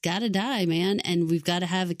Jack's got to die, man, and we've got to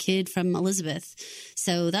have a kid from Elizabeth.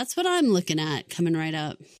 So that's what I'm looking at coming right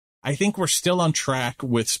up. I think we're still on track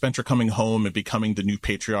with Spencer coming home and becoming the new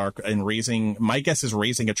patriarch and raising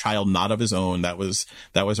a child not of his own. That was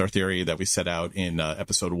our theory that we set out in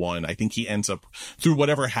episode 1. I think he ends up, through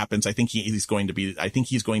whatever happens, I think he's going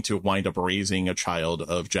to wind up raising a child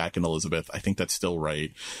of Jack and Elizabeth. I think that's still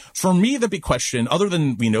right. For me, the big question, other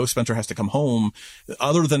than we know Spencer has to come home,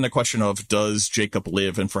 other than the question of does Jacob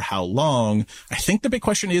live and for how long, I think the big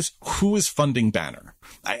question is who is funding Banner?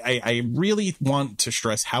 I really want to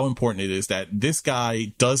stress how important it is that this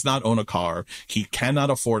guy does not own a car. He cannot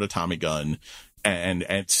afford a Tommy gun. And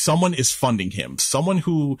someone is funding him. Someone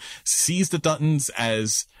who sees the Duttons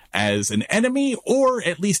as an enemy, or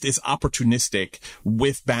at least is opportunistic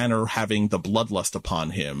with Banner having the bloodlust upon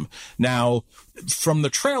him. Now, from the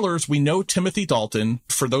trailers, we know Timothy Dalton,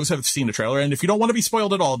 for those who have seen the trailer, and if you don't want to be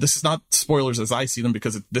spoiled at all, this is not spoilers as I see them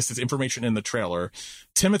because this is information in the trailer.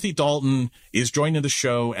 Timothy Dalton is joining the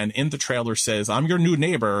show and in the trailer says, "I'm your new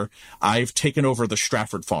neighbor. I've taken over the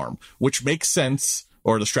Stratford farm," which makes sense.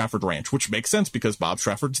 Or the Stratford Ranch, which makes sense because Bob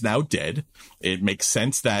Stratford's now dead. It makes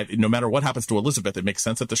sense that no matter what happens to Elizabeth, it makes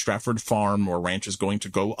sense that the Stratford farm or ranch is going to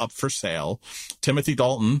go up for sale. Timothy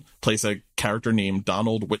Dalton plays a character named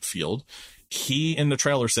Donald Whitfield. He, in the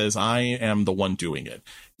trailer, says, "I am the one doing it."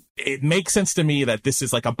 It makes sense to me that this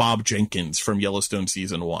is like a Bob Jenkins from Yellowstone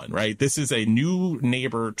season 1, right? This is a new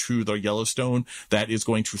neighbor to the Yellowstone that is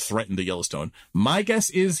going to threaten the Yellowstone. My guess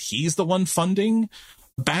is he's the one funding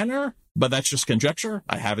Banner, but that's just conjecture.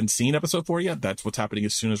 I haven't seen episode 4 yet. That's what's happening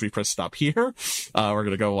as soon as we press stop here. We're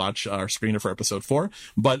going to go watch our screener for episode 4,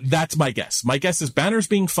 but that's my guess. My guess is Banner's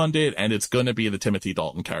being funded and it's going to be the Timothy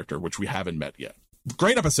Dalton character, which we haven't met yet.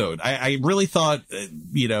 Great episode. I really thought,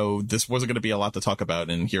 this wasn't going to be a lot to talk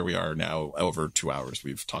about, and here we are now, over 2 hours.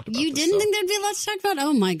 We've talked about You didn't think there'd be a lot to talk about?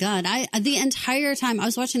 Oh my God. The entire time I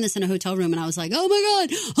was watching this in a hotel room, and I was like, oh my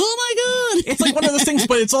God. It's like one of those things,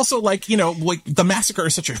 but it's also like, like the massacre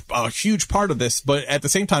is such a huge part of this, but at the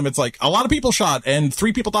same time, it's like a lot of people shot, and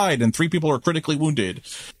 3 people died, and 3 people are critically wounded.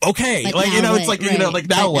 Okay. It's like, like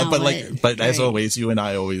now what? But as always, you and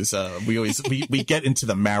I always, we get into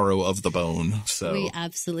the marrow of the bone. So we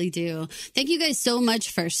absolutely do. Thank you guys so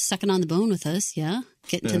much for sucking on the bone with us. Yeah.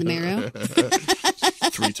 Getting to the marrow.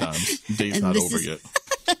 3 times. Day's not over yet.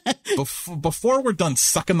 Before we're done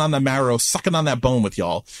sucking on the marrow, sucking on that bone with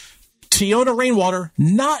y'all, Tiona Rainwater,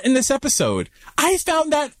 not in this episode. I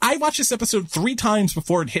found that I watched this episode 3 times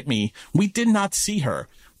before it hit me. We did not see her.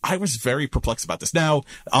 I was very perplexed about this. Now,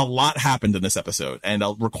 a lot happened in this episode and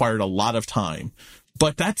required a lot of time.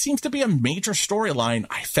 But that seems to be a major storyline.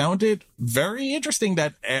 I found it very interesting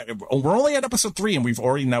that we're only at episode 3 and we've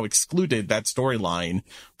already now excluded that storyline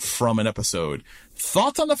from an episode.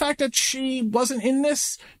 Thoughts on the fact that she wasn't in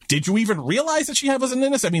this? Did you even realize that she wasn't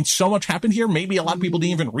in this? I mean, so much happened here. Maybe a lot of people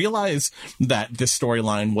didn't even realize that this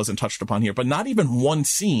storyline wasn't touched upon here, but not even one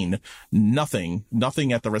scene, nothing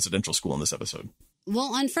at the residential school in this episode.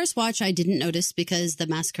 Well, on first watch, I didn't notice because the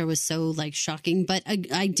massacre was so shocking, but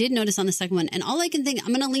I did notice on the second one. And all I can think,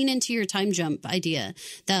 I'm going to lean into your time jump idea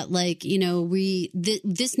that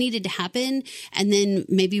this needed to happen. And then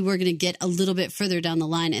maybe we're going to get a little bit further down the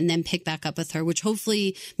line and then pick back up with her, which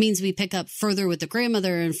hopefully means we pick up further with the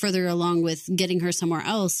grandmother and further along with getting her somewhere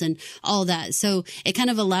else and all that. So it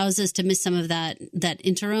kind of allows us to miss some of that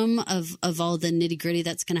interim of all the nitty gritty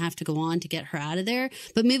that's going to have to go on to get her out of there.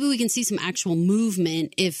 But maybe we can see some actual movement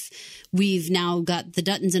if we've now got the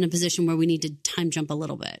Duttons in a position where we need to time jump a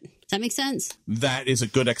little bit. Does that make sense? That is a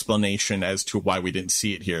good explanation as to why we didn't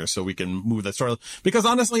see it here, so we can move that story. Because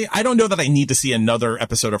honestly, I don't know that I need to see another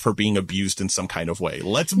episode of her being abused in some kind of way.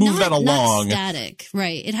 Let's move that along. Not static,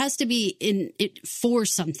 right? It has to be in it for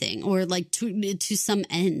something or to some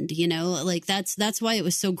end. That's why it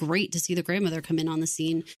was so great to see the grandmother come in on the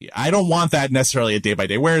scene. I don't want that necessarily a day by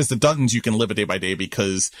day. Whereas the Duttons, you can live a day by day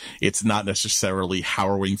because it's not necessarily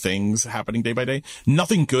harrowing things happening day by day.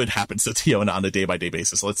 Nothing good happens to Tiona on a day by day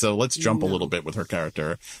basis. Let's jump a little bit with her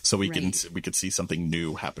character so we could see something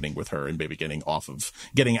new happening with her and maybe getting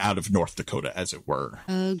out of North Dakota, as it were.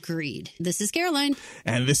 Agreed. This is Caroline.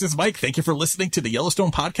 And this is Mike. Thank you for listening to the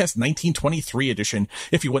Yellowstone Podcast 1923 edition.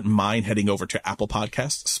 If you wouldn't mind heading over to Apple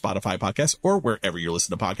Podcasts, Spotify Podcasts, or wherever you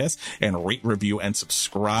listen to podcasts and rate, review, and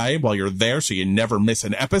subscribe while you're there so you never miss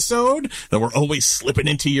an episode that we're always slipping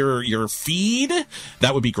into your feed,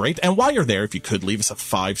 that would be great. And while you're there, if you could leave us a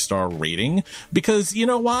 5-star rating, because you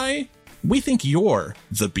know why? We think you're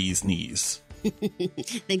the bee's knees.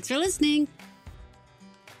 Thanks for listening.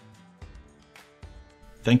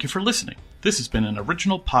 Thank you for listening. This has been an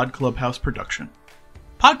original Pod Clubhouse production.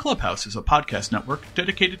 Pod Clubhouse is a podcast network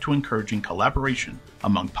dedicated to encouraging collaboration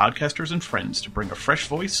among podcasters and friends to bring a fresh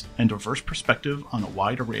voice and diverse perspective on a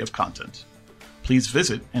wide array of content. Please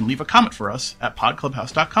visit and leave a comment for us at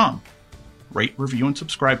podclubhouse.com. Rate, review, and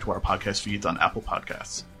subscribe to our podcast feeds on Apple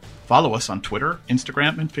Podcasts. Follow us on Twitter,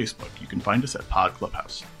 Instagram, and Facebook. You can find us at Pod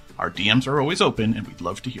Clubhouse. Our DMs are always open, and we'd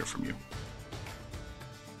love to hear from you.